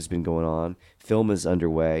Interactive's been going on. Film is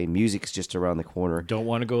underway. Music's just around the corner. Don't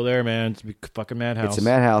want to go there, man. It's a fucking madhouse. It's a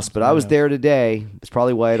madhouse, but I was there today. It's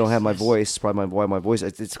probably why I don't have my voice. It's probably why my voice.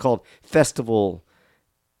 It's called festival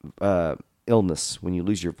illness when you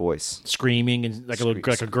lose your voice. Screaming and like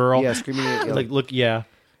a girl. Yeah, screaming. Yeah.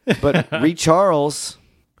 But Reed Charles.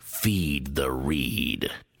 Feed the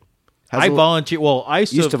Reed. I volunteer. Well, I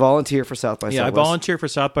used to volunteer for South by Southwest. Yeah, I volunteered for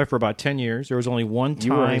South by for about 10 years. There was only one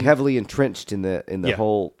time. You were heavily entrenched in the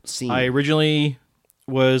whole scene. I originally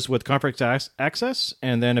was with Conference Access,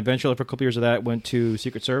 and then eventually for a couple years of that went to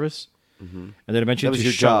Secret Service, and then eventually that was to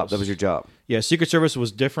your Shuttles. job. That was your job. Yeah, Secret Service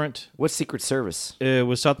was different. What's Secret Service? It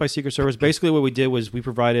was South by Secret Service. Basically, what we did was we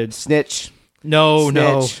provided snitch. No.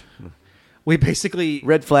 Snitch. We basically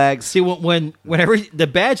red flags. See, whenever the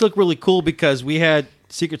badge looked really cool because we had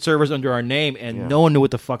Secret Service under our name, and no one knew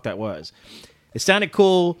what the fuck that was. It sounded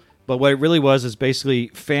cool, but what it really was is basically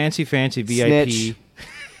fancy VIP,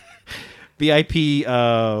 VIP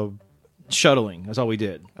shuttling. That's all we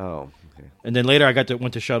did. Oh, okay. And then later,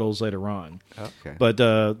 went to shuttles later on. Okay. But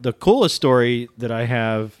the coolest story that I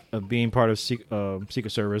have of being part of Secret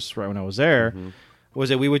Service right when I was there was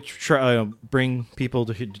that we would try bring people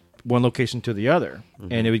to one location to the other,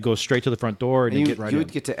 and it would go straight to the front door, and you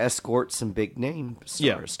would get to escort some big name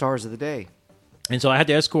stars of the day. And so I had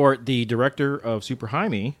to escort the director of Super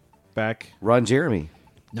Jaime back. Ron Jeremy.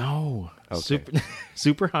 No. Okay.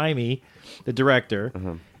 Super Jaime, the director.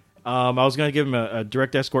 I was going to give him a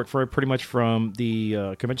direct escort for pretty much from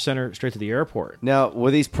the convention center straight to the airport. Now,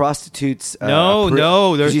 were these prostitutes? No,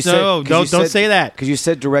 don't say that. Because you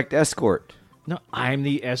said direct escort. No, I'm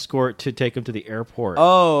the escort to take him to the airport.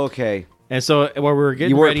 Oh, okay. And so while we were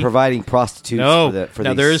getting you weren't ready, providing prostitutes for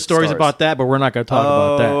now these there is stories stars. about that, but we're not going to talk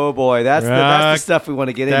about that. Oh boy, that's the stuff we want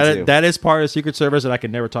to get into. That is part of Secret Service that I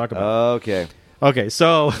can never talk about. Okay,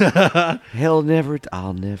 so I'll never tell.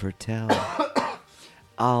 I'll never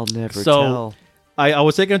tell. I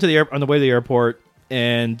was taking him to on the way to the airport,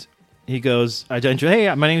 and he goes,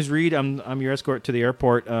 "Hey, my name's Reed. I'm your escort to the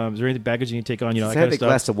airport. Is there any baggage you need to take on? You know, I that had kind a of stuff."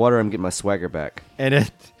 glass of water. I'm getting my swagger back.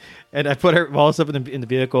 And I put all the stuff in the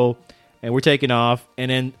vehicle, and we're taking off.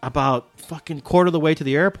 And then about fucking quarter of the way to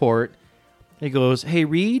the airport, he goes, "Hey,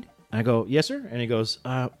 Reed." I go, "Yes, sir." And he goes,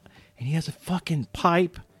 and he has a fucking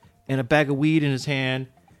pipe and a bag of weed in his hand.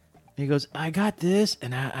 And he goes, "I got this,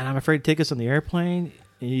 and I'm afraid to take us on the airplane."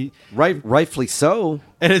 Rightfully so.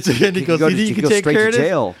 And he goes, "You can take care of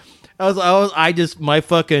this?" I just my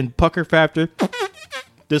fucking pucker factor.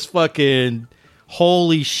 This fucking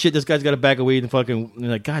holy shit! This guy's got a bag of weed and fucking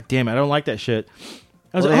like, god damn it! I don't like that shit.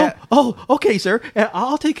 I was Well, like, oh, okay, sir.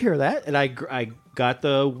 I'll take care of that. And I got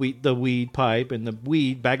the weed pipe and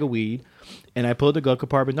the bag of weed, and I pulled the glove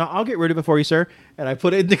compartment. No, I'll get rid of it for you, sir. And I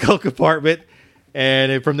put it in the glove compartment.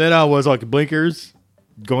 And from then on was like blinkers,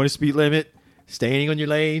 going to speed limit, staying on your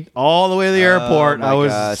lane, all the way to the airport. my I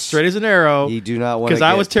was gosh. straight as an arrow. You do not want to because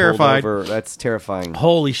I was terrified. That's terrifying.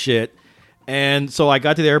 Holy shit! And so I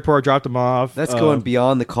got to the airport, dropped him off. That's going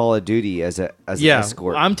beyond the Call of Duty as an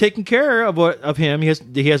escort. I'm taking care of him. He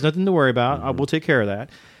has nothing to worry about. Mm-hmm. I will take care of that.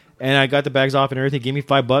 And I got the bags off and everything. Gave me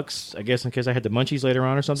 $5, I guess, in case I had the munchies later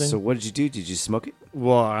on or something. So what did you do? Did you smoke it?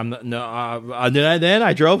 Well, then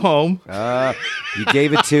I drove home. You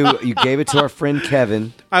gave it to our friend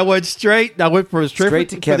Kevin. I went straight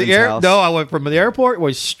to Kevin's house. No, I went from the airport,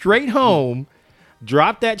 went straight home,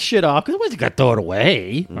 dropped that shit off because I wasn't gonna throw it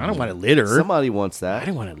away. I don't want to litter. Somebody wants that. I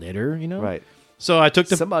didn't want to litter, you know. Right. So I took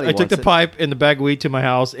the pipe and the bag of weed to my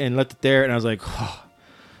house and left it there, and I was like,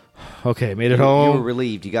 okay, made it home. You were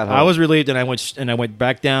relieved. You got home. I was relieved, and I went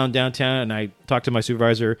back downtown, and I talked to my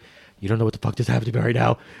supervisor. You don't know what the fuck just happened to me right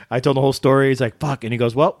now. I told the whole story. He's like, fuck, and he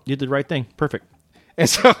goes, well, you did the right thing, perfect. And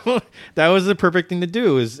so that was the perfect thing to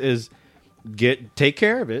do is take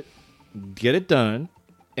care of it, get it done,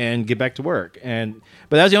 and get back to work.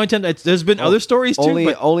 But that was the only time. There's been other stories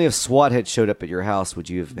too. Only if SWAT had showed up at your house would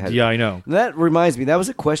you have had. Yeah, I know. That reminds me. That was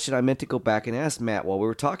a question I meant to go back and ask Matt while we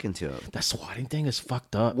were talking to him. That swatting thing is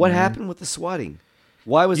fucked up. What man. happened with the swatting?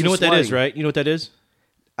 Why was you know there what swatting? that is, right? You know what that is?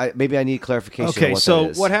 Maybe I need clarification. Okay, on what so that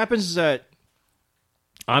is. what happens is that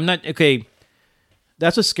I'm not okay.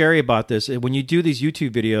 That's what's scary about this. When you do these YouTube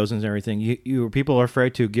videos and everything, people are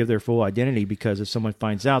afraid to give their full identity because if someone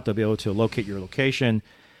finds out, they'll be able to locate your location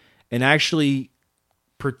and actually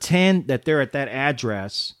pretend that they're at that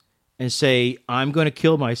address and say, "I'm going to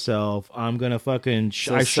kill myself. I'm going to fucking."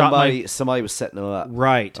 Somebody was setting them up,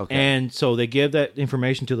 right? Okay. And so they give that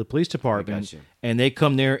information to the police department, and they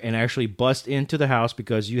come there and actually bust into the house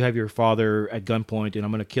because you have your father at gunpoint, and I'm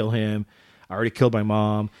going to kill him. I already killed my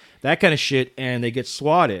mom. That kind of shit, and they get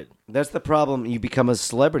swatted. That's the problem. You become a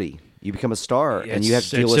celebrity. You become a star, and you have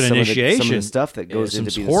to deal with some of the stuff that goes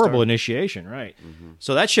into being horrible a star. initiation, right? Mm-hmm.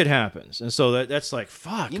 So that shit happens, and so that's like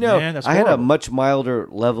fuck. You know, man, that's I horrible. had a much milder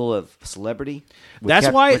level of celebrity. That's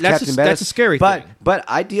a scary thing. But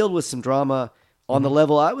I dealt with some drama on the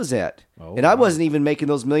level I was at, and I wasn't even making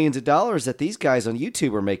those millions of dollars that these guys on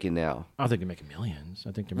YouTube are making now. I don't think they're making millions.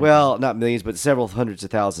 I think they're making, not millions, but several hundreds of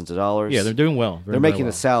thousands of dollars. Yeah, they're doing well. They're making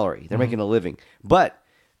a salary. They're making a living, but.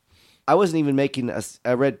 I wasn't even making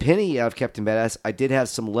a red penny out of Captain Badass. I did have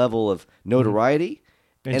some level of notoriety,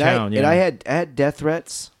 and I had death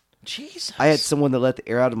threats. Jesus, I had someone that let the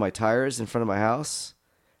air out of my tires in front of my house.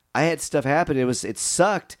 I had stuff happen. It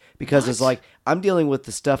sucked because it's like I'm dealing with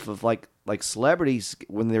the stuff of like celebrities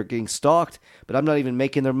when they're getting stalked, but I'm not even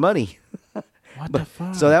making their money. What the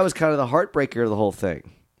fuck? So that was kind of the heartbreaker of the whole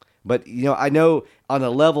thing. But I know on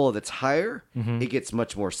a level that's higher, it gets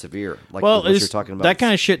much more severe. Like what you're talking about. That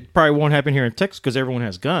kind of shit probably won't happen here in Texas because everyone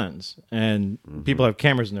has guns and people have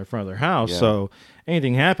cameras in their front of their house. Yeah. So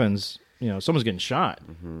anything happens, someone's getting shot.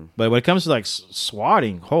 Mm-hmm. But when it comes to like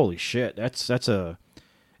swatting, holy shit, they're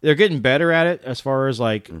getting better at it as far as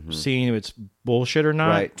like seeing if it's bullshit or not.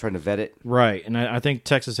 Right, trying to vet it. Right, and I think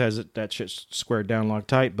Texas has that shit squared down locked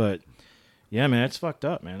tight. But yeah, man, it's fucked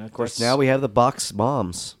up, man. Of course, now we have the box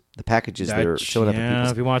bombs. The packages that are showing up in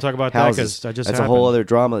people's if you want to talk about houses. that, because that's a whole other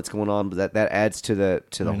drama that's going on. But that adds to the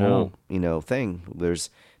whole thing. There's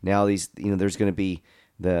now these there's going to be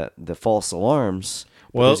the false alarms.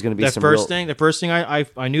 Well, there's going to be the first thing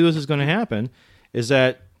I knew this was going to happen is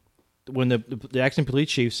that when the acting police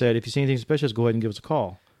chief said, if you see anything suspicious, go ahead and give us a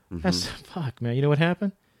call. That's fuck, man. You know what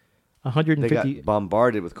happened? 150. They got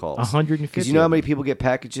bombarded with calls. 150. Because you know how many people get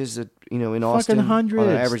packages in Austin? Fucking hundreds, on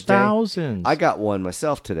an average day? thousands. I got one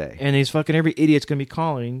myself today. And these fucking every idiot's gonna be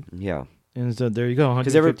calling. Yeah. And so there you go.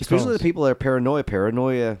 Because especially the people that are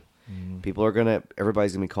paranoia. People are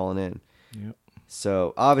everybody's gonna be calling in. Yep.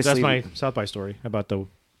 So obviously, that's my South by story about the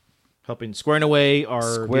helping squaring away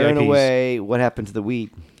our squaring VIPs. away. What happened to the weed?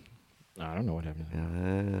 I don't know what happened.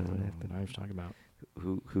 What happened? I was talking about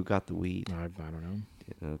who got the weed. I don't know.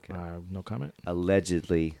 Okay. No comment.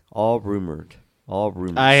 Allegedly, all rumored.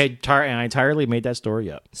 I entirely made that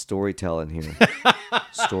story up. Storytelling here.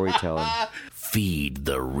 Storytelling. Feed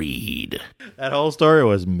the reed. That whole story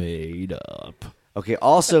was made up. Okay.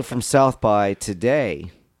 Also from South by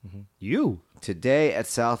today. Today at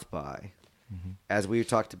South by, as we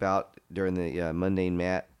talked about during the Mundane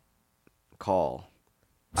Matt call.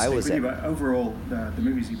 Overall, the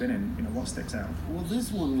movies you've been in, what sticks out? Well,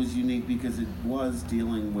 this one was unique because it was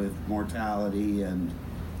dealing with mortality and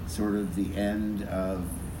sort of the end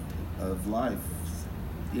of life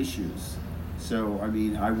issues. So, I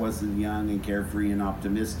mean, I wasn't young and carefree and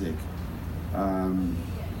optimistic.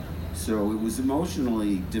 So it was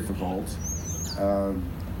emotionally difficult.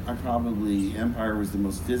 Empire was the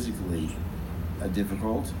most physically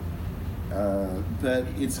difficult. But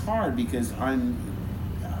it's hard because I'm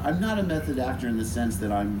not a method actor in the sense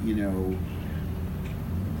that I'm,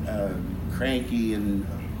 cranky and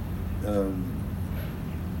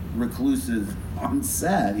reclusive on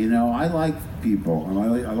set. I like people and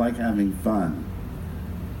I like having fun.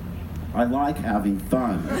 All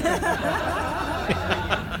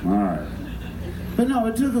right. But no,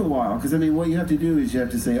 it took a while because what you have to do is you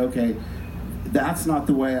have to say, okay, that's not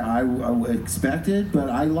the way I expected, but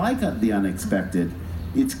I like the unexpected.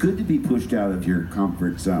 It's good to be pushed out of your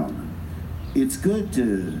comfort zone. It's good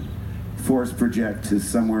to force project to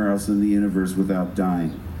somewhere else in the universe without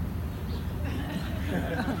dying.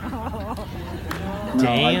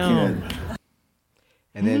 Damn.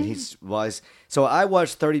 And then so I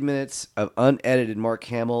watched 30 minutes of unedited Mark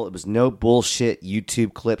Hamill. It was no bullshit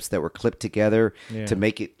YouTube clips that were clipped together to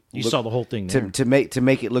make it. You saw the whole thing there. to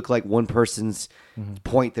make it look like one person's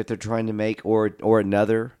point that they're trying to make or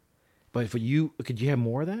another. But for you, could you have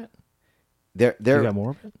more of that? You got more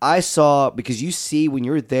of it? I saw, because you see when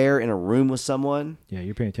you're there in a room with someone. Yeah,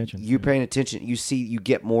 you're paying attention. You're paying attention. You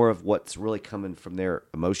get more of what's really coming from their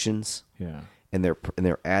emotions. Yeah. And their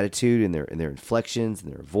attitude and their inflections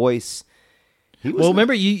and their voice.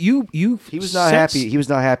 Remember you he was not happy. He was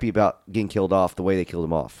not happy about getting killed off the way they killed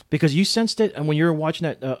him off. Because you sensed it, and when you were watching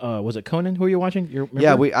that, was it Conan who you were watching?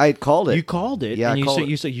 I called it. You called it. Yeah, and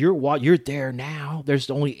you said you're there now. There's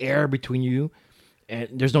only air between you, and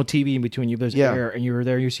there's no TV in between you. There's air, and you were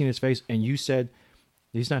there. You've seen his face, and you said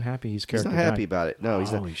he's not happy. He's not happy about it. No,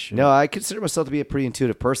 he's not. Shit. No, I consider myself to be a pretty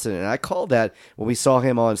intuitive person, and I called that when we saw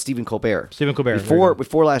him on Stephen Colbert.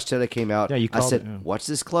 Before Last Jedi came out. Yeah, you called I said, it, watch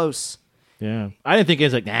this close. Yeah, I didn't think it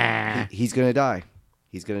was like, nah. He's gonna die.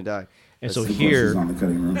 He's gonna die. And so here, on the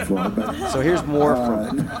cutting room floor, but so here's more.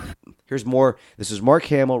 Here's more. This is Mark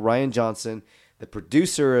Hamill, Rian Johnson, the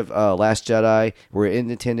producer of Last Jedi. We're in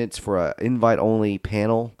attendance for an invite-only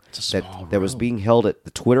panel that was being held at the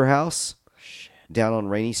Twitter House down on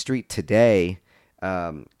Rainey Street today,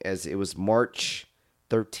 as it was March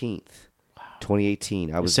 13th.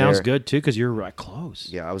 2018. It sounds good too because you're right close.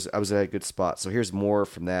 Yeah, I was at a good spot. So here's more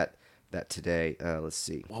from that today. Let's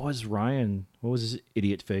see. What was his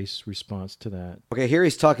idiot face response to that? Okay, here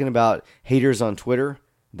he's talking about haters on Twitter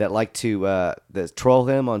that like to that troll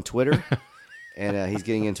him on Twitter. And he's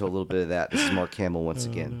getting into a little bit of that. This is Mark Hamill once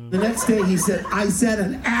again. The next day he said, I said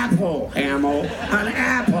an apple, Hamill, an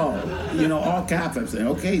apple. All caps. I'm saying,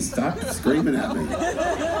 okay, stop screaming at me.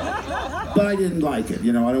 But I didn't like it. I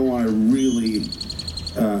don't want to really,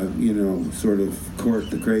 sort of court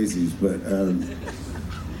the crazies. But,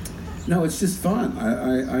 no, it's just fun.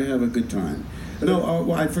 I have a good time.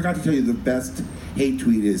 No, I forgot to tell you the best hate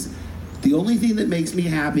tweet is, the only thing that makes me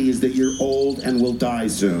happy is that you're old and will die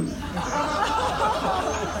soon.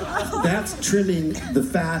 That's trimming the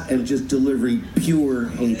fat and just delivering pure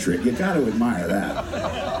hatred. You got to admire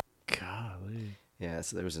that. Golly. Yeah,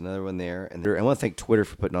 so there was another one there. And I want to thank Twitter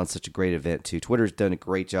for putting on such a great event, too. Twitter's done a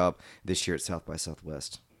great job this year at South by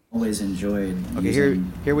Southwest. Always enjoyed. Okay,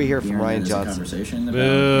 here we hear from Rian Johnson.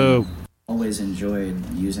 Always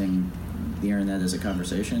enjoyed using the internet as a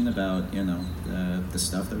conversation about the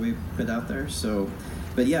stuff that we put out there. So,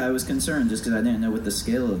 but yeah, I was concerned just because I didn't know what the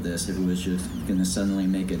scale of this, if it was just going to suddenly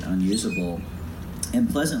make it unusable. And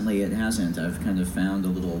pleasantly, it hasn't. I've kind of found a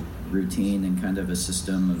little routine and kind of a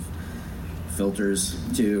system of filters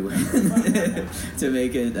to to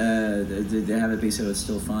make it to have it be so it's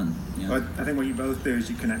still fun. Well, I think what you both do is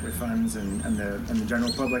you connect with fans and the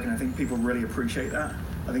general public, and I think people really appreciate that.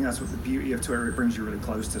 I think that's what the beauty of Twitter. It brings you really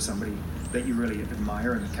close to somebody that you really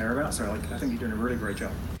admire and care about. So I think you're doing a really great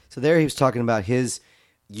job. So there he was talking about his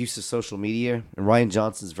use of social media, and Rian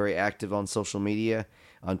Johnson's very active on social media,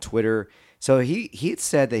 on Twitter. So he had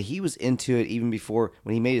said that he was into it even before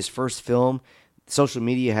when he made his first film. Social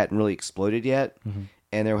media hadn't really exploded yet,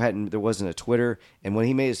 and there wasn't a Twitter. And when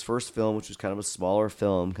he made his first film, which was kind of a smaller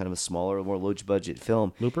film, kind of a smaller, more low budget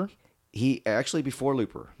film, Looper. He actually before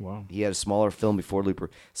Looper. Wow. He had a smaller film before Looper.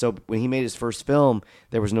 So when he made his first film,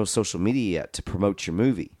 there was no social media yet to promote your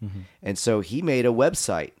movie, and so he made a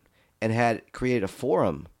website and had created a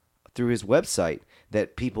forum through his website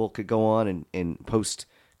that people could go on and post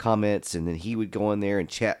comments, and then he would go in there and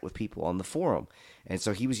chat with people on the forum. And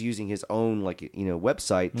so he was using his own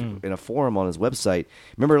website in a forum on his website.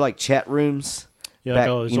 Remember like chat rooms Yeah,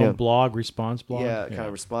 like his own blog, response blog. Yeah, kind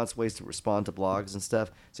of ways to respond to blogs and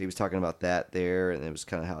stuff. So he was talking about that there, and it was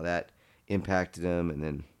kind of how that impacted him, and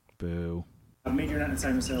then boo. Media and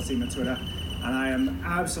entertainment sales team at Twitter, and I am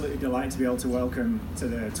absolutely delighted to be able to welcome to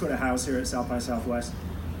the Twitter house here at South by Southwest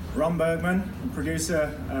Ron Bergman,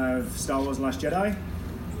 producer of Star Wars: Last Jedi,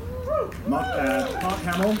 Mark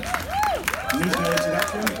Hamill, musical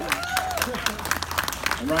introduction,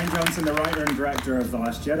 and Ryan Johnson, the writer and director of The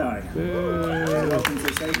Last Jedi. Welcome to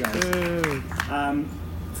the stage, guys.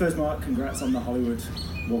 First, Mark, congrats on the Hollywood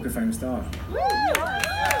Walk of Fame star.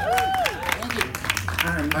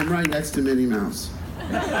 And I'm right next to Minnie Mouse.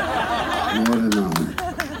 More than honor.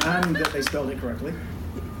 And that they spelled it correctly.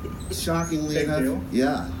 Shockingly Big enough, deal.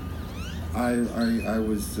 yeah. I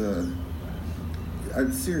was.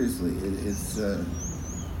 I'm seriously. It's.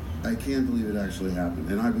 I can't believe it actually happened,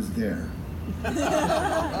 and I was there. And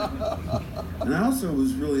I also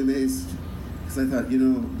was really amazed because I thought,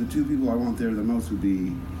 the two people I want there the most would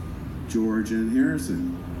be George and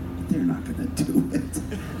Harrison. But they're not going to do it.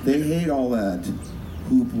 They hate all that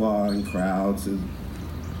hoopla and crowds and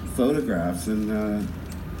photographs, and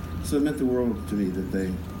so it meant the world to me that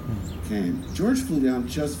they came. George flew down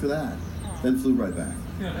just for that, then flew right back.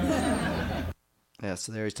 Yeah,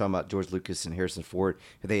 so there he's talking about George Lucas and Harrison Ford.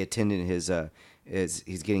 They attended his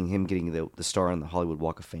he's getting the star on the Hollywood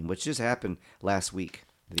Walk of Fame, which just happened last week.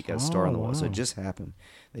 That he got a star on the wall, so it just happened.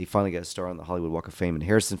 That he finally got a star on the Hollywood Walk of Fame. And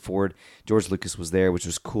Harrison Ford, George Lucas was there, which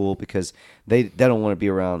was cool because they don't want to be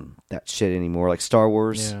around that shit anymore, like Star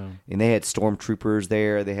Wars. Yeah. And they had stormtroopers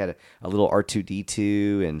there. They had a little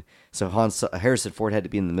R2-D2, and so Harrison Ford had to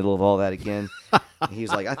be in the middle of all that again. And he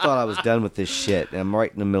was like, "I thought I was done with this shit, and I'm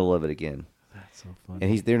right in the middle of it again." That's so funny.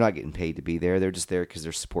 And they're not getting paid to be there. They're just there because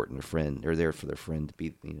they're supporting their friend. They're there for their friend to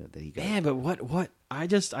be, that he got. Man, but what? I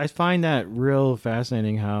find that real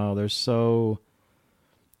fascinating how they're so.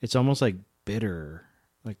 It's almost like bitter.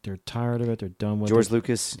 Like they're tired of it. They're done with it. George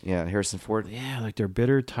Lucas, yeah, Harrison Ford. Yeah, like they're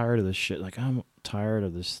bitter, tired of this shit. Like, I'm tired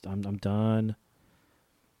of this. I'm done.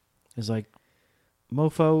 It's like,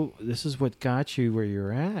 mofo, this is what got you where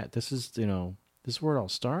you're at. This is, this is where it all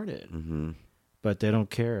started. Mm-hmm. But they don't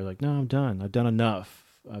care. Like, no, I'm done. I've done enough.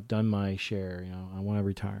 I've done my share. I want to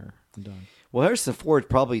retire. I'm done. Well, Harrison Ford's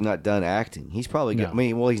probably not done acting. He's probably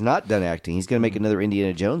he's not done acting. He's going to make another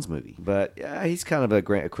Indiana Jones movie. But yeah, he's kind of a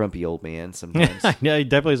grumpy old man sometimes. Yeah, he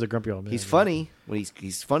definitely is a grumpy old man. He's funny when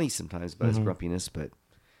he's funny sometimes about his grumpiness, but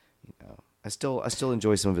I still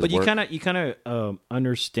enjoy some of his work. But you kind of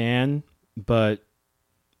understand. But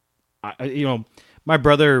my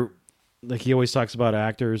brother, like, he always talks about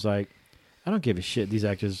actors. Like, I don't give a shit. These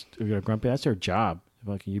actors are grumpy. That's their job.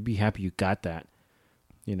 Like, you be happy you got that.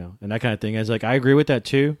 And that kind of thing. I was like, I agree with that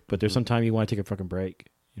too, but there's sometimes you want to take a fucking break,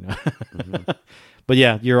 Mm-hmm. But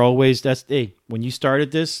yeah, you're always, when you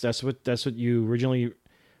started this, that's what you originally,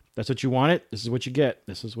 that's what you wanted. This is what you get.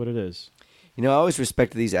 This is what it is. I always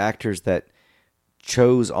respected these actors that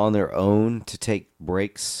chose on their own to take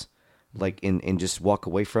breaks, like, and just walk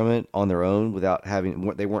away from it on their own without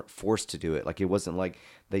they weren't forced to do it. Like, it wasn't like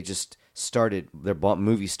they just started, their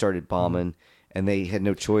movie started bombing, and they had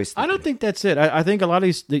no choice. I don't think that's it. I think a lot of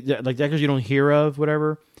these, like, the actors you don't hear of,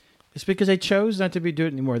 whatever, it's because they chose not to do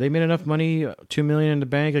it anymore. They made enough money, $2 million in the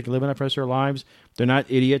bank, they can live enough the rest of their lives. They're not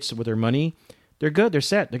idiots with their money. They're good. They're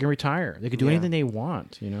set. They can retire. They can do anything they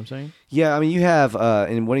want. You know what I'm saying? Yeah, you have,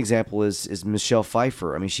 and one example is Michelle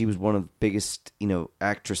Pfeiffer. She's was one of the biggest,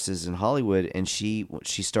 actresses in Hollywood, and she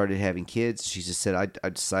started having kids. She just said, I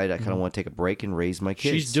decided I kind of want to take a break and raise my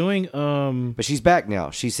kids. She's doing, but she's back now.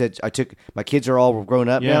 She said, my kids are all grown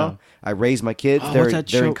up now. I raised my kids.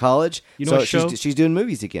 They're in college. What show? She's doing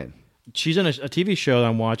movies again. She's in a TV show that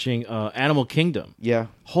I'm watching, Animal Kingdom. Yeah.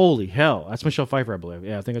 Holy hell. That's Michelle Pfeiffer, I believe.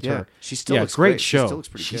 Yeah, I think that's her. She still looks great great. show. She still looks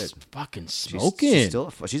pretty good. She's fucking smoking.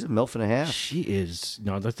 She's a MILF and a half. She is.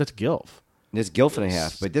 No, that's GILF. It's GILF and a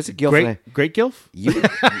half. But that's a GILF great, and a great GILF?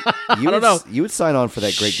 I don't know. You would sign on for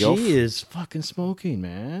that great GILF. She is fucking smoking,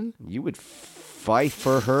 man. You would fight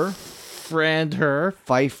for her. Friend her.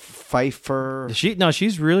 Pfeiffer.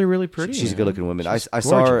 She's really, really pretty. She's a good-looking woman. I Gorgeous.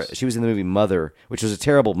 saw her. She was in the movie Mother, which was a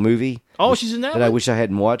terrible movie. Oh, she's in that I one? wish I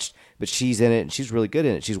hadn't watched, but she's in it, and she's really good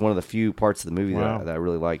in it. She's one of the few parts of the movie that I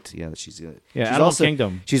really liked. Yeah, that she's in it. Yeah, she's Animal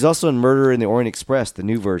Kingdom. She's also in Murder in the Orient Express, the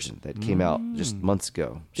new version that came out just months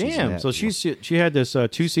ago. Damn. So she had this 2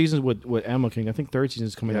 seasons with Animal Kingdom. I think third season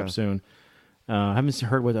is coming up soon. I haven't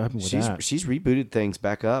heard what happened with that. She's rebooted things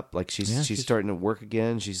back up. Like she's starting to work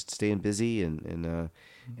again. She's staying busy, and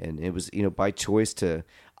it was by choice to.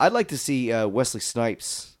 I'd like to see Wesley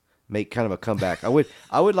Snipes make kind of a comeback. I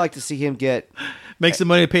would like to see him make some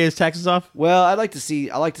money to pay his taxes off. Well, I like to see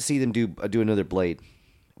them do another Blade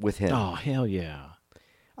with him. Oh hell yeah!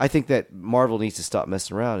 I think that Marvel needs to stop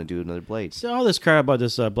messing around and do another Blade. So all this crap about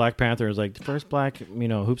this Black Panther is like the first black, hoop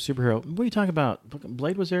superhero. What are you talking about?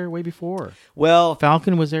 Blade was there way before. Well,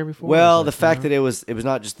 Falcon was there before. Well, the fact that it was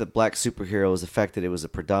not just the black superhero, it was the fact that it was a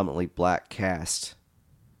predominantly black cast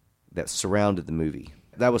that surrounded the movie.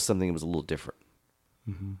 That was something that was a little different.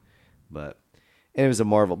 Mm-hmm. And it was a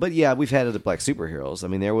Marvel. But yeah, we've had other black superheroes. I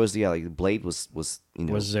mean, there was Blade was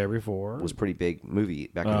there before. Was a pretty big movie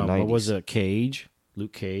back in the 90s. What was it? Cage.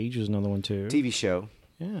 Luke Cage was another one too. TV show.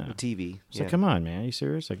 Yeah. TV. So come on, man. Are you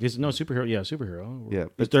serious? Like, there's no superhero. Yeah, superhero. Yeah.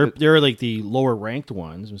 But they're like the lower ranked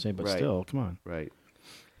ones, I'm saying, but right. still, come on. Right.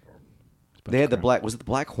 They had was it the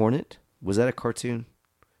Black Hornet? Was that a cartoon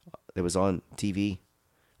that was on TV?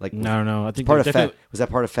 Like no. I think was that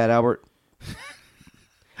part of Fat Albert?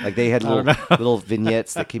 Like they had little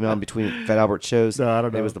vignettes that came on between Fat Albert shows. No, I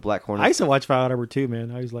don't know. It was the Black Hornet. I used to watch Fat Albert too,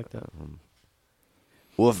 man. I always liked that.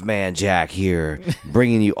 Wolfman Jack here,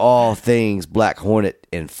 bringing you all things Black Hornet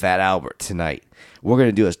and Fat Albert tonight. We're going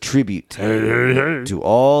to do a tribute to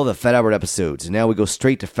all the Fat Albert episodes. And now we go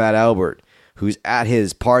straight to Fat Albert, who's at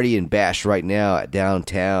his party and bash right now at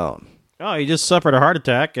downtown. Oh, he just suffered a heart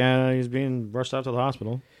attack and he's being rushed out to the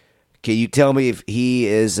hospital. Can you tell me if he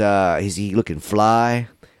is he looking fly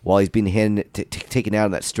while he's being taken out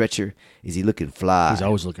on that stretcher? Is he looking fly? He's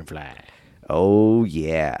always looking fly. Oh,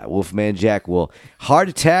 yeah. Wolfman Jack will. Heart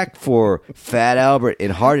attack for Fat Albert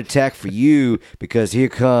and heart attack for you because here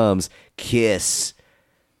comes Kiss.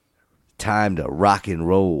 Time to rock and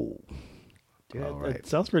roll. Dude, all right. That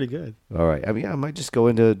sounds pretty good. All right. I mean, I might just go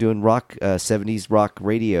into doing rock, 70s rock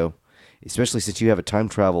radio, especially since you have a time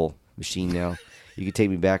travel machine now. You can take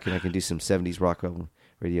me back and I can do some 70s rock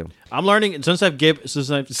radio. I'm learning since I've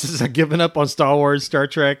given up on Star Wars, Star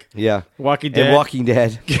Trek, Walking Dead, and Walking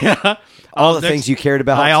Dead. Yeah, all the things you cared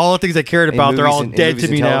about. All the things I cared about, they're all dead to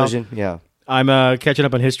me now. Yeah, I'm catching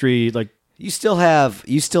up on history. Like you still have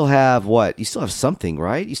what? You still have something,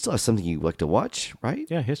 right? You still have something you like to watch, right?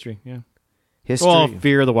 Yeah, history. Yeah, history. Well,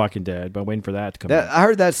 Fear of the Walking Dead, but I'm waiting for that to come out. I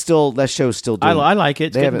heard that show's still doing. I like it.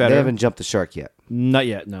 It's getting better. They haven't jumped the shark yet. Not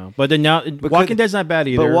yet, no. But then now, Walking Dead's not bad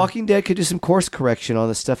either. But Walking Dead could do some course correction on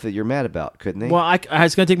the stuff that you're mad about, couldn't they? Well, it's going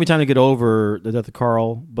to take me time to get over the death of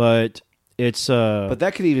Carl, but it's... But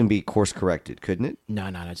that could even be course corrected, couldn't it?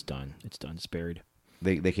 No, it's done. It's done. It's buried.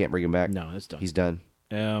 They can't bring him back? No, it's done. He's done.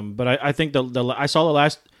 But I think I saw the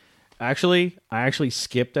last... Actually, I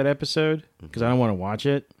skipped that episode because I don't want to watch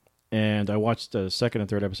it, and I watched the second and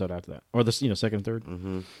third episode after that. Or the second and third.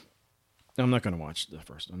 Mm-hmm. I'm not going to watch the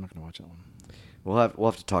first. I'm not going to watch that one. We'll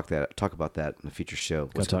have to talk about that in a future show.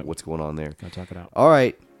 What's going on there? Gotta talk it out. All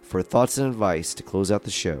right, for thoughts and advice to close out the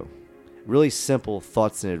show. Really simple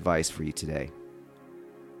thoughts and advice for you today.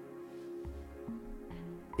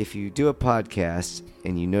 If you do a podcast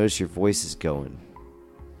and you notice your voice is going,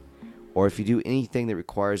 or if you do anything that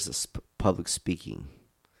requires public speaking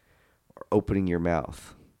or opening your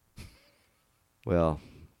mouth, well,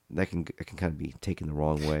 that can kind of be taken the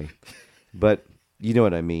wrong way. But you know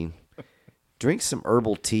what I mean. Drink some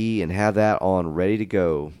herbal tea and have that on ready to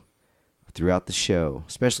go throughout the show,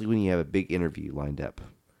 especially when you have a big interview lined up.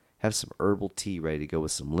 Have some herbal tea ready to go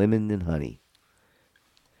with some lemon and honey.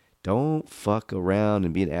 Don't fuck around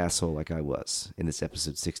and be an asshole like I was in this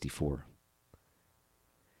episode 64.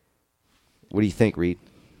 What do you think, Reed?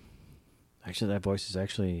 Actually, that voice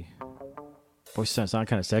sounds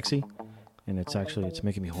kind of sexy, and it's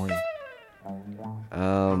making me horny.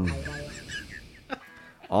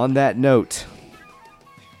 On that note,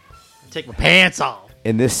 take my pants off.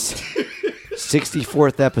 In this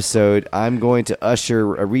 64th episode, I'm going to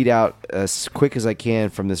usher a readout as quick as I can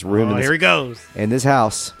from this room. Here he goes. In this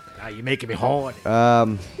house. Now you're making me horny.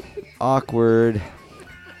 Awkward.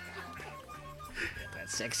 That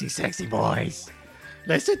sexy voice.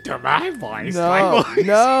 Listen to my voice.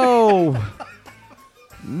 No.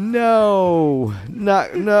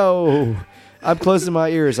 I'm closing my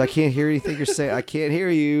ears. I can't hear anything you're saying. I can't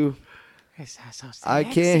hear you. I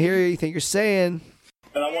can't hear anything you're saying.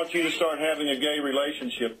 And I want you to start having a gay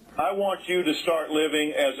relationship. I want you to start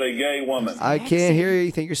living as a gay woman. I can't hear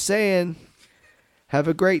anything you're saying. Have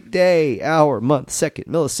a great day, hour, month, second,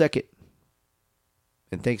 millisecond.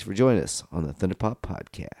 And thanks for joining us on the Thunderpop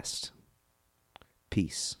Podcast.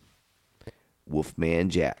 Peace.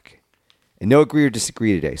 Wolfman Jack. And no agree or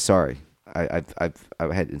disagree today. Sorry. I've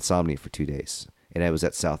had insomnia for 2 days, and I was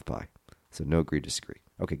at South by, so no agree, disagree.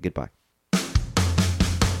 Okay, goodbye.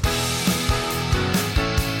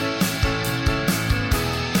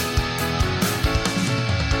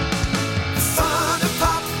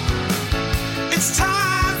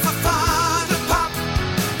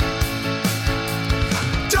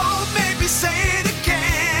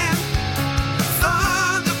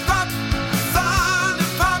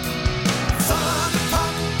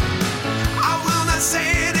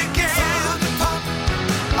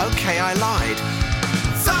 Hey, I lied.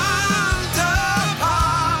 Thunderpop,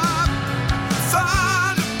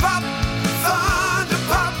 Thunderpop,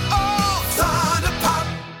 Thunderpop, oh, Thunderpop.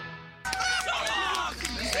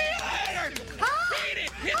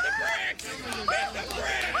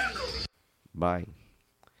 Bye.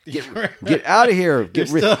 Get out of here.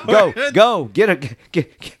 Go.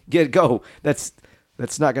 Go. That's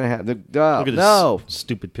not gonna happen. Look at No. this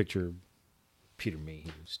stupid picture of Peter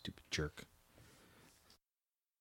Mayhew, stupid jerk.